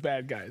see them as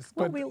bad guys.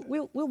 Well,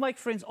 But we'll make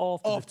friends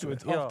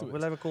afterwards. Afterwards.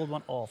 We'll have a cold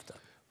one after.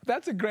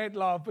 That's a great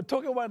laugh. But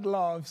talking about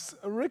laughs,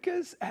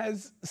 Rikus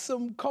has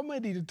some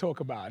comedy to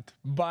talk about.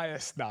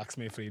 Bias snarks,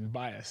 my friend,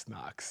 bias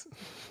snarks.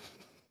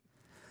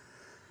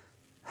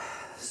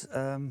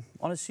 On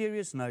a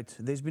serious note,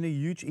 there's been a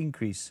huge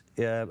increase,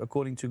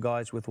 according to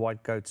guys with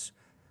white coats,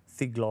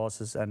 thick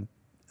glasses and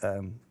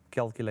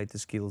calculator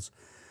skills,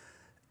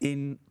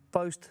 in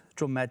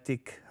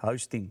post-traumatic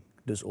hosting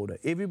disorder.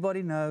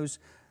 Everybody knows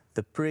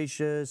the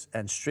pressures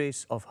and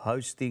stress of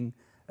hosting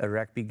a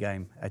rugby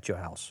game at your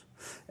house.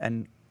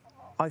 And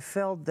I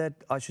felt that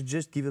I should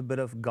just give a bit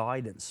of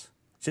guidance,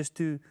 just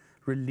to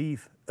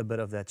relieve a bit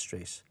of that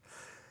stress.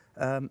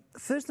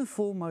 First and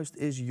foremost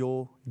is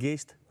your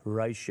guest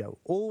ratio.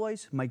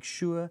 Always make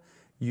sure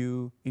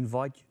you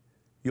invite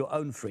your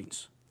own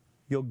friends,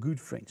 your good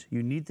friends.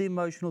 You need the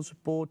emotional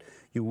support,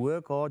 you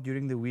work hard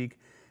during the week,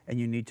 and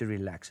you need to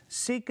relax.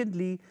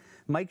 Secondly,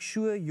 make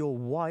sure your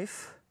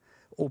wife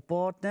or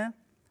partner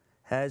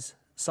has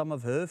some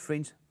of her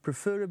friends,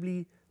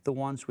 preferably the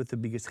ones with the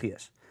biggest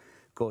gears.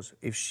 Because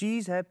if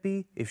she's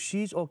happy, if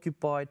she's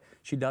occupied,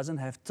 she doesn't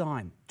have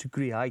time to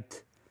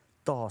create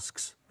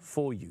tasks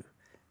for you,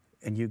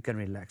 and you can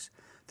relax.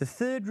 The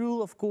third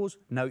rule, of course,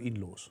 no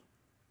in-laws.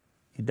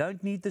 You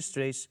don't need the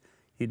stress.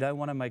 You don't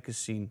want to make a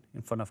scene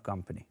in front of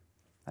company.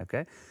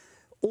 Okay?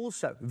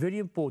 Also, very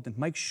important,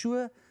 make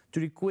sure to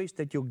request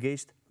that your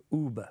guest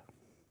Uber.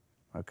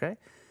 Okay?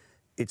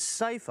 It's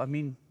safe. I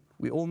mean,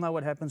 we all know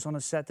what happens on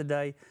a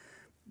Saturday.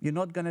 You're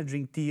not going to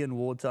drink tea and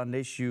water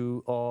unless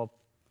you are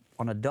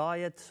on a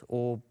diet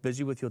or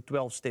busy with your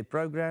 12-step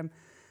program,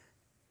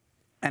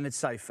 and it's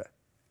safer.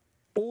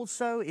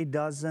 Also, it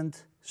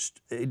doesn't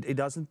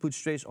put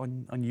stress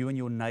on you and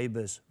your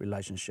neighbor's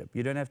relationship.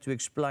 You don't have to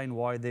explain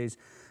why there's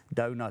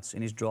donuts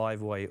in his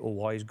driveway or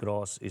why his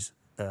grass is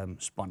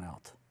spun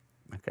out.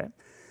 Okay?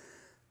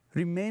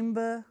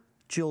 Remember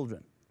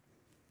children.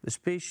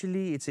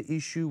 Especially, it's an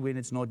issue when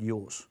it's not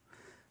yours.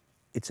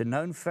 It's a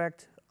known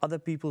fact, other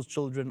people's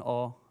children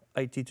are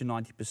 80 to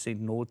 90%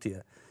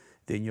 naughtier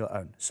than your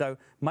own. So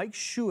make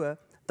sure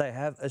they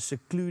have a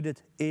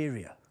secluded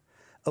area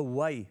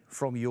away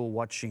from your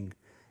watching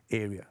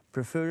area,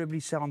 preferably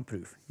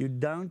soundproof. You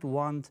don't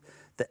want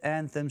the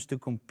anthems to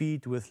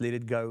compete with Let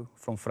It Go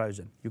from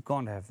Frozen. You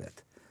can't have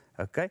that.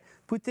 Okay?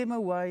 Put them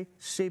away,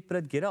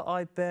 separate, get an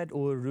iPad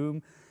or a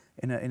room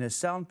in a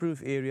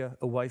soundproof area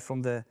away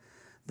from the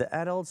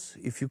adults.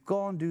 If you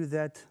can't do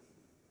that,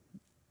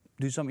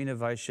 do some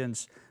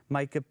innovations,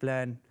 make a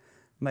plan,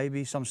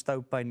 maybe some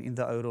stovepain in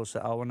the Oros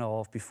an hour and a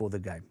half before the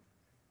game.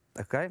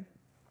 Okay?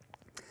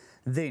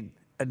 Then,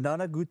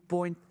 another good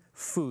point,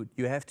 food.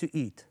 You have to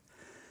eat.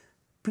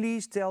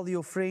 Please tell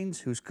your friends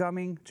who's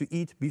coming to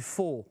eat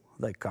before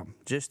they come,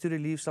 just to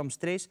relieve some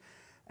stress,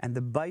 and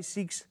the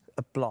basics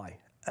apply.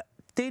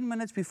 10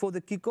 minutes before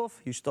the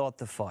kickoff, you start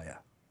the fire.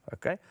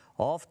 Okay?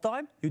 Half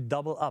time, you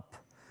double up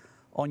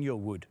on your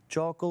wood.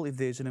 Charcoal if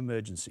there's an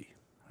emergency.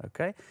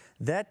 Okay?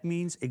 That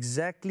means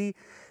exactly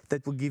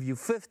that will give you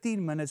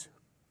 15 minutes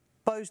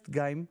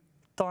post-game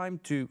time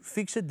to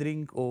fix a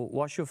drink or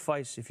wash your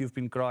face if you've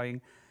been crying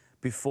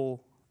before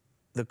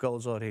the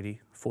coals are ready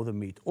for the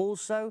meat.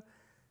 Also,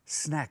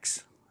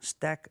 snacks.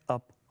 Stack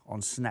up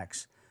on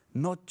snacks.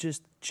 Not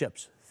just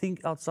chips.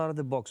 think outside of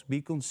the box,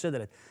 be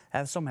considerate,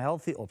 have some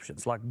healthy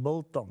options like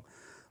biltong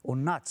or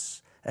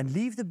nuts, and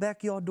leave the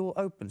backyard door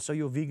open so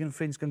your vegan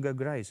friends can go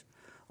graze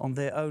on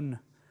their own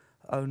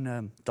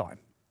time.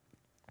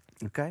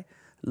 Okay?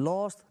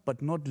 Last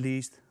but not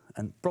least,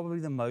 and probably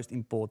the most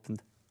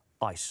important,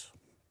 ice.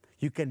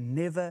 You can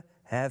never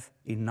have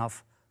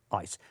enough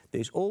ice.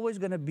 There's always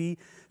going to be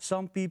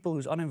some people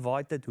who's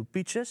uninvited who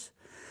pitches,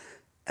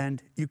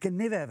 and you can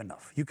never have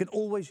enough. You can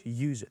always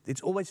use it.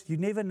 It's always, you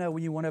never know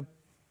when you want to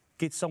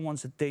get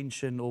someone's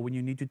attention or when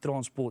you need to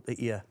transport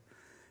the ear.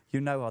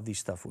 You know how this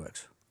stuff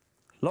works.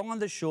 Long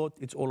and the short,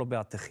 it's all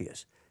about the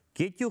gears.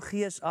 Get your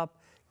gears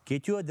up,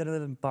 get your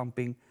adrenaline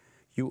pumping.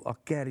 You are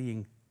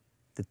carrying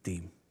the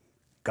team.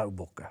 Go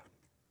Bokke.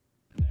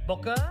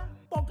 Bokke?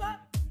 Bokke?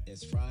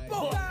 It's Friday.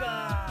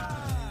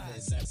 Bokke!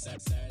 It's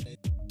Saturday.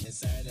 It's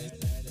Saturday.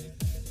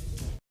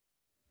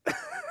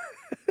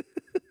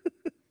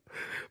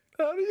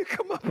 How do you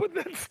come up with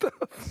that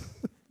stuff?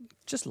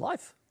 Just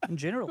life in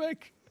general.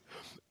 Like,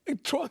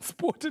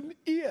 transport an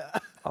ear.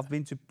 I've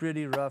been to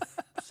pretty rough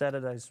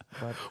Saturdays,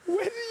 but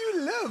where do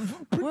you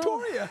live?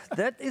 Pretoria. Well,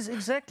 that is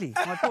exactly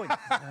my point.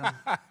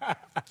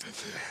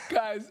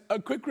 Guys, a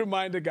quick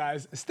reminder,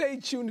 guys. Stay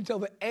tuned until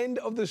the end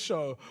of the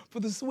show for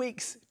this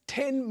week's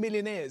 10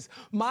 millionaires.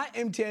 My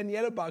MTN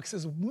Yellow Box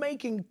is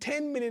making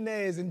 10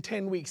 millionaires in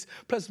 10 weeks,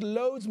 plus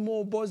loads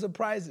more Boza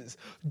prizes.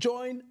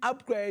 Join,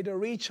 upgrade, or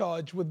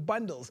recharge with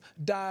bundles.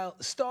 Dial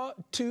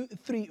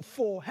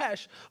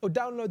 *234# or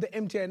download the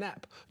MTN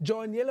app.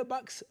 Join Yellow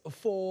Box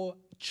for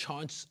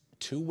chance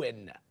to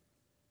win.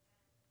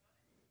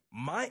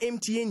 My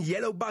MTN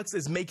Yellow Box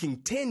is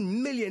making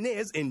 10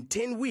 millionaires in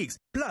 10 weeks,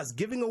 plus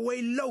giving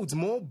away loads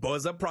more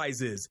Boza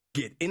prizes.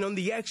 Get in on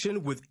the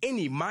action with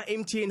any My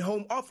MTN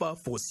Home offer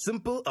for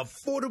simple,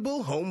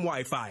 affordable home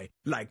Wi-Fi,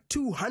 like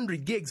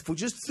 200 gigs for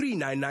just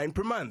 $3.99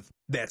 per month.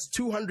 That's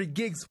 200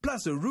 gigs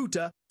plus a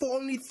router for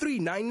only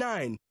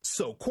 $3.99.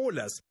 So call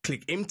us,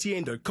 click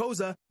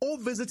mtn.coza, or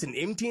visit an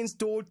MTN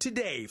store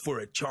today for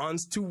a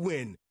chance to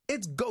win.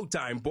 It's go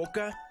time,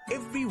 Bokke.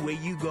 Everywhere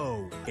you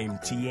go,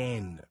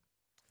 MTN.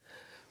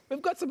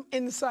 We've got some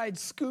inside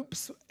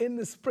scoops in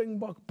the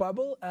Springbok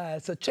bubble,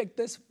 so check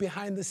this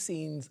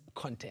behind-the-scenes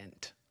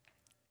content.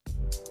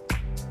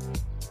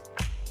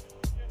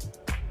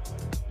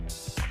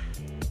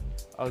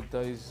 Our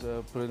days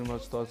pretty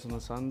much starts on a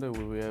Sunday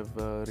where we have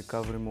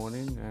recovery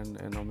morning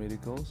and our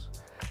medicals,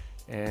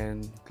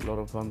 and a lot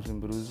of bumps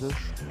and bruises.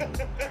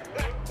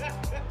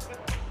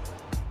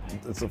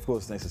 It's of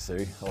course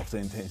necessary after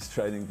intense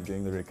training,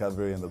 doing the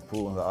recovery in the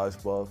pool and the ice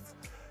bath.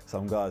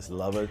 Some guys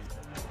love it.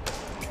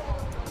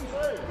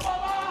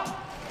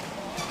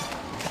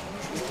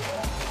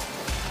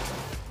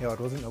 Yeah, it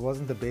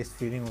wasn't the best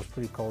feeling. It was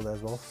pretty cold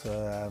as well,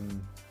 so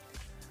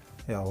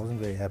yeah, I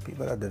wasn't very happy,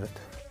 but I did it.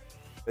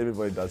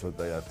 Everybody does what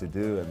they have to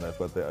do, and they've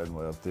got their own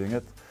way of doing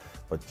it.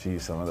 But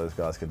geez, some of those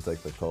guys can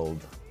take the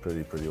cold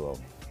pretty well.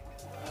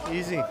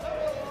 Easy.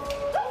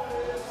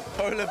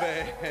 Polar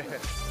bear.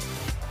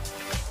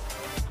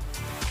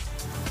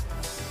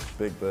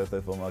 Big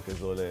birthday for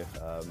Makazole.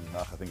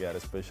 I think he had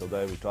a special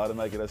day. We tried to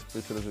make it as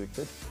special as we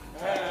could.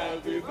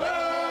 Happy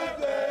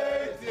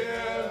birthday,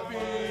 dear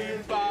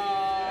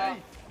Viva.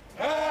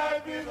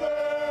 Happy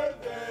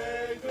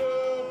birthday to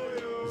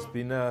you. It's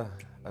been a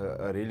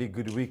really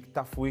good week,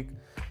 tough week.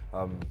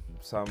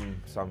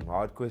 Some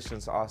hard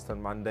questions asked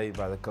on Monday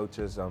by the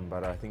coaches,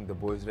 but I think the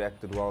boys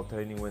reacted well.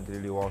 Training went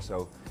really well,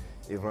 so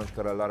everyone's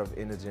got a lot of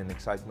energy and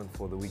excitement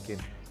for the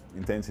weekend.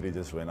 Intensity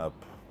just went up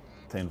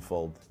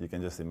tenfold. You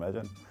can just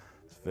imagine.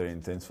 It's very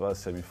intense for us.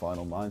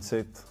 Semi-final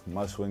mindset,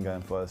 must-win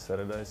game for us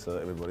Saturday, so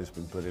everybody's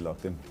been pretty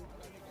locked in.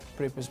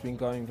 Prep has been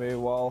going very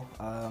well.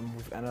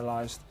 We've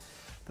analysed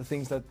the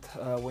things that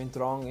went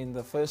wrong in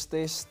the first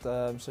test.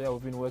 So yeah,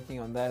 we've been working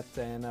on that,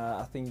 and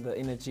I think the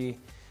energy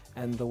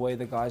and the way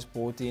the guys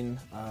bought in,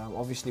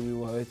 obviously we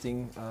were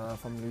hurting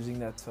from losing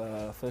that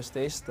first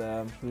test.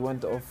 We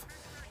went off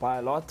by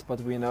a lot,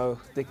 but we know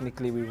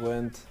technically we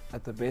weren't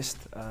at the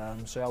best.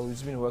 So yeah, we've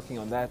just been working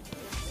on that.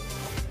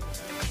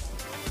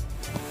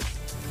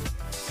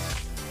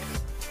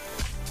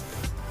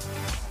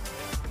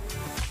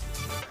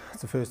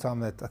 It's the first time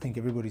that I think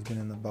everybody's been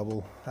in the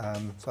bubble,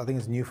 so I think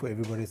it's new for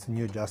everybody. It's a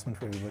new adjustment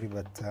for everybody,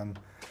 but I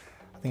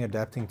think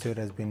adapting to it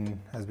has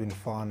been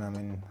fun. I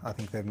mean, I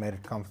think they've made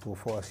it comfortable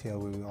for us here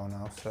where we are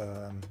now,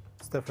 so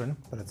it's different,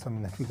 but it's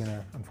something that we're going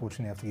to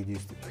unfortunately have to get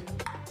used to.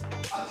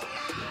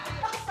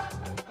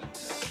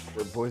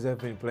 The boys have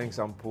been playing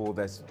some pool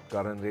that's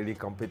gotten really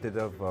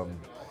competitive.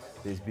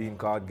 There's been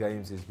card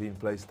games, there's been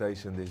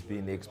PlayStation, there's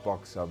been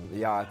Xbox.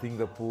 Yeah, I think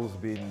the pool's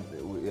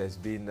has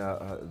been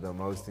the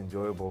most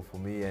enjoyable for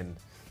me, and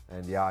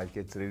yeah, it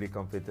gets really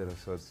competitive,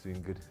 so it's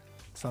been good.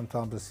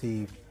 Sometimes I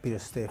see Peter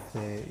Steph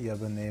there,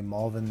 Yabin there,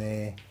 Marvin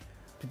there.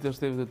 Peter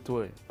Steph the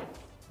toy.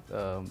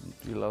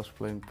 He loves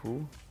playing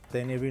pool.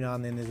 Then every now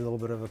and then there's a little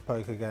bit of a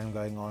poker game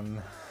going on.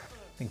 I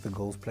think the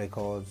girls play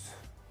cards.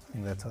 I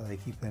think that's how they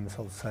keep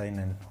themselves sane,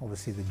 and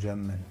obviously the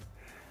gym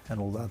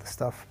and all the other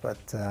stuff.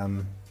 But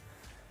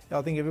Yeah,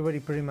 I think everybody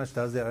pretty much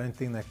does their own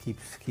thing that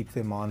keeps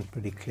their mind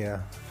pretty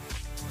clear.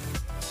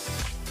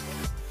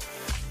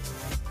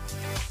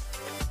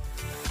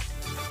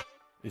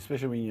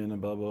 Especially when you're in a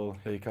bubble,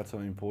 haircuts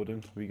are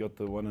important. We got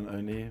the one and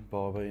only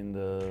barber in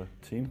the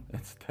team.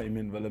 It's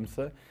Damien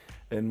Willemse.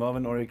 And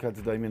Marvin Ori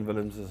cuts Damien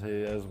Willemse's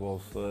hair as well.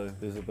 So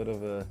there's a bit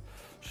of a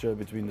show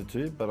between the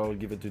two, but I'll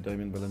give it to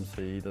Damien Willemse.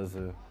 He does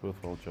a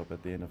worthwhile job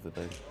at the end of the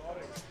day.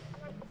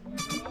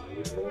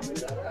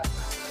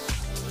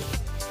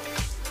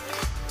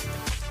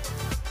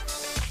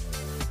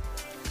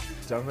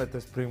 Jumping at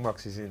the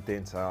Springboks is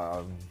intense,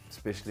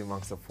 especially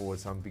amongst the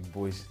forwards, some big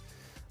boys.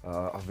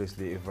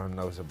 Obviously everyone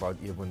knows about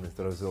Eben who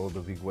throws all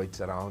the big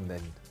weights around,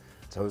 and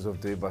Joseph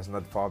Dweba's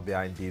not far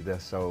behind either,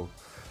 so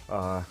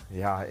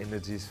yeah,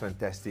 energy is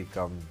fantastic.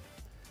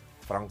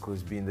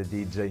 Franco's been the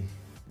DJ.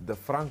 The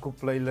Franco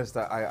playlist,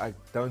 I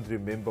don't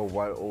remember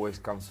what always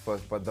comes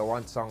first, but the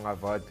one song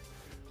I've heard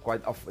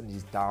quite often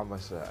is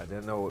Damas. I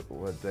don't know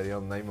what the real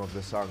name of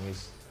the song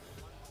is.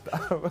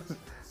 Damas,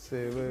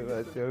 say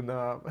what your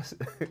name is.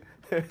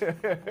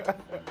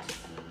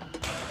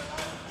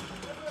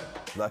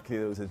 Luckily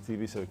there was a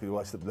TV so we could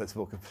watch the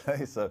Blitzbokke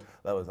play, so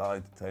that was our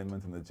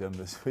entertainment in the gym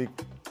this week.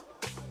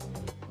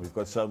 We've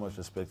got so much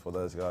respect for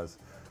those guys.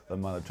 The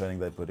amount of training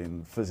they put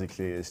in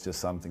physically is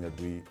just something that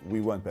we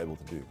won't be able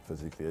to do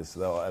physically.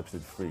 They are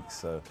absolute freaks,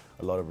 so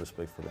a lot of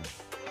respect for them.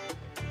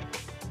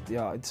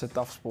 Yeah, it's a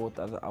tough sport.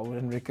 I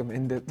wouldn't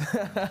recommend it.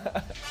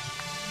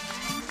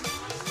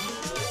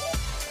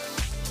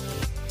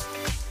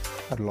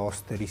 That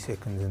last 30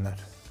 seconds in that.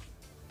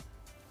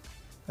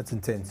 That's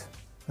intense.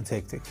 That's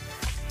hectic.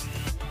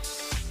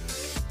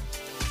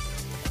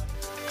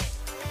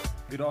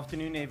 Good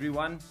afternoon,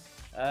 everyone.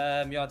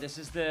 Yeah, this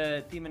is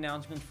the team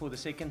announcement for the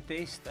second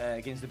test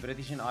against the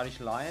British and Irish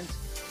Lions.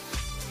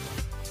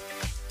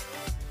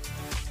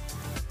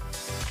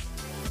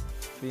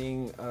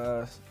 Being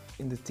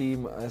in the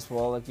team as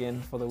well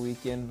again for the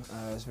weekend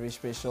is very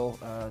special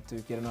to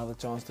get another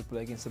chance to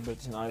play against the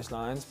British and Irish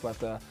Lions.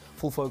 But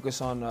full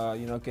focus on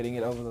you know, getting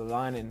it over the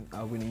line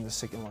and winning the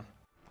second one.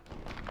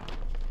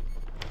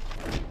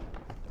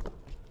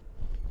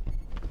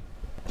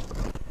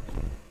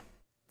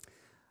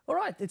 All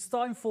right, it's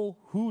time for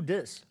Who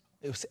Dis.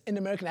 It was in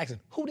American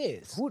accent. Who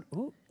dis?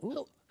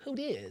 Who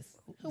dis?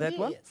 That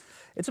one?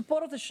 It's a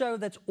part of the show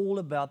that's all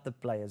about the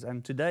players.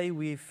 And today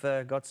we've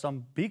got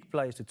some big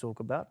players to talk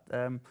about.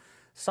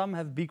 Some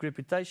have big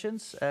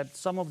reputations.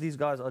 Some of these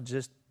guys are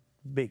just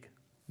big.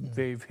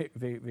 Very, very,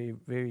 very, very,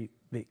 very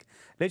big.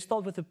 Let's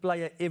start with a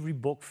player every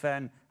Bok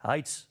fan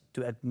hates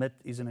to admit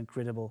is an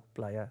incredible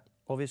player.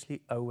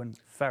 Obviously, Owen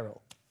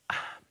Farrell.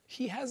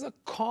 He has a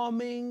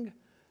calming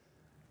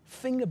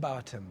thing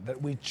about him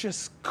that we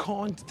just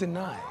can't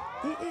deny.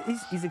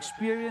 He's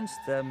experienced,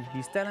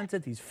 he's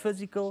talented, he's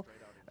physical,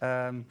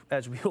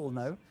 as we all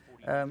know.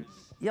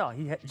 Yeah,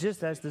 he just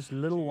has this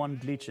little one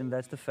glitch, and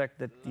that's the fact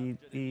that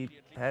he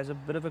has a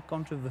bit of a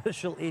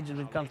controversial edge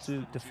when it comes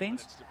to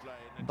defense.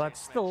 But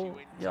still,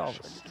 yeah,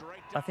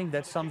 I think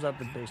that sums up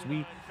the best.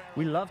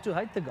 We love to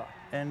hate the guy,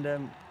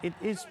 and it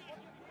is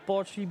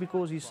partially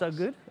because he's so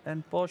good,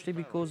 and partially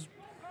because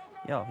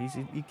yeah,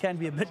 he can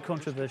be a bit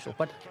controversial,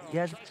 but he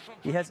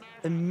has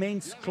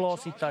immense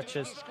classy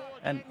touches,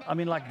 and I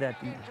mean like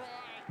that,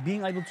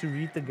 being able to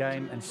read the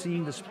game and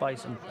seeing the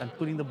space and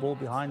putting the ball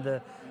behind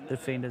the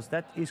defenders,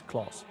 that is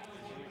class.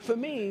 For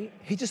me,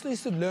 he just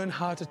needs to learn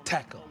how to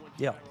tackle.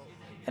 Yeah,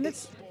 and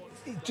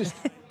he just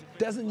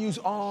doesn't use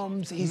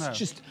arms. He's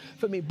just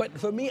for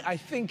me. I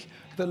think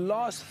the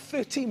last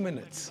 30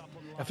 minutes.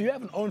 If you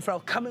have an Owen Farrell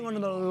coming on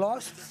in the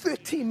last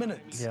 30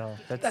 minutes, yeah,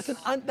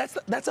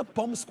 that's a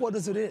bomb squad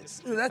as it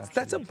is.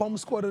 That's a bomb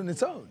squad on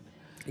its own.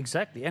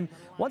 Exactly, and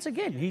once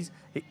again,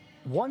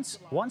 once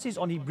he's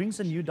on, he brings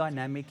a new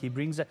dynamic. He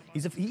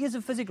is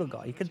a physical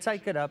guy. He can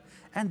take it up,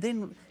 and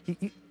then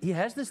he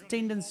has this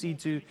tendency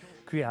to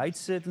create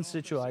certain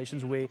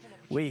situations where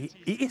he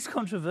is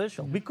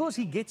controversial because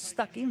he gets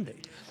stuck in there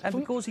and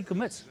because he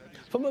commits.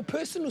 From a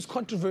person who's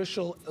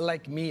controversial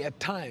like me at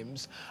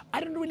times, I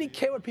don't really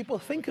care what people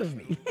think of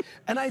me.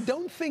 And I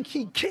don't think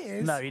he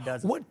cares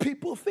what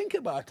people think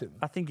about him.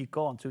 I think he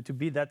can't. To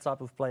be that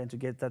type of player and to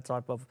get that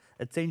type of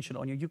attention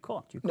on you, you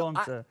can't.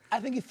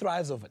 I think he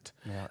thrives off it.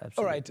 Yeah, absolutely.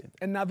 All right,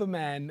 another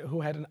man who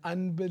had an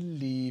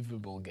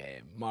unbelievable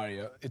game,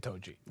 Mario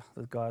Itoje.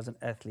 This guy is an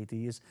athlete.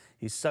 He's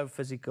so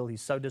physical.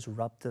 He's so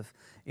disruptive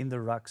in the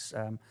rucks.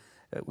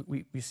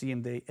 We see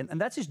him there, and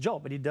that's his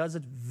job, but he does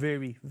it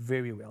very,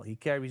 very well. He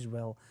carries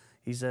well.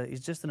 He's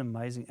just an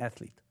amazing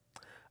athlete.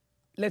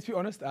 Let's be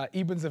honest,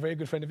 Eben's a very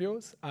good friend of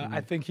yours.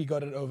 I think he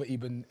got it over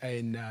Eben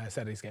in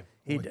Saturday's game.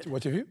 He did.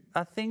 What's your view?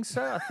 I think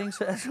so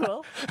as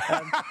well.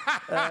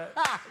 The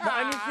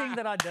only thing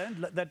that I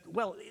don't,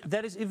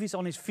 that is if he's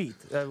on his feet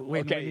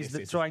when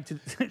he's trying to...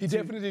 He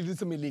definitely did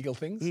some illegal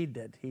things. He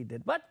did.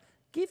 But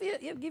give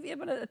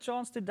him a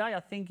chance today. I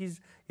think he's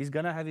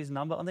going to have his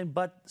number on them.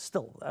 But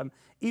still,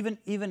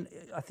 even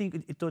I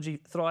think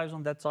Itoje thrives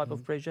on that type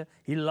of pressure.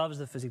 He loves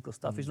the physical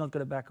stuff. He's not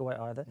going to back away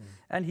either.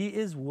 And he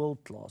is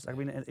world class. I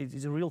mean,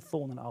 he's a real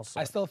thorn in our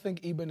side. I still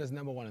think Eben is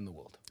 #1 in the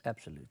world.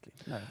 Absolutely.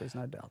 No, there's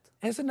no doubt.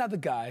 Here's another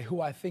guy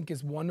who I think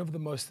is one of the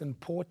most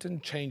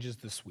important changes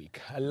this week.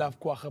 I love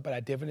Kwagga, but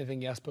I definitely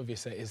think Jasper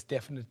Visser is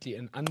definitely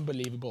an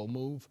unbelievable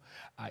move.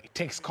 He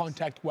takes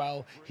contact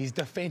well. His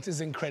defense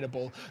is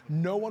incredible.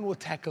 No one will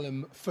tackle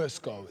him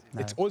first go. No.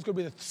 It's always going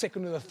to be the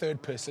second or the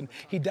third person.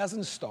 He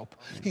doesn't stop.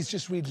 He's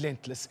just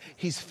relentless.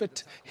 He's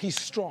fit. He's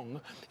strong.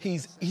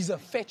 He's a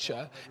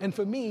fetcher. And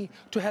for me,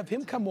 to have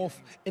him come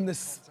off in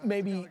this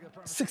maybe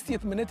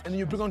 60th minute and then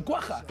you bring on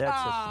Kwagga.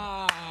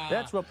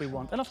 That's what we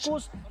want. And of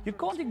course, you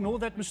can't ignore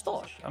that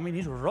moustache. I mean,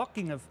 he's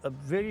rocking a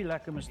very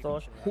lacquer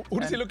moustache. Who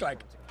does he look like?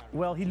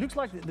 Well, he looks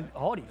like the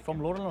Hardy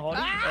from Laurel and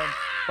Hardy,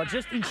 but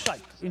just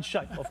in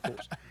shape, of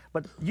course.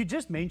 But you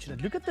just mentioned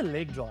it. Look at the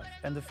leg drive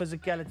and the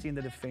physicality in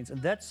the defense, and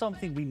that's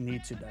something we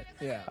need today.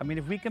 Yeah. I mean,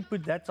 if we can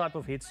put that type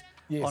of hits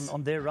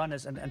on their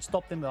runners and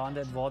stop them behind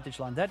the advantage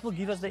line, that will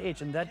give us the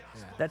edge, and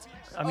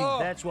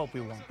that's what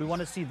we want. We want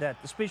to see that,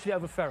 especially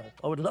over Farrell.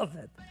 I would love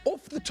that.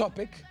 Off the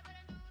topic,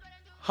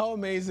 how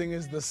amazing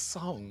is the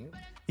song?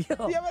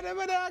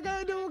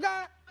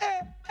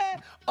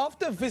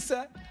 After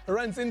Visser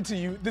runs into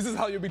you, this is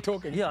how you'll be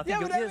talking. Yeah, I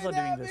think your ears are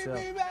doing this.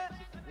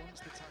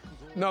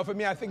 No, for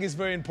me, I think it's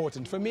very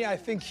important. For me, I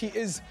think he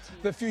is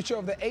the future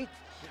of the 8th.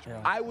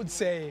 Yeah. I would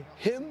say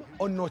him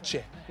or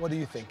Noche. What do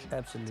you think?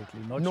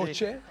 Absolutely.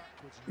 Noche?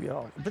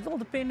 Yeah, but all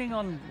depending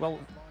on, well,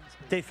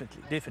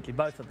 definitely,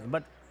 both of them.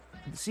 But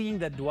seeing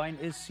that Dwayne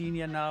is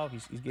senior now,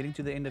 he's getting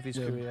to the end of his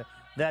career,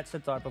 that's the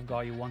type of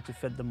guy you want to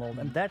fit the mold.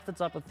 And that's the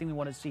type of thing we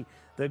want to see.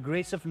 The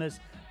aggressiveness,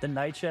 the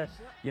nature,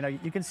 you know,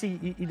 you can see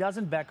he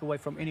doesn't back away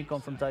from any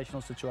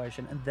confrontational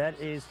situation. And that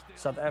is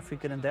South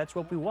African, and that's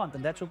what we want.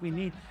 And that's what we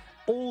need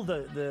all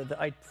the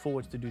 8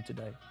 forwards to do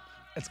today.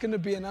 It's going to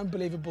be an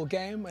unbelievable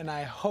game, and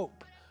I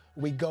hope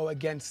we go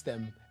against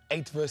them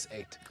 8 versus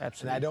 8.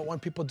 Absolutely. And I don't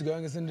want people to go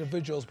as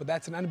individuals, but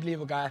that's an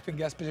unbelievable guy. I think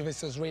Jasper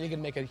Visser is really going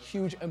to make a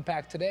huge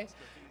impact today,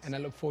 and I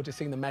look forward to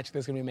seeing the match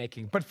that's going to be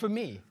making. But for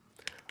me,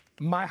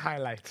 my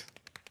highlight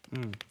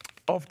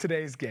of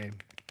today's game,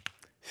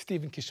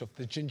 Stephen Kishoff,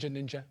 the Ginger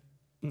Ninja.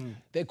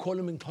 They call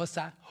him in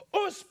Xhosa,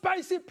 oh,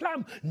 spicy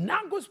plum,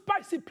 nango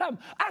spicy plum,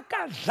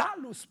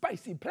 akadlalo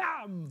spicy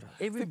plum.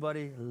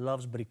 Everybody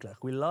loves Brickler.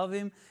 We love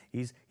him.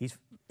 He's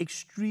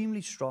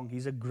extremely strong.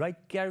 He's a great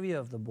carrier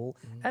of the ball.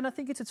 And I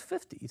think it's his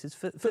 50. It's his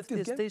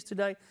 50th test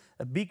today.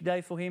 A big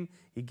day for him.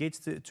 He gets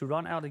to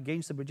run out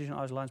against the British and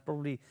Irish Lions.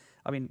 Probably,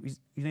 I mean,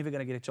 he's never going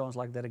to get a chance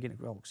like that again.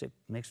 Well, except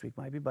next week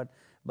maybe. But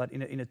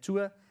in a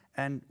tour,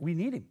 and we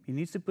need him. He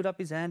needs to put up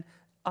his hand.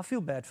 I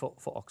feel bad for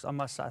Ox, I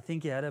must say. I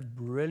think he had a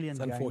brilliant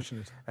game.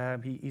 Unfortunate.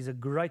 He's a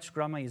great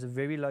scrummer. He's a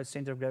very low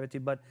centre of gravity.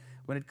 But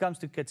when it comes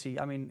to Kitsi,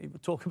 I mean,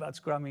 talk about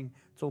scrumming,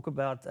 talk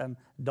about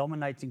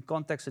dominating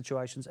contact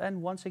situations.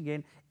 And once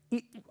again,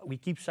 we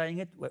keep saying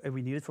it,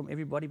 we need it from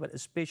everybody, but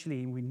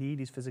especially we need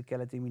his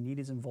physicality, we need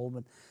his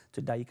involvement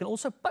today. He can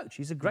also poach.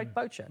 He's a great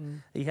poacher.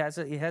 He has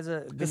a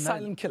the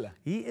silent killer.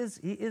 He is,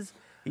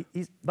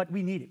 but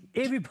we need him.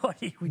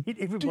 Everybody, we need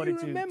everybody to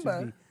Do you remember?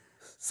 to be.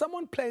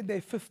 Someone played their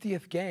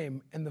 50th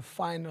game in the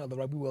final of the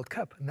Rugby World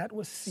Cup, and that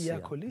was Siya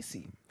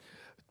Kolisi.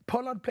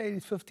 Pollard played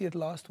his 50th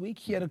last week.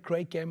 He had a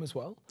great game as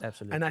well.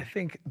 Absolutely. And I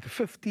think the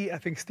 50, I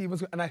think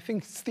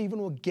Stephen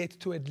will get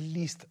to at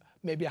least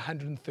maybe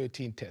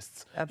 113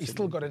 tests. Absolutely. He's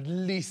still got at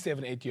least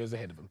 7-8 years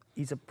ahead of him.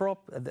 He's a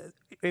prop.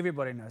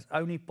 Everybody knows.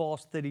 Only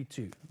past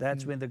 32.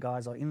 That's when the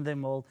guys are in their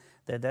mold.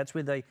 That's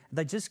where they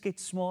just get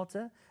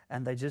smarter,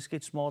 and they just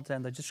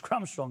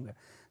scrum stronger.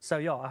 So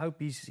yeah, I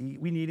hope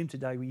we need him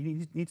today.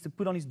 He needs to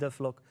put on his diff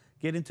lock,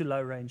 get into low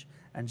range,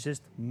 and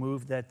just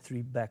move that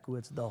 3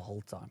 backwards the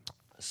whole time.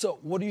 So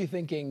what are you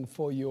thinking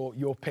for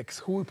your picks?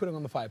 Who are we putting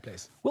on the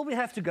fireplace? Well, we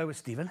have to go with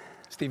Stephen.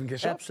 Stephen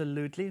Kishoff?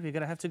 Absolutely. We're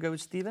going to have to go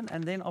with Stephen.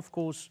 And then, of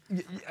course...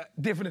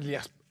 definitely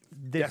yes.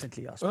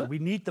 Definitely yes. But we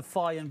need the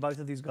fire in both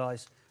of these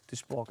guys to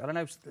spark. I don't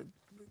know if...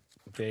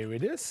 There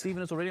it is.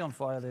 Stephen is already on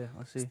fire there,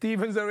 I see.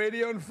 Stephen's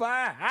already on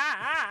fire.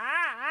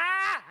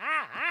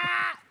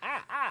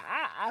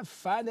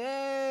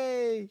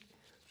 Funny.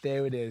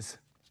 There it is.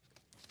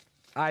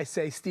 I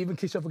say Stephen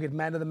Kishoff will get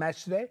man of the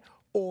match today,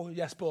 or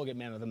Jasper will get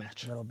man of the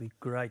match. That'll be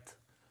great.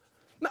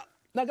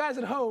 Now, guys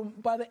at home,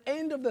 by the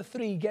end of the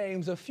 3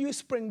 games, a few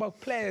Springbok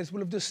players will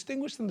have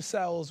distinguished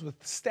themselves with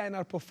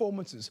standout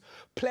performances.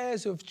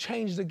 Players who have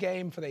changed the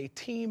game for their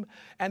team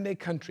and their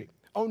country.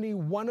 Only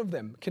one of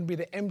them can be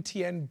the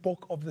MTN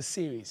Bok of the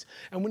series.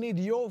 And we need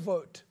your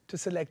vote to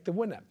select the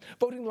winner.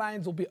 Voting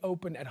lines will be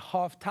open at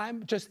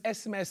halftime. Just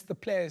SMS the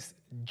player's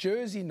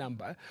jersey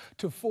number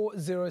to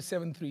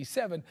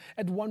 40737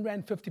 at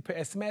R1.50 per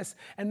SMS.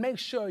 And make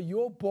sure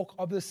your Bok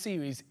of the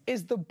series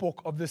is the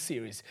Bok of the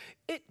series.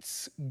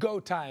 It's go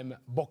time,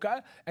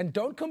 Boka. And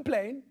don't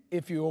complain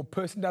if your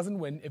person doesn't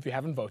win if you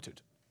haven't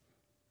voted.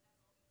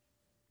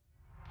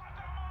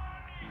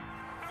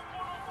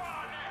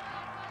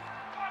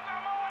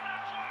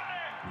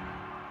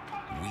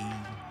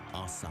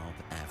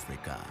 South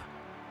Africa.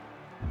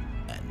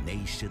 A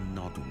nation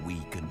not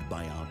weakened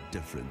by our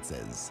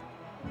differences,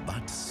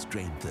 but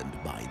strengthened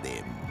by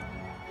them.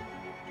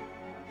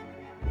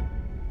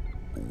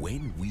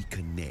 When we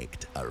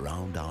connect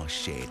around our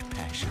shared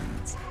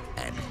passions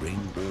and bring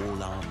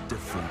all our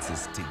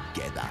differences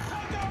together,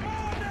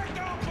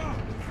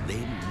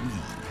 then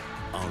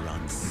we are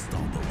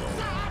unstoppable.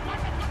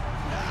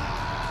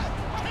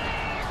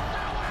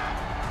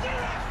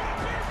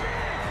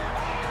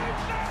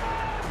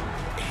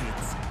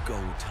 It's go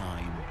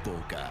time,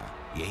 Boka.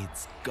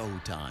 It's go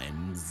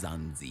time,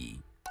 Zanzi.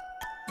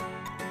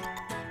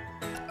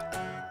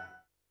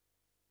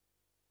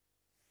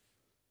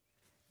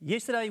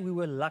 Yesterday, we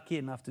were lucky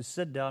enough to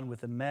sit down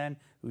with a man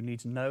who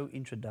needs no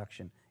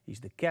introduction. He's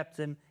the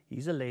captain,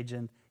 he's a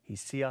legend,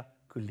 he's Siya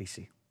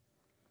Kolisi.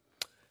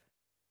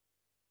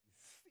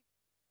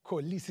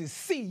 Kolisi,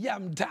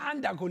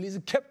 siyamthanda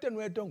Kolisi, Captain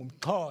wethu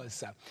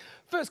ngumXhosa.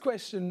 First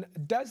question,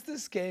 does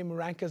this game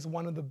rank as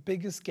one of the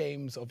biggest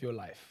games of your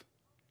life?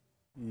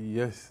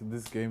 Yes,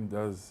 this game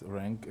does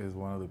rank as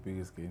one of the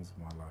biggest games of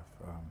my life.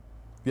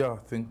 Yeah, I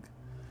think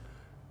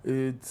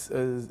it's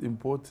as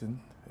important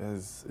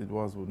as it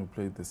was when we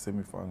played the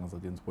semi-finals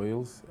against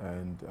Wales,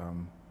 and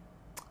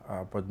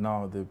but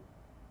now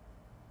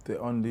the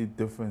only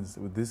difference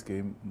with this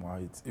game, why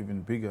it's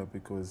even bigger,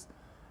 because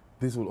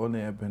this will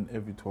only happen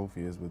every 12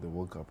 years. With the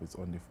World Cup, it's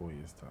only 4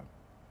 years' time.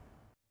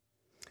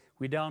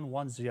 We're down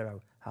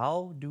 1-0.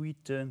 How do we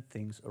turn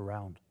things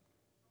around?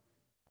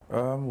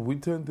 We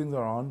turn things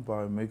around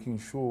by making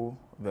sure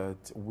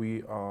that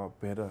we are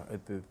better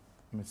at the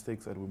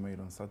mistakes that we made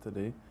on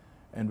Saturday,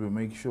 and we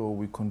make sure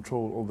we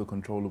control all the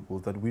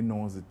controllables that we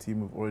know as a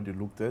team we've already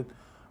looked at.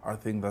 I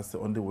think that's the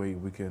only way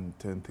we can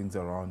turn things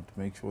around, to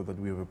make sure that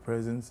we have a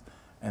presence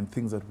and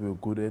things that we're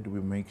good at, we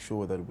make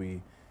sure that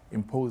we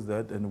impose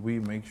that, and we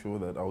make sure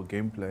that our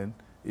game plan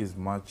is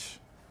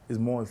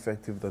more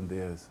effective than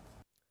theirs.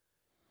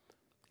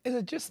 Is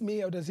it just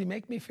me, or does he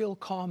make me feel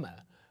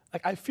calmer?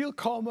 Like, I feel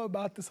calmer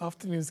about this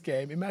afternoon's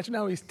game. Imagine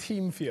how his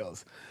team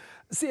feels.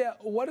 Siya,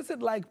 what is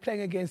it like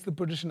playing against the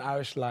British and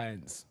Irish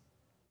Lions?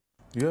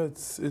 Yeah,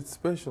 it's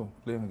special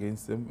playing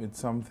against them. It's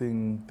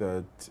something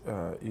that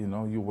you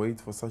know, you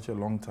wait for such a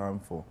long time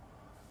for,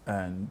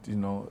 and you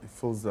know, it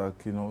feels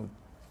like, you know,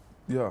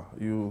 yeah,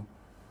 you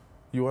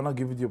want to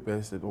give it your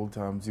best at all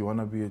times. You want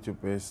to be at your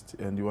best,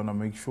 and you want to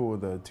make sure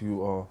that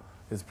you are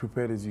as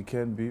prepared as you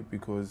can be,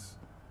 because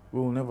we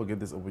will never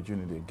get this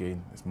opportunity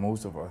again, as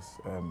most of us,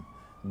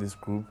 this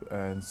group.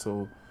 And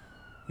so,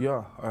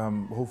 yeah,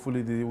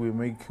 hopefully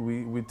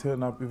we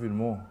turn up even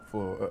more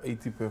for an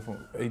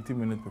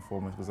 80-minute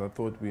performance, because I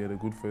thought we had a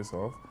good first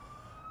half.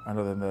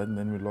 Other than that, and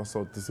then we lost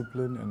our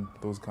discipline and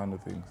those kind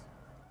of things.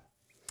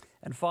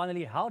 And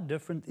finally, how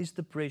different is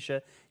the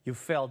pressure you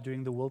felt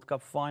during the World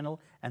Cup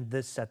final and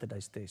this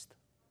Saturday's test?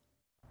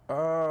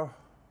 I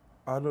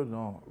don't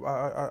know.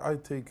 I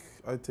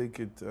take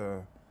it.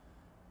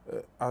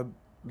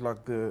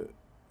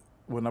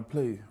 When I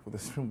play for the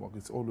Springbok,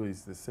 it's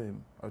always the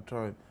same. I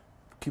try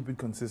keep it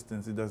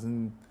consistent.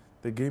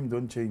 The game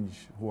don't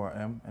change who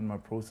I am and my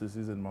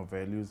processes and my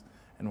values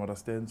and what I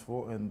stand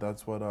for, and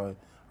that's what I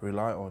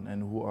rely on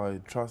and who I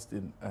trust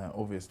in,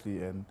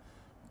 obviously. And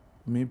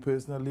me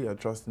personally, I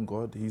trust in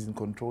God. He's in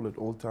control at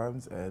all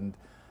times, and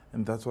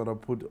that's what I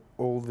put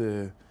all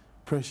the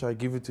pressure. I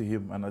give it to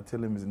him, and I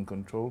tell him he's in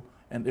control.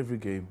 And every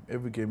game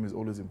is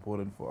always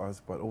important for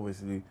us. But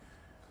obviously,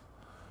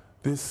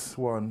 this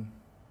one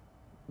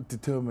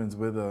determines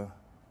whether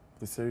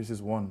the series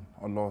is won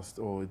or lost,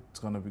 or it's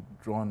gonna be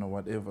drawn or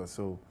whatever.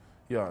 So,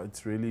 yeah,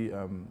 it's really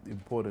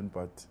important.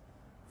 But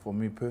for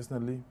me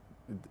personally,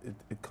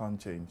 it can't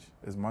change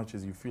as much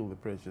as you feel the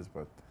pressures.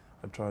 But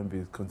I try and be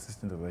as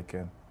consistent as I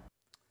can.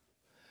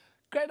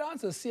 Great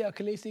answer, Siya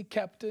Kolisi,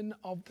 captain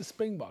of the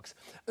Springboks.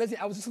 Listen,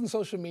 I was just on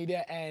social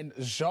media, and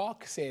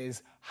Jacques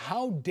says,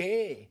 how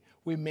dare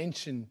we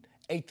mention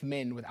 8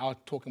 men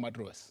without talking about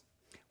Roos?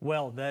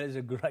 Well, that is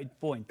a great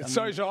point.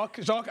 Sorry, Jacques,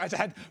 I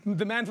had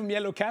the man from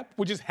Yellow Cap.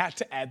 We just had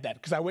to add that,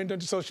 because I went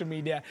onto social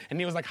media and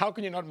he was like, how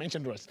can you not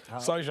mention Roos?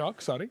 Sorry,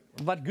 Jacques, sorry.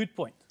 But good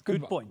point.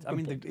 Good point. I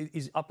mean,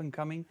 he's up and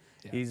coming.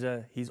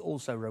 Yeah. He's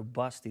also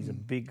robust. He's a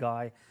big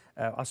guy.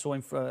 I saw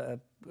him,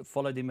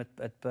 followed him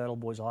at Pearl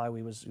Boys High.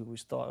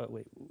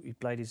 He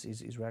played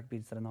his rugby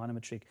at the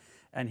Matric,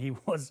 and he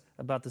was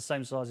about the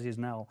same size as he is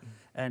now.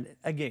 And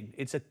again,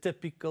 it's a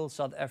typical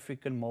South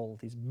African mold.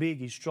 He's big,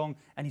 he's strong,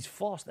 and he's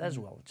fast as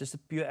well. Just a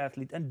pure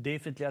athlete, and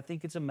definitely, I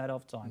think it's a matter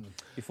of time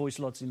before he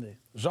slots in there.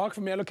 Jacques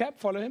from Yellow Cap,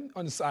 follow him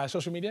on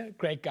social media.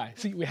 Great guy.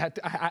 See,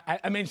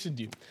 I mentioned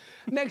you.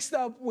 Next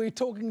up, we're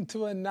talking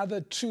to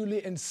another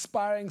truly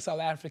inspiring South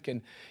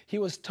African. He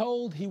was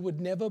told he would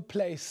never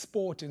play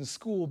sport in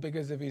school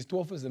because of his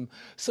dwarfism,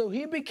 so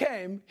he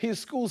became his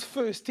school's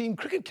first team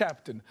cricket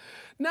captain.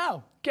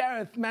 Now,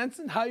 Gareth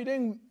Manson, how are you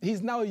doing?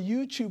 He's now a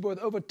YouTuber with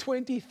over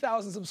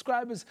 20,000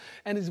 subscribers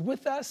and is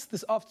with us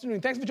this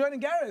afternoon. Thanks for joining,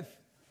 Gareth.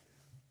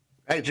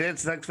 Hey,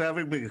 gents, thanks for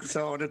having me.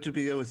 So honored to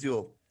be here with you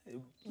all.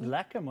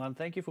 Lekker, man.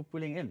 Thank you for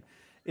pulling in.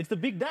 it's the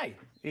big day.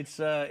 It's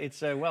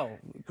well.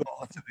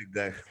 God, it's a big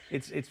day.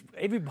 It's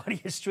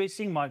everybody is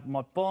stressing. My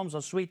palms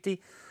are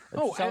sweaty.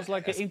 It sounds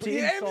like an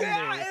MTN song there.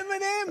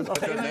 Eminem.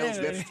 Got no nails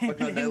left. Got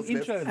no nails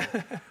Intro.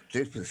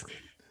 left.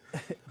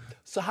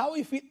 So how are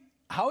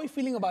you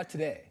feeling about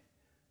today?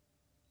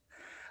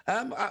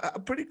 I'm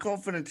pretty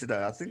confident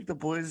today. I think the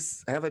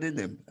boys have it in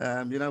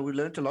them. You know, we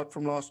learned a lot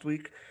from last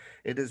week.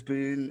 It has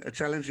been a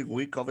challenging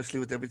week, obviously,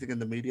 with everything in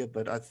the media,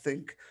 but I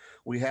think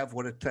we have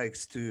what it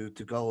takes to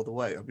go all the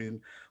way. I mean,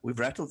 we've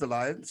rattled the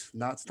Lions.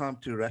 Now it's time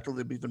to rattle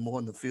them even more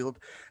in the field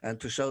and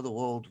to show the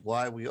world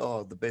why we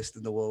are the best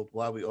in the world,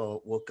 why we are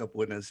World Cup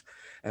winners,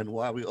 and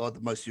why we are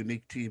the most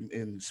unique team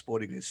in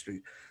sporting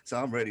history. So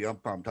I'm ready. I'm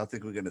pumped. I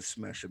think we're going to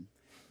smash them.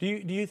 Do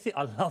you think?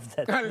 I love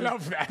that. I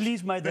love that.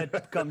 Please make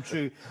that come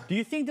true. Do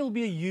you think there'll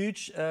be a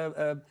huge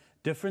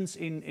difference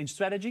in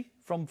strategy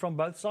from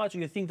both sides, or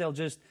you think they'll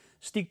just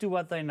stick to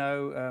what they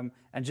know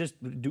and just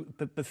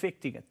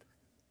perfecting it?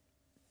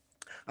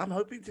 I'm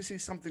hoping to see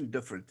something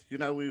different. You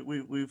know,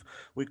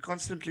 we're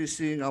constantly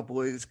seeing our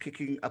boys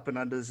kicking up and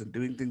unders and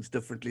doing things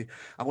differently.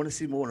 I want to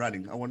see more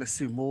running. I want to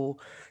see more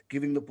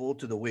giving the ball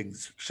to the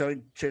wings,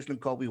 showing Cheslin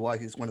Kolbe why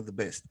he's one of the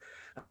best.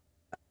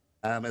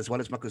 As well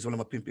as Makazole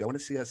Mapimpi. I want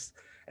to see us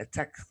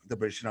attack the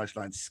British Irish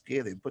Lions,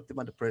 scare them, put them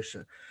under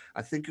pressure.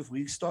 I think if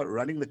we start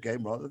running the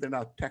game rather than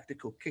our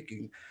tactical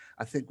kicking,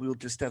 I think we'll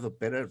just have a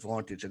better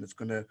advantage, and it's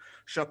going to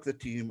shock the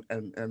team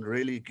and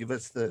really give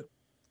us the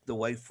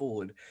way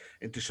forward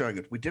into showing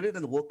it. We did it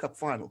in the World Cup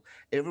final.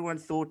 Everyone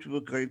thought we were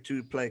going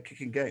to play a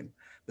kicking game.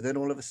 But then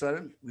all of a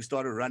sudden, we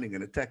started running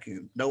and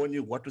attacking. No one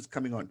knew what was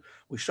coming on.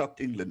 We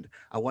shocked England.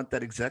 I want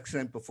that exact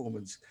same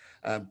performance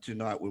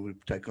tonight when we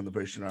take on the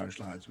British and Irish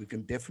Lions. We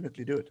can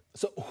definitely do it.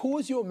 So who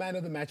is your man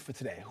of the match for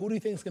today? Who do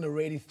you think is going to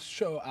really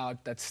show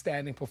out that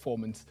standing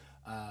performance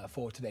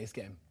for today's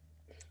game?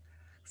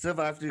 Siv,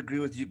 I have to agree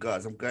with you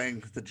guys. I'm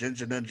going the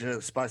Ginger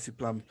Ninja, Spicy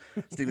Plum,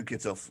 Stephen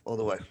Kitsoff all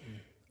the way.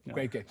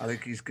 Great game. I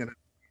think he's going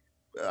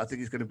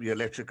to be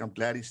electric. I'm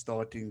glad he's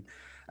starting.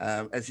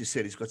 As you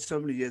said, he's got so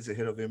many years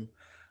ahead of him.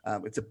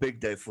 It's a big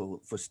day for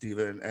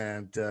Stephen,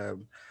 and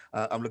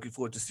I'm looking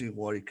forward to seeing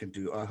what he can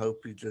do. I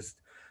hope he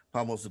just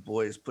pummels the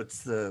boys,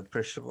 puts the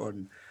pressure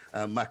on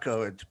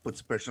Mako, and puts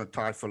the pressure on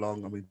Ty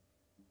Furlong. I mean,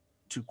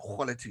 two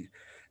quality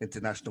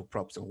international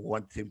props. I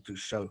want him to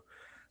show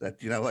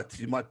that, you know what,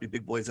 you might be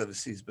big boys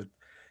overseas, but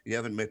you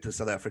haven't met a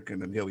South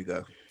African, and here we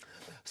go.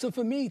 So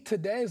for me,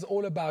 today is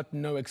all about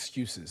no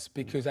excuses,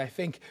 because I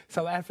think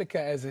South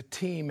Africa as a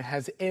team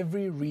has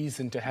every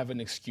reason to have an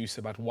excuse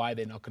about why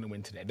they're not going to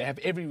win today. They have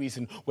every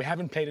reason. We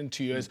haven't played in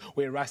 2 years.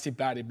 We're rusty,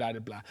 blah, blah, blah,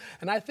 blah.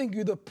 And I think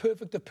you're the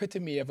perfect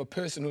epitome of a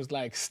person who's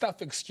like,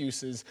 stuff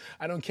excuses.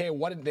 I don't care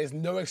what, there's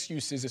no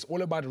excuses. It's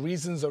all about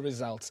reasons or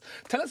results.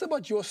 Tell us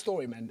about your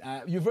story, man.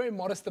 You're very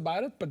modest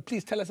about it, but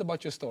please tell us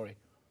about your story.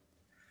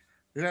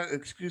 You know,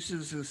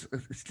 excuses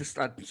it's just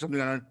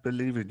something I don't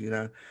believe in, you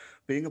know.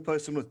 Being a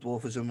person with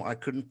dwarfism, I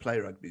couldn't play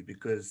rugby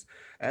because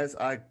as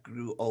I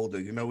grew older,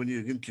 you know, when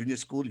you're in junior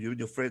school, you and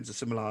your friends are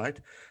similar height.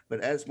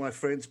 But as my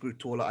friends grew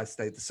taller, I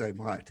stayed the same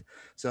height.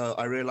 So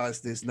I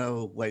realized there's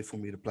no way for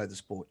me to play the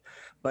sport.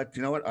 But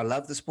you know what? I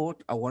love the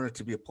sport. I wanted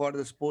to be a part of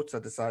the sport. So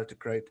I decided to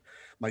create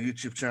my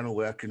YouTube channel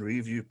where I can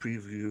review,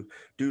 preview,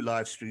 do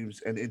live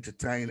streams and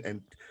entertain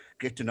and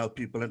get to know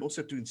people and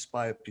also to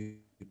inspire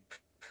people.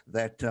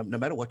 That no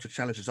matter what your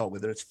challenges are,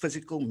 whether it's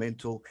physical,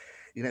 mental,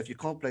 you know, if you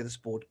can't play the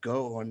sport,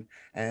 go on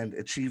and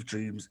achieve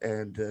dreams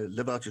and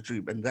live out your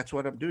dream. And that's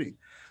what I'm doing.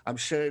 I'm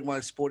sharing my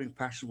sporting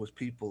passion with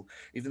people,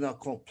 even though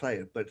I can't play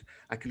it, but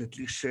I can at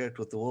least share it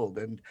with the world.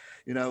 And,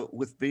 you know,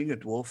 with being a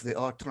dwarf, there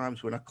are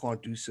times when I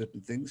can't do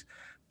certain things.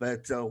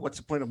 But what's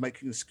the point of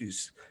making an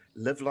excuse?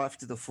 Live life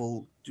to the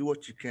full, do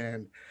what you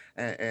can.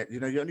 And you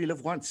know, you only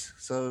live once.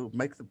 So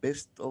make the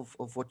best of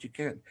what you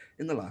can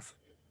in the life.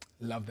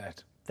 Love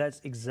that.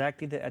 That's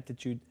exactly the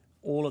attitude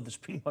all of the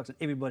Springboks and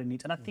everybody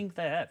needs, and I think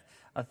they have.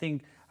 I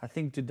think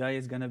today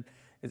is gonna.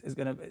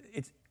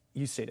 It's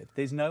you said it.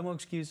 There's no more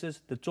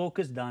excuses. The talk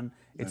is done.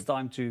 It's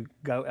time to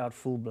go out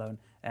full blown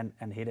and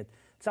hit it.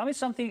 Tell me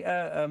something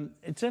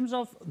in terms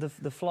of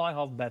the fly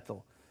half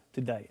battle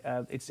today.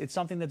 It's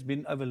something that's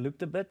been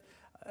overlooked a bit.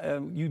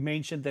 You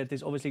mentioned that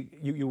there's obviously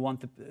you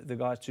want the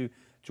guys to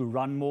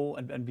run more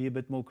and be a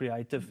bit more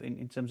creative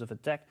in terms of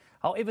attack.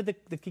 However,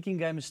 the kicking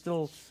game is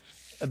still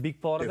a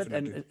big part of it,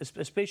 and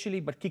especially,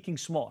 but kicking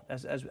smart,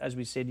 as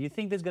we said. Do you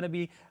think there's going to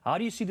be, how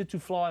do you see the two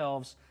fly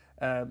halves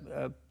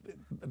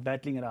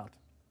battling it out?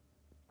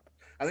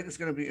 I think it's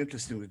going to be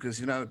interesting because,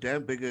 you know,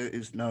 Dan Bigger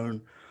is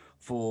known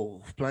for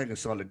playing a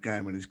solid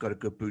game and he's got a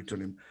good boot on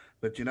him.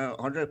 But, you know,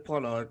 Andre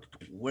Pollard,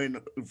 when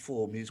in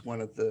form, he's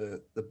one of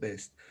the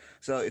best.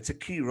 So it's a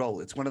key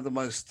role. It's one of the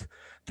most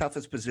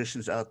toughest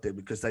positions out there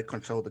because they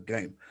control the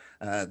game.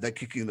 They're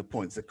kicking the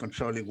points. They're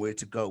controlling where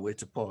to go, where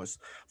to pass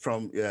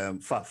from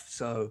Faf.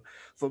 So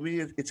for me,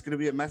 it's going to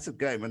be a massive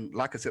game. And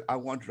like I said, I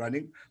want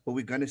running, but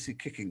we're going to see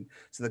kicking.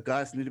 So the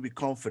guys need to be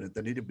confident.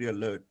 They need to be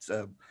alert.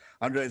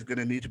 Andre is going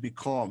to need to be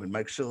calm and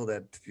make sure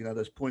that, you know,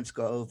 those points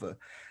go over.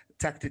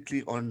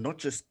 Tactically on not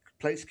just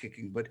place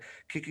kicking, but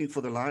kicking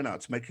for the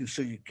lineouts, making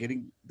sure you're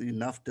getting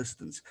enough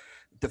distance.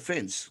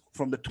 Defense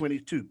from the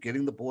 22,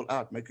 getting the ball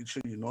out, making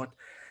sure you're not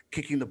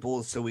kicking the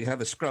ball so we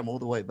have a scrum all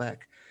the way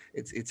back.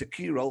 It's a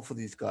key role for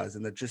these guys,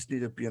 and they just need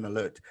to be on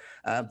alert.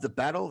 The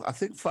battle, I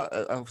think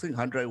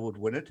Andre would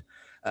win it.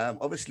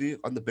 Obviously,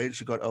 on the bench,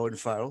 you got Owen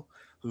Farrell,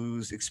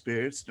 who's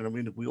experienced, and I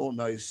mean, we all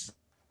know his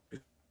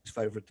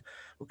favorite,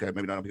 okay,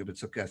 maybe not be a bit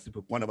sarcastic,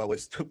 but one of our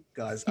West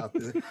guys out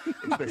there,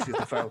 especially if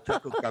the Farrell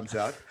tackle comes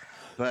out.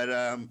 But,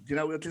 you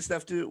know, we'll just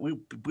have to,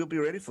 we'll be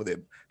ready for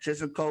them.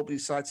 Cheslin Colby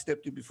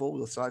sidestepped him before,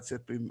 we'll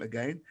sidestep him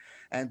again.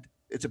 And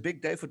it's a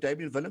big day for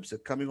Damien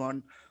Willemse coming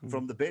on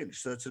from the bench.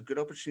 So it's a good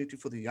opportunity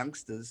for the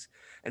youngsters.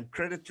 And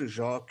credit to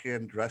Jacques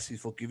and Rassie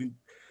for giving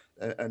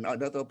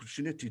another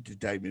opportunity to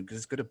Damien, because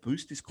it's going to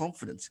boost his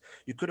confidence.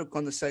 You could have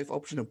gone the safe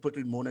option and put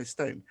in Morné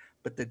Steyn,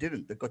 but they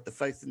didn't. They got the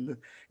faith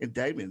in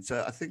Damien.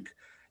 So I think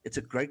it's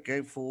a great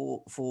game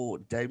for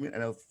Damien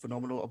and a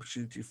phenomenal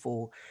opportunity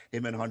for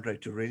him and Andre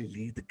to really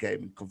lead the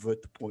game and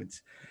convert the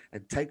points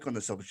and take on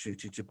this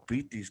opportunity to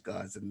beat these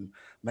guys and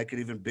make it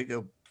even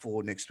bigger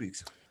for next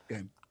week's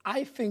game.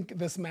 I think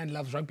this man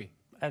loves rugby.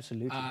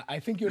 Absolutely. I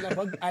think you love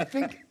rugby. I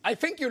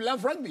think you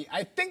love rugby.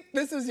 I think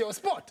this is your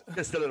sport.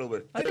 Just a little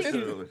bit. I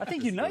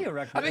think you know your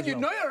rugby. I think you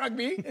know your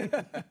rugby.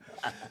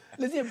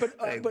 Listen,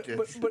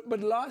 but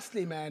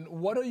lastly, man,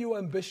 what are your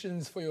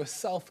ambitions for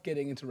yourself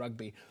getting into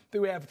rugby?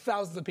 Do we have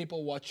thousands of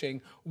people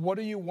watching? What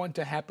do you want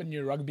to happen in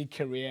your rugby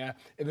career?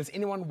 If there's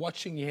anyone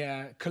watching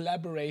here,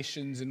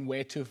 collaborations and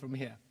where to from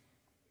here?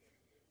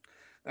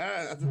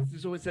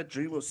 There's always that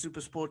dream of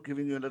SuperSport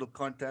giving you a little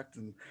contact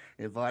and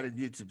inviting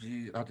you to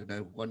be, I don't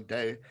know, one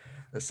day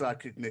a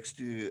sidekick next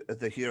to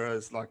the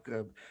heroes like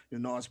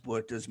Jonas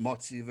Boerters,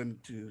 Mots even,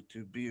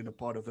 to be in a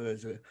part of her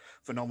as a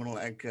phenomenal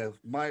anchor.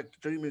 My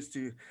dream is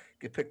to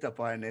get picked up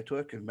by a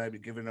network and maybe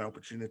given an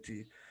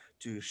opportunity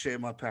to share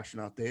my passion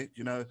out there.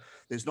 You know,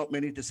 there's not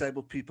many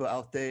disabled people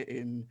out there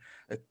in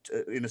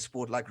a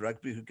sport like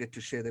rugby who get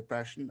to share their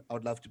passion. I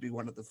would love to be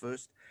one of the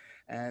first,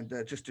 and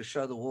just to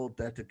show the world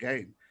that,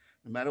 again,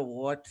 no matter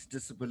what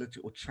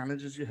disability or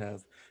challenges you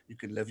have, you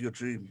can live your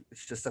dream.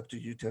 It's just up to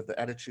you to have the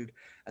attitude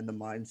and the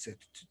mindset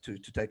to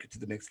take it to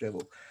the next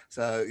level.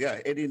 So, yeah,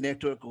 any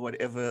network or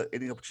whatever,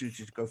 any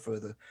opportunity to go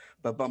further.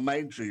 But my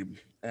main dream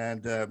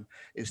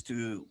is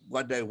to,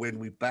 one day when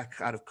we're back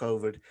out of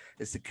COVID,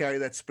 is to carry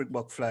that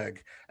Springbok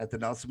flag at the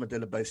Nelson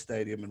Mandela Bay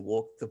Stadium and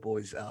walk the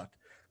boys out.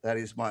 That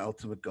is my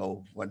ultimate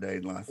goal one day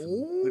in life.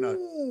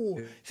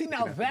 Ooh. See,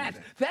 now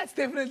that's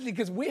definitely,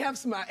 because we have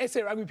some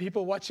SA Rugby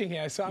people watching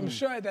here, so I'm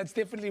sure that's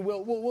definitely,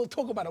 we'll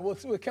talk about it.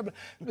 We'll cover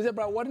it.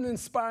 Bro, what an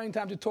inspiring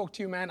time to talk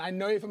to you, man. I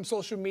know you from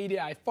social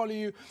media. I follow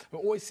you. We're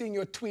always seeing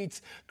your tweets.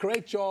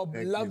 Great job.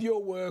 Love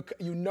your work.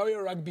 You know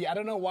your rugby. I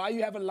don't know why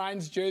you have a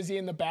Lions jersey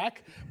in the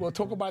back. We'll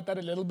talk about that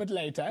a little bit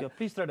later. Yeah,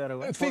 please throw that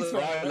away. For the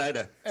bride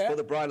later. For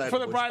the bride later. For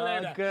the bride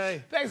later.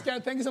 Okay. Thanks,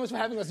 Gary. Thank you so much for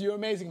having us. You're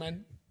amazing,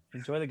 man.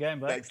 Enjoy the game,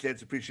 bud. Thanks,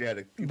 lads.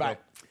 Appreciate it. Bye.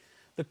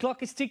 The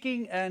clock is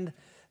ticking, and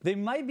there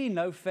may be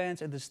no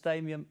fans at the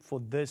stadium for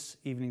this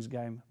evening's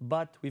game,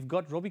 but we've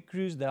got Robbie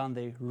Cruz down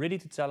there ready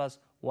to tell us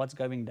what's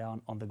going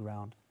down on the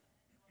ground.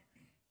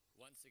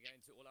 Once again,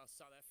 to all our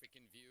South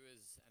African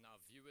viewers and our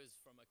viewers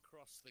from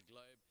across the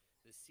globe,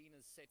 the scene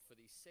is set for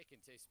the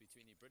second test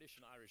between the British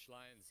and Irish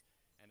Lions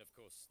and, of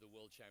course, the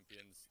world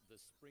champions,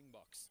 the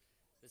Springboks.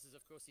 This is,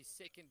 of course, the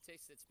second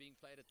test that's being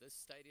played at this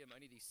stadium,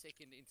 only the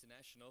second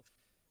international.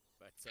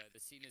 But the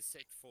scene is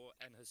set for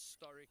an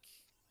historic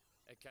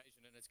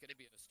occasion, and it's going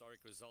to be an historic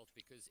result,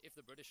 because if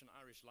the British and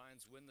Irish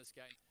Lions win this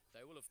game,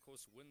 they will, of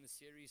course, win the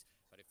series.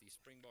 But if the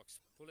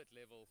Springboks pull it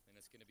level, then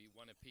it's going to be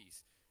one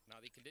apiece. Now,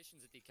 the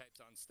conditions at the Cape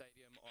Town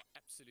Stadium are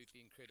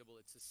absolutely incredible.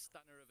 It's a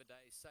stunner of a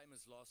day, same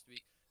as last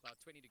week,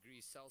 about 20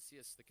 degrees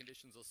Celsius. The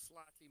conditions are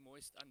slightly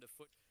moist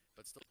underfoot,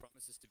 but still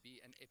promises to be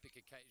an epic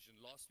occasion.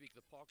 Last week,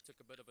 the park took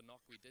a bit of a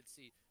knock. We did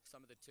see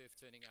some of the turf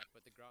turning up,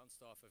 but the ground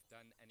staff have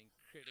done an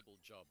incredible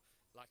job.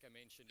 Like I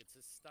mentioned, it's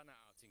a stunner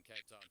out in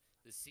Cape Town.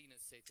 The scene is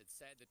set. It's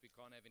sad that we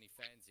can't have any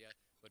fans here,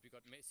 but we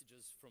got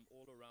messages from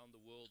all around the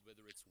world,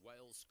 whether it's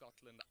Wales,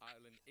 Scotland,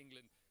 Ireland,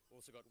 England.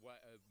 Also got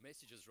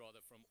messages, rather,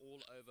 from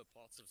all over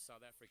parts of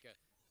South Africa.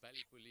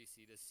 Bali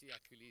Polisi, the Siya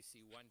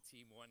Kolisi, one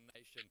team, one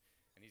nation,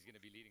 and he's going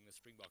to be leading the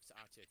Springboks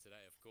out here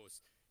today, of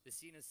course. The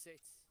scene is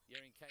set here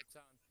in Cape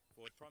Town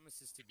for what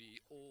promises to be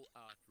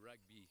all-out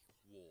rugby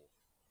war.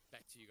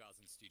 Back to you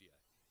guys in studio.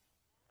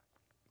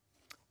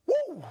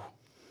 Woo!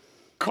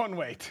 Can't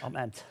wait. I'm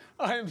amped.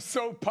 I am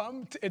so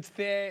pumped. It's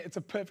there. It's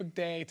a perfect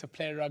day to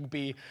play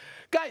rugby.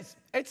 Guys,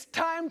 it's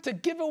time to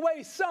give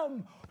away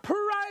some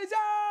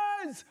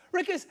prizes.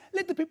 Rikus,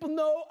 let the people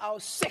know our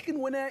second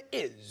winner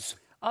is.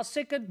 Our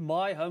second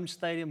My Home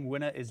Stadium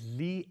winner is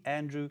Lee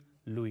Andrew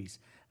Louise.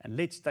 And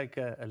let's take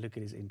a look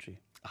at his entry.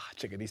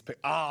 Check it.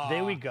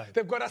 There we go.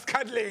 They've got us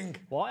cuddling.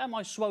 Why am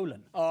I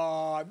swollen?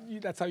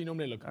 That's how you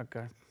normally look.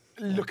 Okay.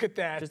 Look at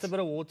that. Just a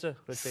bit of water.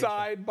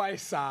 Side by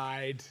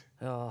side.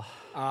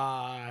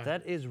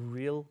 That is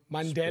real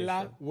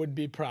Mandela special. would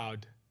be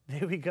proud.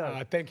 There we go.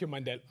 Thank you,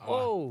 Mandela.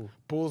 Oh,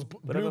 Bulls,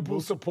 Blue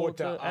Bull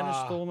supporter. and a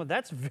Stormer.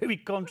 That's very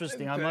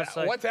contrasting, I must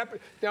say. What's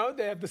happening? No,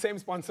 they have the same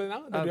sponsor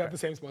now. They do have the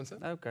same sponsor.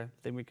 Okay,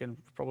 then we can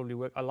probably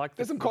work. I like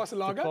There's some Castle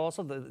Lager. The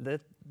Castle,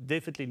 that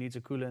definitely needs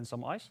a cooler and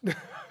some ice.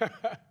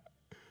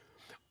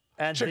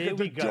 And Check there out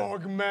we the go.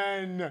 dog,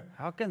 man.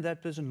 How can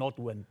that person not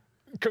win?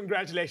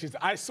 Congratulations.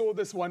 I saw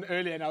this one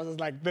earlier and I was just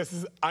like, this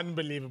is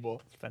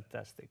unbelievable. It's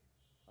fantastic.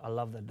 I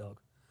love that dog.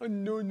 Oh,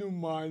 no,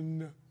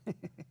 man.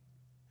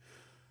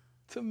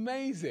 It's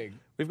amazing.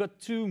 We've got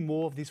 2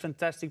 more of these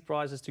fantastic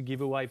prizes to give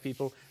away,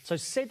 people. So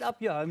set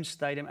up your home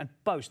stadium and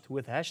post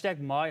with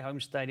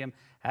 #MyHomeStadium,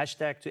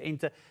 to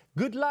enter.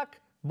 Good luck,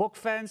 Bok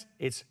fans.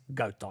 It's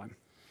go time.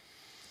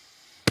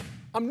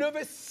 I'm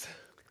nervous.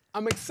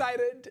 I'm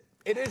excited.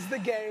 It is the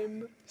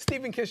game.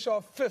 Stephen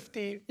Kishoff,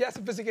 50.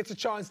 Yasser Fisser gets a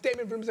chance.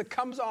 Damien Willemse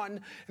comes on,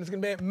 and it's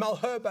going to be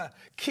Malherbe,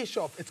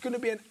 Kishoff. It's going to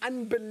be an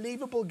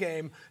unbelievable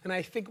game, and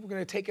I think we're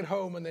going to take it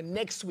home, and then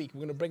next week we're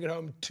going to bring it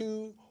home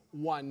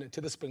 2-1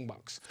 to the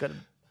Springboks. It's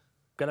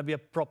going to be a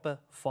proper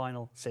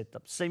final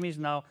setup. Semis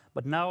now,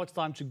 but now it's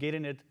time to get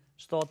in it,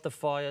 start the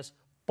fires,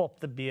 pop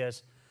the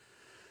beers.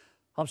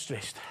 I'm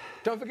stressed.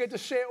 Don't forget to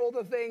share all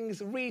the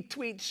things,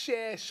 retweet,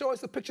 share, show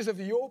us the pictures of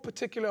your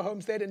particular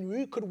homestead, and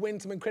you could win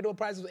some incredible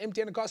prizes with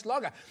MTN and Castle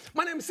Lager.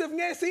 My name is Siv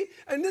Ngesi,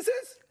 and this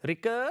is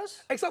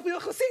Rikus. Ek sal vir jou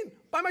gesien.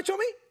 Bye, my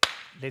chummy.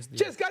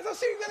 Cheers, guys. I'll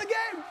see you in the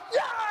game.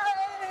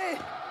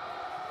 Yay!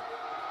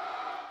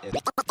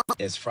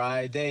 It's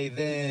Friday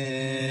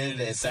then,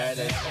 it's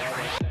Saturday.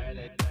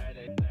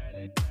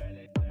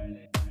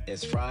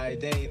 It's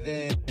Friday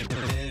then,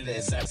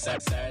 it's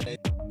Saturday.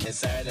 It's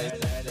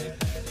Saturday.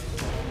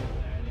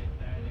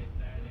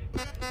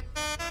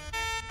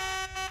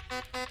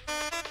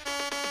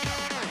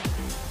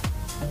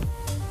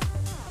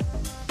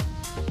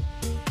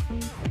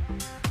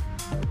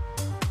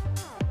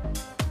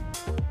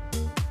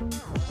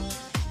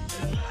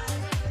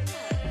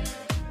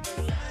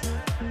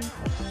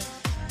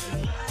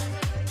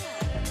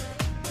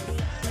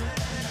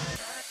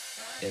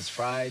 It's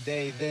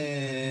Friday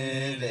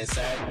then, it's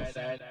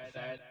Saturday.